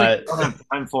well, it sounds like you don't have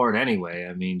time for it anyway.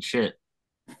 I mean, shit.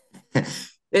 That's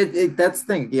the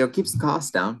thing. Keeps the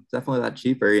cost down. Definitely a lot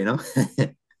cheaper,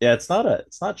 Yeah, it's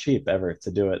not cheap ever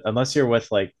to do it unless you're with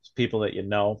like people that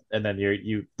and then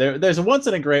there's a once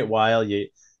in a great while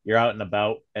you're out and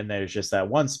about and there's just that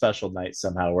one special night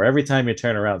somehow where every time you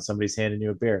turn around somebody's handing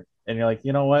you a beer and you're like,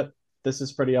 you know what, this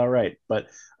is pretty all right, but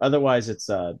otherwise it's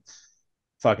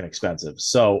fucking expensive.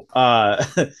 So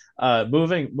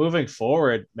moving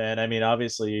forward, man, I mean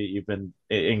obviously you've been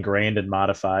ingrained in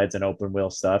modifieds and open wheel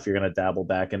stuff. You're going to dabble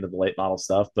back into the late model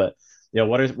stuff, but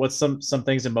what's some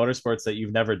things in motorsports that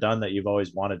you've never done that you've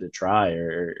always wanted to try,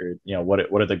 or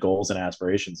what are the goals and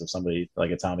aspirations of somebody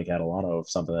like a Tommy Catalano of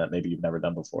something that maybe you've never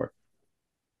done before?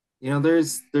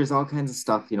 There's all kinds of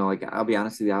stuff. Like I'll be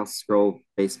honest with you, I'll scroll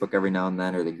Facebook every now and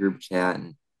then or the group chat,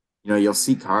 and you'll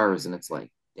see cars, and it's like,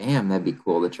 damn, that'd be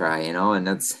cool to try, you know. And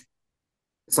that's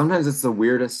sometimes it's the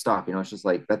weirdest stuff, you know. It's just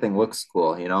like that thing looks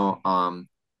cool, you know.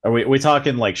 Are we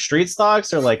talking like street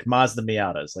stocks or like Mazda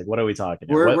Miatas? Like what are we talking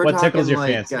here? We're What tickles talking your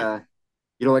like fancy?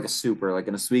 you know, like a super, like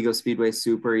an Oswego Speedway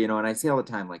super, you know. And I say all the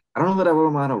time, like, I don't know that I would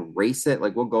want to race it.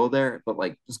 Like, we'll go there, but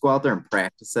like, just go out there and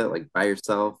practice it, like by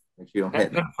yourself. Make sure you don't I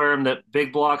hit. confirm that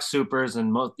big block supers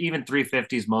and most even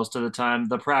 350s most of the time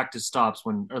the practice stops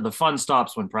when or the fun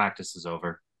stops when practice is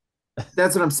over.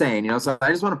 That's what I'm saying, you know. So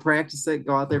I just want to practice it,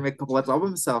 go out there, make a couple laps all by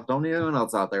myself. Don't need anyone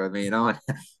else out there with me, you know.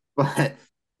 But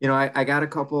you know, I got a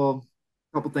couple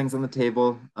things on the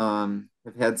table. I've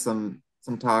had some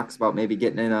talks about maybe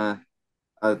getting in a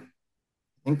I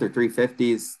think they're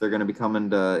 350s. They're going to be coming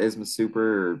to ISMA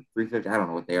Super or 350. I don't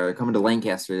know what they are. They're coming to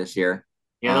Lancaster this year.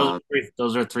 Yeah,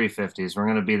 those are 350s. We're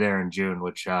going to be there in June,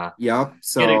 which yep.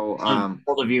 So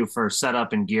both of you for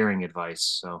setup and gearing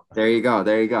advice. So there you go.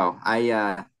 There you go.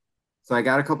 So I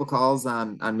got a couple calls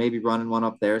on maybe running one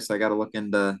up there. So I got to look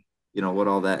into, you know, what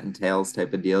all that entails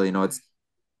type of deal. You know,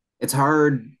 it's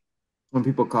hard when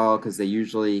people call because they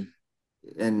usually,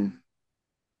 and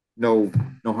no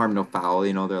harm, no foul.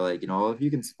 You know, they're like, you know, if you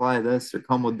can supply this or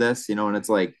come with this, you know, and it's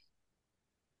like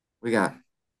we got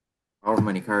however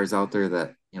many cars out there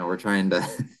that, you know, we're trying to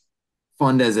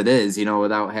fund as it is, you know,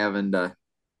 without having to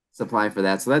supply for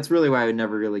that. So that's really why I would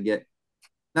never really get,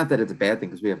 not that it's a bad thing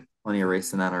because we have plenty of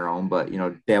racing on our own, but, you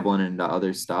know, dabbling into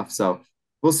other stuff. So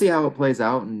we'll see how it plays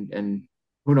out, and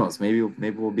who knows, maybe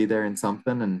we'll be there in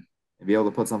something and be able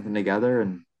to put something together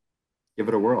and give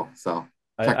it a whirl. So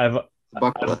I've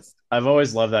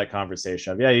always loved that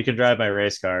conversation of, yeah, you can drive my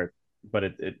race car, but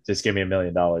it just give me $1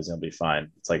 million and it'll be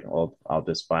fine. It's like, well, I'll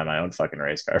just buy my own fucking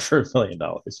race car for $1 million.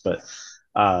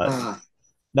 But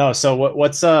no, so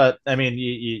what's I mean,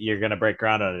 you're gonna break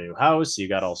ground on a new house. You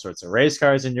got all sorts of race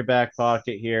cars in your back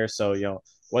pocket here. So, you know,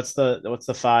 what's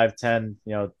the 5, 10,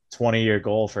 you know, 20-year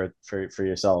goal for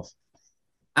yourself?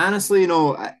 Honestly, you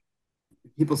know,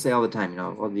 people say all the time, you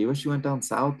know, well, do you wish you went down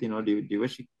south? You know, do you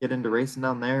wish you could get into racing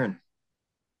down there? And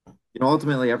you know,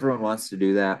 ultimately, everyone wants to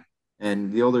do that.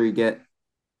 And the older you get,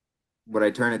 would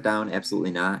I turn it down?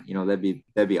 Absolutely not. You know,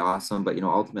 that'd be awesome. But you know,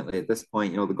 ultimately, at this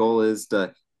point, you know, the goal is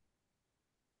to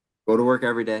go to work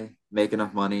every day, make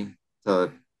enough money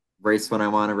to race when I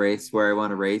want to race, where I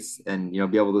want to race, and you know,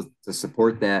 be able to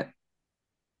support that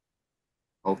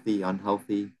healthy,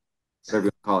 unhealthy, whatever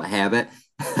you call it, habit.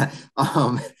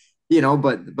 You know,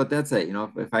 but that's it. You know,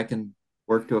 if I can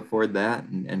work to afford that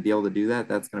and be able to do that,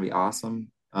 that's going to be awesome.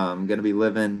 I'm going to be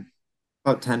living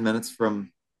about 10 minutes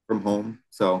from home.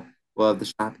 So we'll have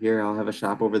the shop here. I'll have a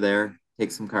shop over there,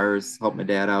 take some cars, help my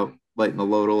dad out, lighten the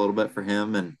load a little bit for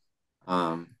him. And,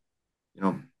 you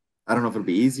know, I don't know if it'll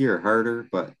be easier or harder,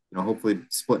 but, you know, hopefully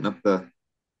splitting up the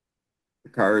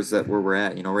cars that where we're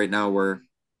at, you know, right now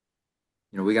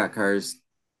we got cars.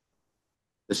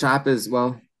 The shop is,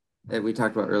 well, we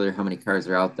talked about earlier how many cars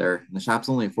are out there. And the shop's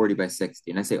only a 40 by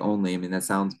 60. And I say only, I mean, that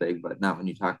sounds big, but not when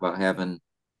you talk about having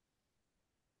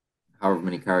however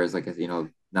many cars, like, you know,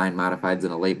 9 modifieds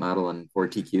and a late model and 4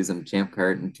 TQs and a champ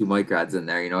cart and 2 mic rods in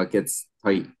there. You know, it gets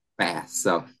tight fast.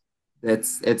 So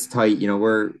it's tight. You know,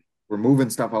 we're moving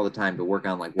stuff all the time to work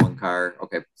on like one car.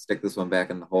 Okay, stick this one back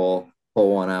in the hole,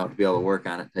 pull one out to be able to work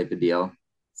on it type of deal.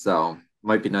 So it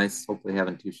might be nice, hopefully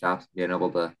having 2 shops, being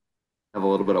able to have a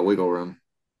little bit of wiggle room.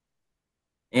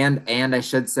 And I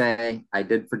should say, I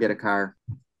did forget a car.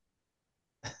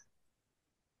 I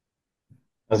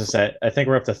was gonna say, I think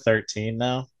we're up to 13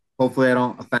 now. Hopefully I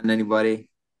don't offend anybody.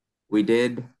 We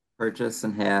did purchase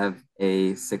and have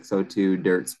a 602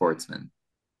 Dirt Sportsman.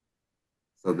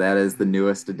 So that is the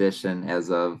newest addition as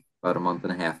of about a month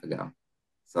and a half ago.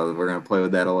 So we're going to play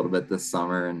with that a little bit this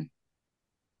summer and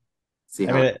see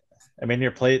how. I mean,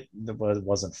 your plate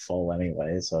wasn't full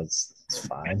anyway, so it's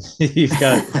fine. You've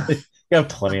got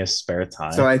plenty of spare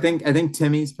time. So I think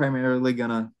Timmy's primarily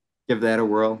gonna give that a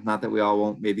whirl. Not that we all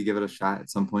won't maybe give it a shot at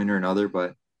some point or another,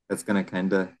 but that's gonna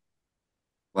kind of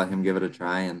let him give it a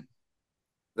try. And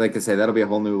like I say, that'll be a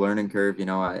whole new learning curve. You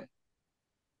know,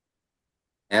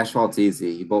 asphalt's easy.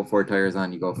 You bolt 4 tires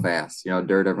on, you go fast. You know,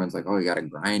 dirt, everyone's like, oh, you got to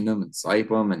grind them and swipe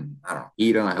them and I don't know,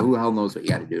 eat them. Who the hell knows what you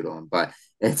got to do to them? But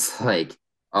it's like,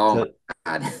 oh my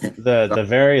God. The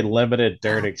very limited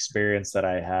dirt experience that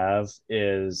I have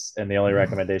is, and the only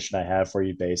recommendation I have for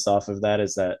you based off of that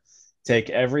is that take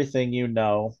everything you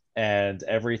know and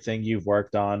everything you've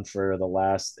worked on for the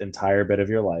last entire bit of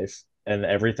your life and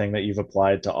everything that you've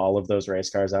applied to all of those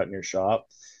race cars out in your shop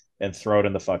and throw it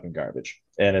in the fucking garbage.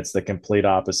 And it's the complete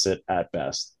opposite at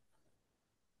best.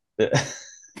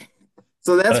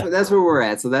 So that's where we're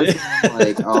at. So that's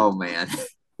like, oh man.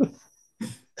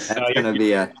 That's gonna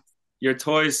be a your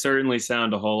toys certainly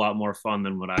sound a whole lot more fun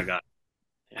than what I got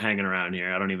hanging around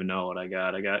here. I don't even know what I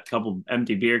got. I got a couple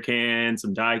empty beer cans,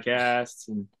 some die casts,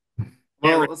 and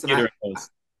well, listen,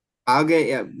 I'll get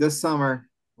you this summer.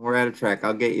 We're at a track.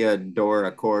 I'll get you a door,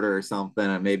 a quarter, or something,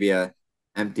 and maybe a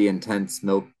empty intense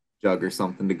milk jug or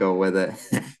something to go with it.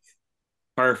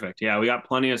 Perfect. Yeah, we got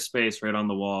plenty of space right on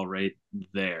the wall, right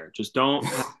there. Just don't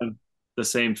have the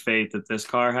same fate that this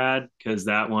car had, because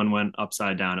that one went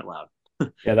upside down at Loud.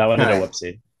 Yeah, that one had a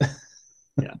whoopsie.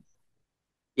 Yeah.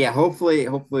 Yeah, hopefully,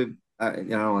 I don't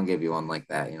want to give you one like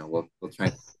that. We'll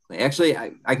try. Actually,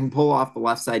 I can pull off the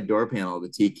left side door panel of the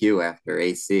TQ after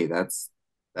AC. That's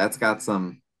got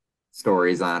some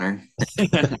stories on her.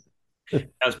 That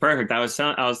was perfect. I was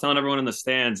telling everyone in the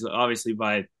stands. Obviously,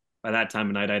 by that time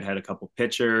of night, I'd had a couple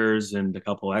pitchers and a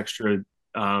couple extra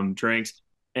drinks,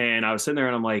 and I was sitting there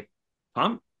and I'm like,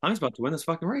 I'm about to win this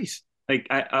fucking race. Like,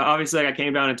 I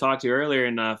came down and talked to you earlier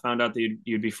and found out that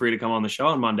you'd be free to come on the show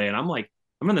on Monday, and I'm like,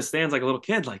 I'm in the stands like a little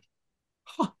kid, like,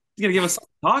 he's gonna give us something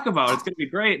to talk about. It's gonna be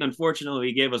great. And unfortunately,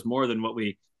 he gave us more than what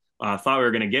we thought we were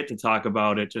gonna get to talk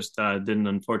about. It just didn't,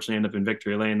 unfortunately, end up in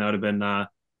victory lane. That would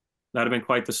have been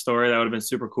quite the story. That would have been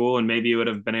super cool, and maybe you would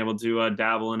have been able to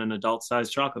dabble in an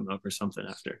adult-sized chocolate milk or something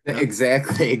after. You know?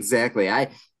 Exactly.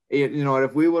 You know what?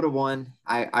 If we would have won,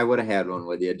 I would have had one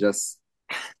with you just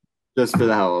for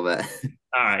the hell of it.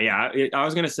 All right, yeah. I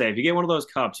was gonna say, if you get one of those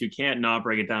cups, you can't not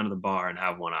break it down to the bar and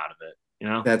have one out of it. You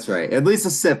know? That's right. At least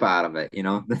a sip out of it, you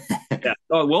know? Yeah.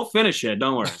 Oh, we'll finish it.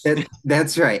 Don't worry.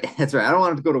 That's right. I don't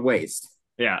want it to go to waste.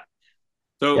 Yeah.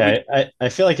 So yeah, I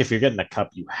feel like if you're getting a cup,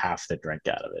 you have to drink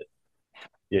out of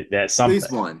it. That's something. At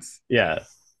least once. Yeah.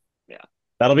 Yeah.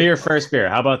 That'll be your first beer.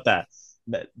 How about that?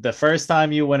 The first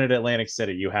time you win at Atlantic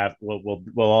City, we'll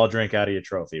all drink out of your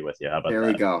trophy with you. How about that?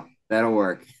 There we go. That'll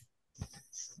work.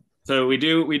 So we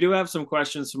do have some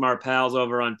questions from our pals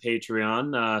over on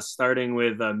Patreon, starting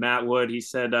with Matt Wood. He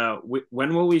said,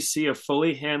 when will we see a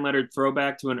fully hand-lettered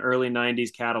throwback to an early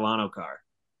 90s Catalano car?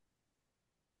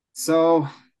 So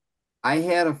I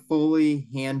had a fully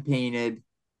hand-painted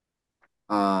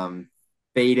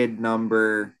faded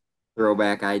number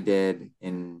throwback I did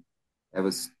that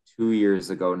was 2 years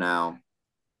ago now.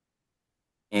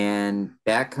 And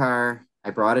that car, I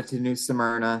brought it to New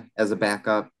Smyrna as a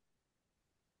backup.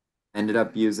 Ended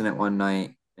up using it one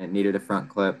night. It needed a front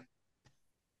clip.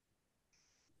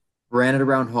 Ran it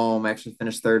around home. Actually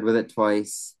finished third with it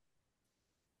twice.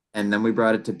 And then we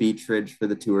brought it to Beech Ridge for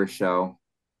the tour show.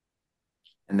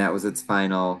 And that was its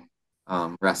final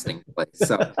resting place.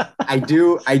 So I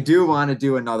do want to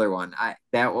do another one.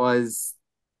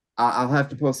 I'll have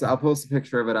to post. I'll post a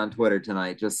picture of it on Twitter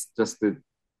tonight, just to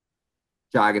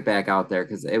jog it back out there,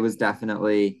 because it was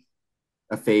definitely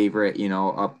a favorite. You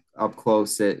know, up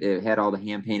close. It had all the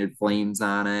hand painted flames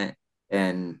on it,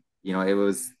 and you know it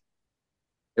was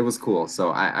cool.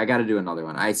 So I got to do another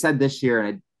one. I said this year,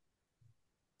 and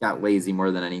I got lazy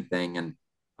more than anything,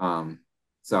 and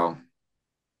so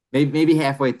maybe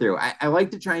halfway through. I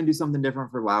like to try and do something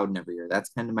different for Loudon every year. That's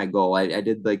kind of my goal. I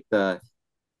did like the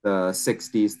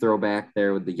 60s throwback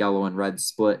there with the yellow and red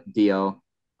split deal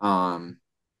a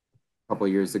couple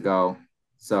years ago.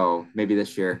 So maybe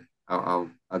this year I'll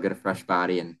get a fresh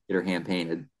body and get her hand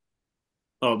painted.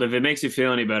 Well, if it makes you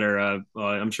feel any better, well,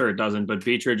 I'm sure it doesn't, but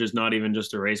Beech Ridge is not even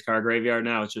just a race car graveyard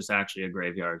now. It's just actually a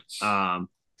graveyard.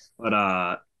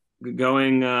 But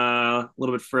going a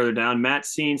little bit further down, Matt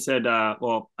Seen said,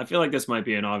 well, I feel like this might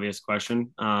be an obvious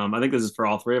question. I think this is for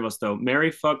all three of us, though.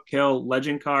 Marry, fuck, kill,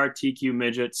 legend car, TQ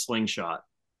midget, slingshot.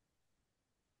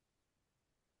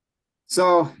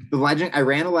 So I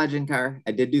ran a legend car.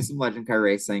 I did do some legend car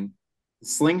racing. The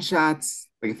slingshots,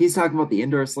 like if he's talking about the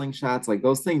indoor slingshots, like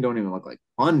those things don't even look like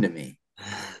fun to me.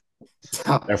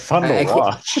 So, they're fun to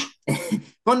watch.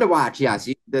 Fun to watch, yes.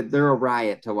 They're a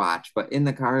riot to watch. But in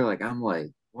the car, like I'm like,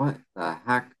 what the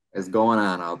heck is going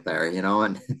on out there, you know?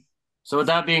 And so with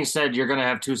that being said, you're going to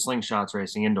have 2 slingshots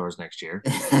racing indoors next year.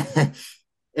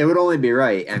 It would only be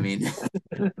right. I mean,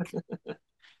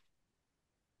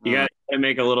 you got to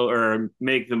make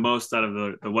make the most out of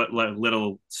the what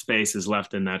little space is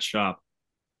left in that shop.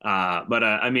 But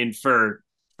I mean, for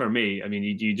me, I mean,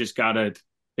 you just gotta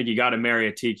marry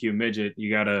a TQ midget. You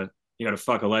gotta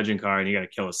fuck a legend car, and you gotta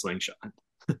kill a slingshot.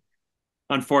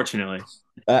 Unfortunately.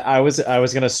 I was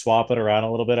going to swap it around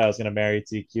a little bit. I was going to marry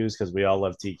TQs because we all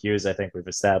love TQs. I think we've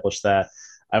established that.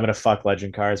 I'm going to fuck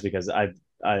legend cars because I'm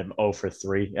 0 for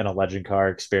 3 in a legend car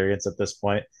experience at this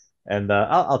point. And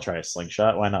I'll try a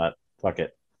slingshot. Why not? Fuck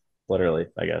it. Literally,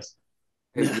 I guess.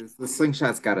 The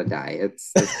slingshot's got to die.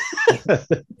 It's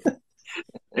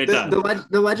it does.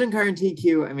 The legend car in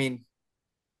TQ, I mean,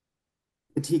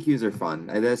 The TQs are fun.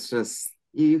 That's just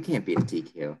you can't beat a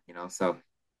TQ, So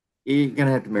you're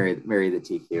gonna have to marry the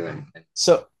TQ.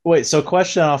 So wait, so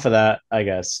question off of that, I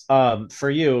guess. For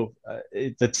you,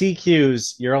 the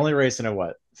TQs, you're only racing it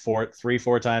what,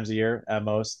 4 times a year at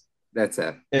most? That's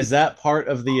it. Is that part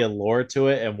of the allure to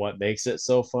it and what makes it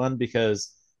so fun?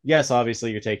 Because yes,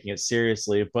 obviously you're taking it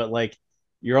seriously, but like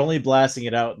you're only blasting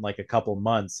it out in like a couple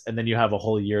months and then you have a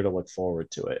whole year to look forward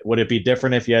to it. Would it be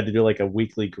different if you had to do like a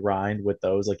weekly grind with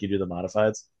those like you do the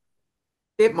modifieds?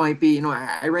 It might be.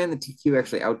 I ran the TQ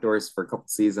actually outdoors for a couple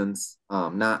seasons.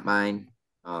 Not mine.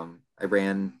 I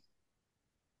ran.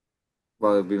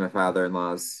 Well, it would be my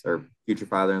father-in-law's or future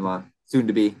father-in-law, soon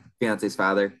to be fiance's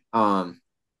father.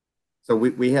 So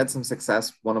we had some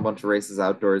success, won a bunch of races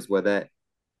outdoors with it,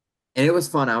 and it was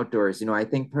fun outdoors. I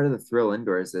think part of the thrill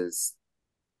indoors is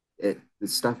the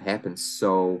stuff happens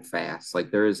so fast.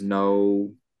 Like there is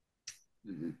no,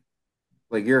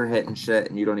 like you're hitting shit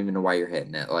and you don't even know why you're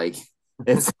hitting it. Like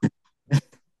it's,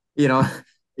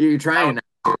 you're trying. Is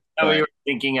that what you were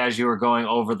thinking as you were going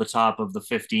over the top of the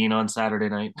 15 on Saturday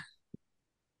night?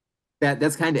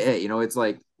 That's kind of it. It's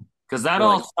like, because that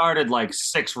all started like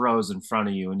 6 rows in front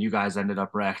of you and you guys ended up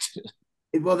wrecked.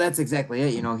 Well, that's exactly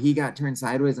it. He got turned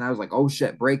sideways and I was like, oh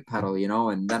shit, brake pedal,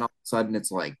 and then all of a sudden it's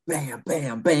like bam,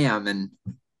 bam, bam. And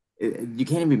you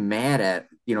can't even be mad at,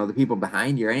 the people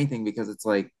behind you or anything because it's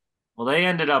like. Well, they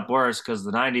ended up worse because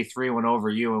the 93 went over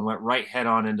you and went right head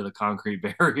on into the concrete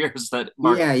barriers that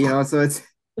marked. Yeah, so it's,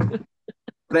 but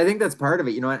I think that's part of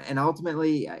it, and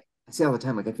ultimately I say all the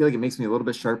time, like, I feel like it makes me a little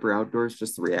bit sharper outdoors,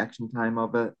 just the reaction time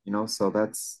of it, so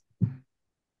that's,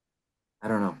 I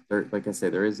don't know. Like I say,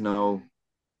 there is no,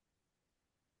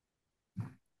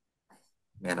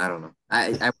 man, I don't know.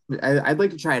 I'd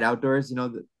like to try it outdoors.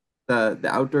 The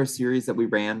outdoor series that we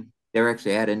ran, they were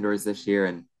actually at indoors this year,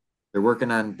 and they're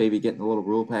working on maybe getting a little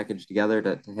rule package together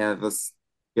to have us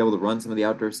be able to run some of the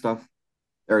outdoor stuff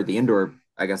or the indoor,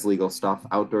 I guess, legal stuff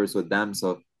outdoors with them.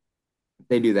 So if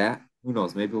they do that, who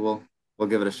knows? Maybe we'll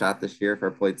give it a shot this year if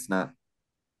our plate's not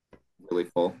really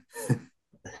full.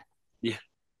 Yeah.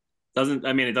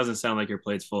 It doesn't sound like your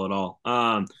plate's full at all.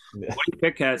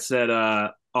 Pick Cat said,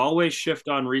 always shift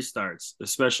on restarts,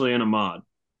 especially in a mod.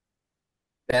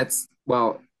 That's,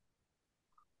 well,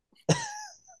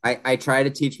 I try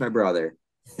to teach my brother.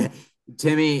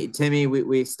 Timmy,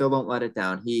 we still don't let it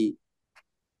down. He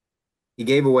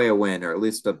gave away a win, or at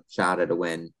least a shot at a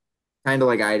win, kind of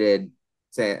like I did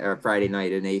Friday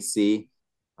night in AC.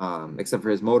 Except for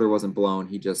his motor wasn't blown.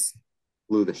 He just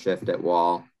blew the shift at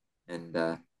wall and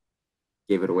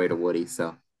gave it away to Woody.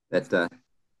 So that's but,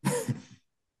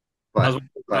 I was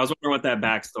wondering what that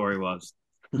backstory was.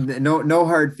 No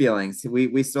hard feelings.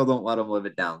 We still don't let him live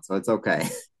it down, so it's okay.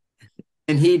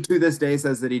 And he to this day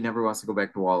says that he never wants to go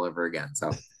back to wall ever again.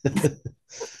 So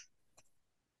it's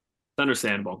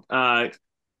understandable.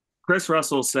 Chris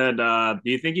Russell said, do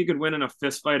you think you could win in a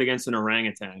fist fight against an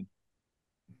orangutan?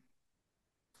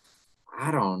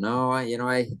 I don't know.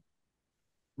 I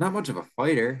not much of a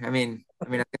fighter. I mean,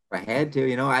 if I had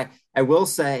to, I will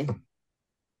say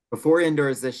before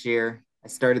indoors this year, I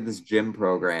started this gym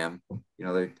program.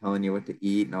 They're telling you what to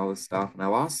eat and all this stuff. And I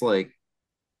lost like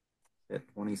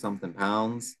 20 something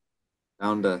pounds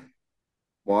down to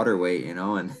water weight, and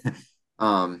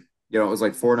it was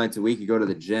like 4 nights a week. You go to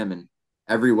the gym and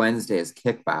every Wednesday is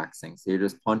kickboxing. So you're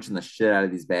just punching the shit out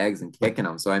of these bags and kicking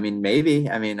them. So, maybe,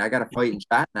 I got a fighting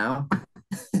shot now.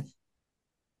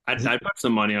 I'd put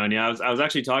some money on you. I was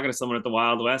actually talking to someone at the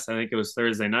Wild West. I think it was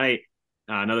Thursday night,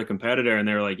 another competitor, and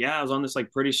they were like, yeah, I was on this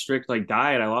like pretty strict like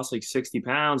diet. I lost like 60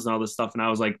 pounds and all this stuff. And I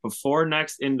was like, before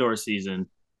next indoor season,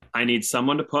 I need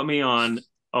someone to put me on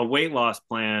a weight loss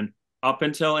plan up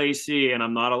until AC, and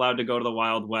I'm not allowed to go to the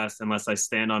Wild West unless I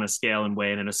stand on a scale and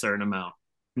weigh in a certain amount.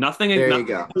 Nothing to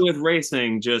do with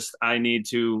racing, just I need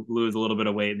to lose a little bit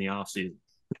of weight in the off season.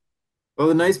 Well,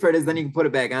 the nice part is then you can put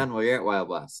it back on while you're at Wild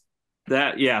West.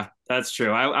 That's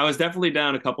true. I was definitely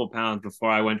down a couple pounds before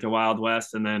I went to Wild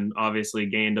West, and then obviously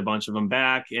gained a bunch of them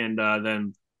back, and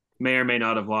then may or may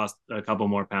not have lost a couple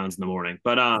more pounds in the morning.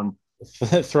 But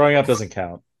throwing up doesn't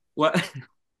count. What?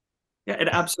 Yeah, it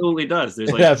absolutely does. It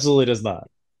absolutely does not.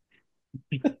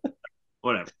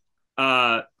 Whatever.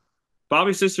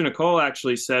 Bobby's sister Nicole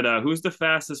actually said, who's the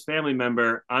fastest family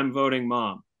member? I'm voting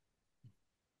mom.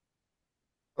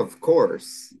 Of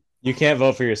course. You can't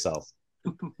vote for yourself.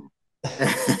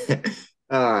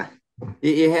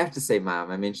 You have to say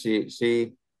mom. She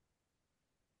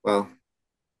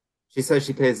says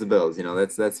she pays the bills,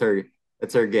 that's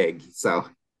her gig. So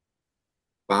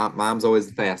mom's always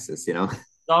the fastest,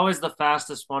 It's always the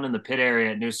fastest one in the pit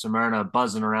area at New Smyrna,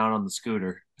 buzzing around on the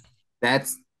scooter.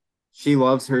 That's she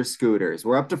loves her scooters.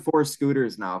 We're up to 4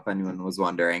 scooters now, if anyone was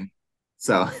wondering.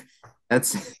 So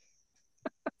that's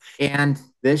and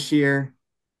this year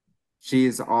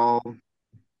she's been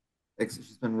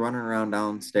running around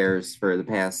downstairs for the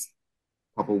past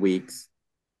couple weeks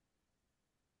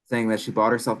saying that she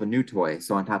bought herself a new toy.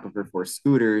 So on top of her 4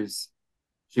 scooters,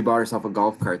 she bought herself a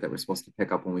golf cart that we're supposed to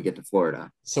pick up when we get to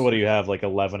Florida. So what do you have, like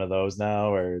 11 of those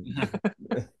now, or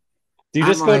do you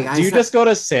just go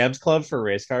to Sam's Club for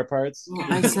race car parts?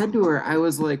 I said to her, I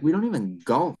was like, we don't even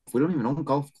golf. We don't even own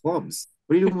golf clubs.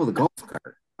 What are you doing with a golf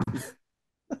cart?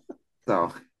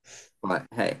 So, but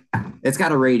hey, it's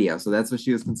got a radio, so that's what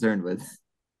she was concerned with.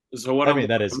 So what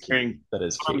that is key. That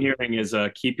is what I'm hearing is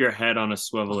keep your head on a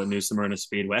swivel at New Smyrna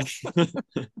Speedway.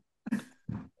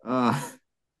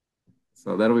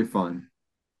 So that'll be fun.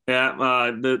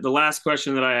 Yeah, the last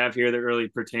question that I have here that really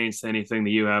pertains to anything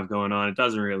that you have going on, it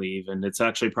doesn't really even. It's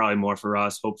actually probably more for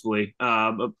us, hopefully.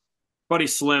 Buddy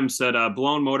Slim said,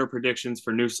 blown motor predictions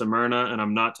for New Smyrna, and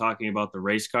I'm not talking about the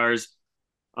race cars.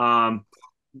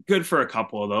 Good for a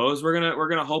couple of those. We're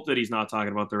gonna hope that he's not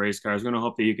talking about the race cars. We're gonna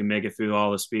hope that you can make it through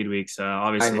all the speed weeks.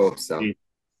 Obviously, I hope so.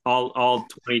 All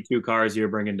 22 cars you're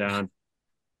bringing down.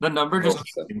 The number just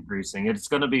keeps increasing. It's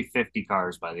going to be 50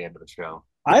 cars by the end of the show.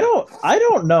 I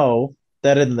don't know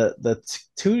that in the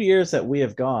 2 years that we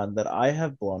have gone that I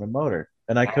have blown a motor,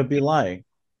 and I could be lying.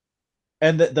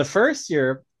 And the first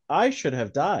year I should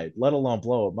have died, let alone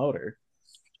blow a motor.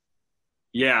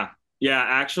 Yeah.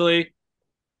 Actually,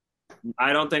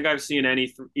 I don't think I've seen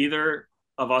either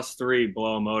of us three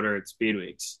blow a motor at Speed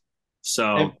Weeks.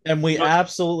 So and we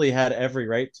absolutely had every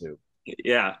right to.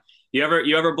 Yeah. You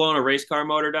ever blown a race car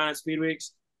motor down at Speed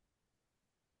Weeks?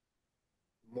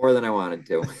 More than I wanted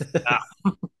to.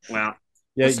 Well,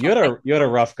 yeah, you had a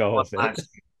rough go of it.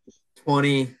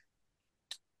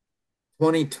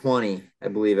 2020, I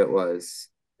believe it was.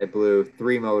 I blew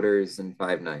 3 motors in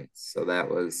 5 nights. So that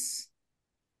was.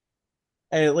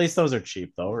 Hey, at least those are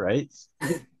cheap though, right?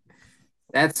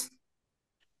 That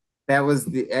was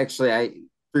 3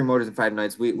 motors in 5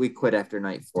 nights. We quit after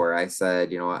night 4. I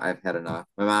said, you know what, I've had enough.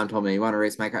 My mom told me, you want to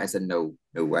race my car? I said, no,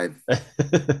 I've.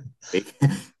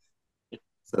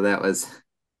 So that was.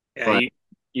 Yeah,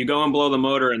 you go and blow the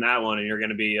motor in that one, and you're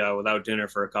going to be without dinner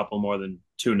for a couple more than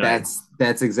 2 nights.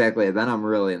 That's exactly it. Then I'm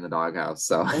really in the doghouse.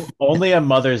 So only a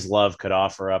mother's love could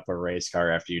offer up a race car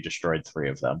after you destroyed 3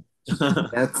 of them.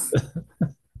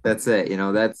 That's it. You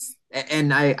know,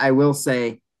 and I will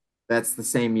say that's the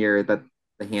same year that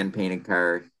the hand painted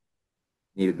car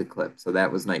needed the clip. So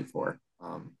that was night 4.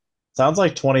 Sounds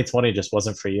like 2020 just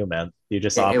wasn't for you, man. You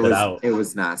just opted out. It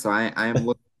was not. So I am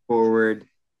looking forward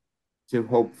to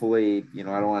hopefully, you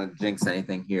know, I don't want to jinx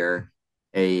anything here,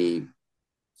 a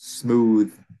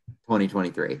smooth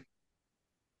 2023.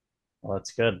 Well,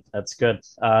 that's good. That's good.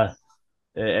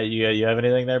 You have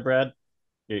anything there, Brad?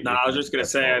 I was just gonna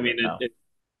say. I mean,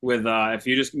 if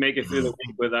you just make it through the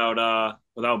week without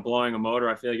blowing a motor,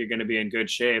 I feel like you're going to be in good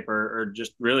shape, or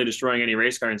just really destroying any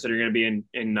race car. Instead, you're going to be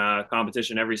in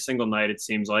competition every single night. It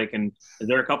seems like. And is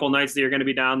there a couple nights that you're going to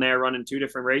be down there running 2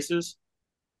 different races?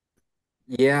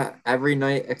 Yeah, every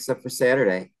night except for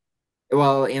Saturday.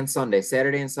 Well, and Sunday.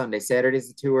 Saturday and Sunday. Saturday's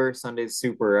the tour. Sunday's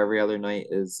super. Every other night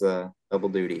is double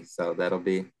duty. So that'll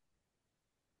be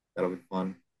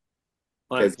fun.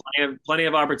 Plenty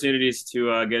of opportunities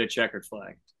to get a checkered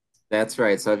flag. That's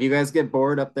right. So if you guys get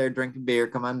bored up there drinking beer,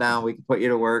 come on down. We can put you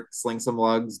to work, sling some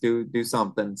lugs, do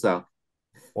something. So,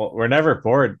 well, we're never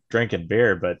bored drinking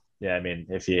beer, but yeah, I mean,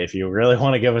 if you really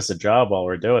want to give us a job while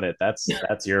we're doing it, that's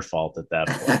your fault at that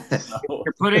point. So.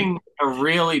 You're putting a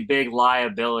really big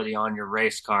liability on your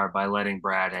race car by letting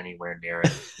Brad anywhere near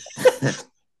it.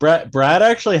 Brad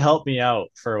actually helped me out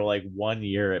for like 1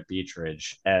 year at Beech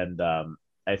Ridge, and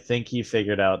I think he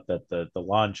figured out that the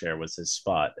lawn chair was his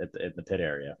spot in the pit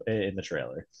area in the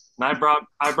trailer. And I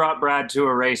brought Brad to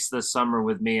a race this summer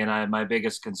with me, and my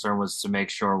biggest concern was to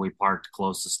make sure we parked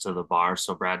closest to the bar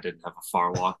so Brad didn't have a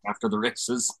far walk after the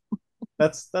races.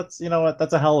 That's you know what,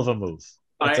 that's a hell of a move.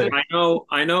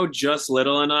 I know just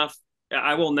little enough.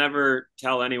 I will never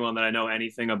tell anyone that I know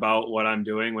anything about what I'm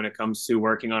doing when it comes to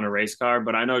working on a race car,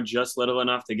 but I know just little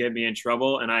enough to get me in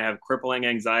trouble. And I have crippling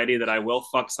anxiety that I will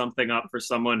fuck something up for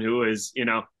someone who is, you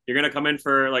know, you're going to come in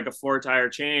for like a 4-tire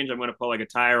change. I'm going to put like a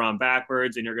tire on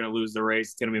backwards and you're going to lose the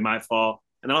race. It's going to be my fault.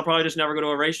 And then I'll probably just never go to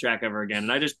a racetrack ever again.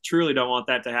 And I just truly don't want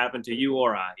that to happen to you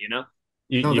or I, you know?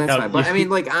 That's fine. But I mean,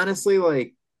 like, honestly,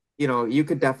 like, you know, you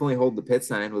could definitely hold the pit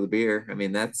sign with a beer. I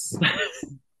mean, that's...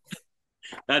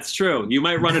 That's true. You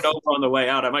might run it over on the way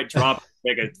out. I might drop,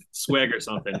 take a swig or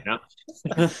something, you know?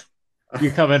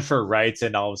 You come in for rights,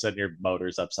 and all of a sudden your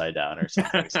motor's upside down or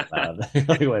something.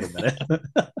 Like, wait a minute.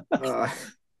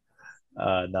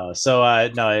 No. So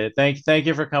no, thank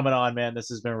you for coming on, man. This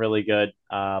has been really good.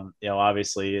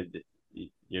 Obviously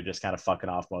you're just kind of fucking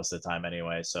off most of the time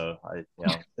anyway. So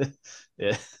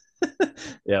yeah.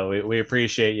 Yeah, we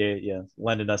appreciate you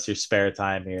lending us your spare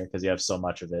time here because you have so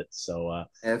much of it. So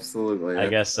absolutely. I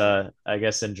guess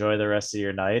enjoy the rest of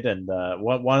your night. And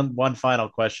one final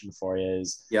question for you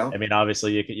is, I mean,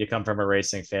 obviously you come from a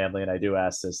racing family, and I do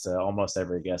ask this to almost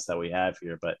every guest that we have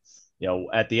here, but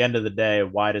at the end of the day,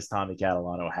 why does Tommy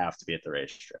Catalano have to be at the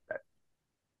racetrack?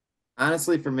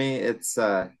 Honestly, for me, it's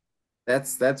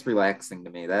that's relaxing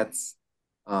to me. That's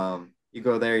you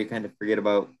go there, you kind of forget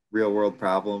about real world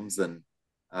problems, and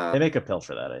they make a pill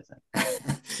for that, I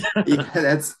think.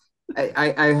 That's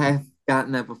I have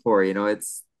gotten that before.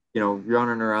 It's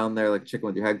running around there like chicken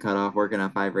with your head cut off, working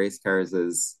on 5 race cars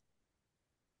it's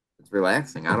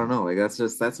relaxing. I don't know, like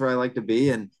that's where I like to be,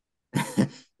 and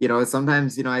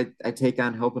sometimes I take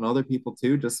on helping other people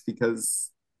too, just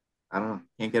because I don't know,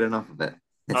 can't get enough of it.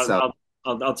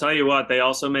 I'll tell you what, they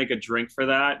also make a drink for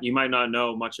that. You might not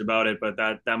know much about it, but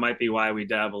that might be why we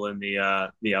dabble in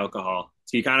the alcohol.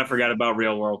 So you kind of forget about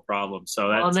real world problems. So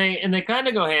that's they kind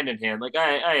of go hand in hand. Like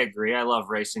I agree. I love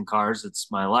racing cars.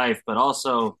 It's my life, but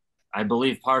also I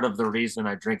believe part of the reason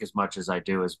I drink as much as I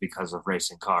do is because of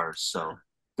racing cars. So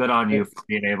good on you for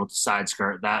being able to side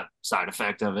skirt that side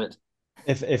effect of it.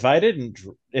 If I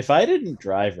didn't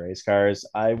drive race cars,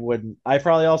 I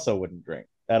probably also wouldn't drink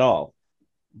at all.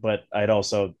 But I'd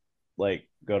also like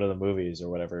go to the movies or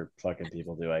whatever fucking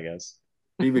people do, I guess.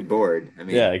 You'd be bored. I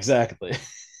mean, yeah, exactly.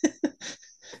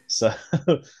 So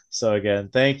again,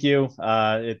 thank you.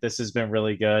 This has been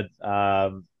really good.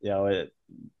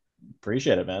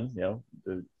 Appreciate it, man.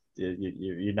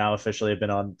 You now officially have been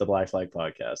on the Black Flag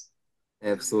podcast.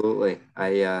 Absolutely.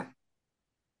 I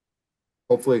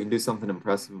hopefully can do something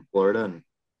impressive in Florida and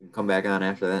come back on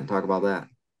after that and talk about that.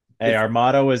 Hey, our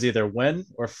motto is either win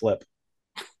or flip.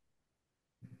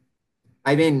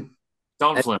 I mean,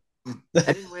 don't flip.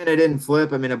 I didn't win. I didn't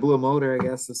flip. I mean, I blew a motor, I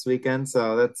guess, this weekend.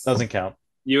 So that doesn't count.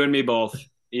 You and me both.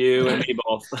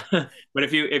 But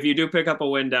if you do pick up a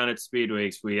win down at Speed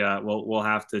Weeks, we'll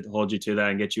have to hold you to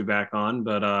that and get you back on.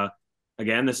 But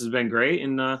again, this has been great,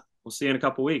 and we'll see you in a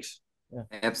couple weeks. Yeah.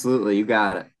 Absolutely, you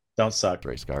got it. Don't suck.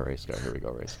 Race car. Here we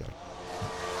go, race car.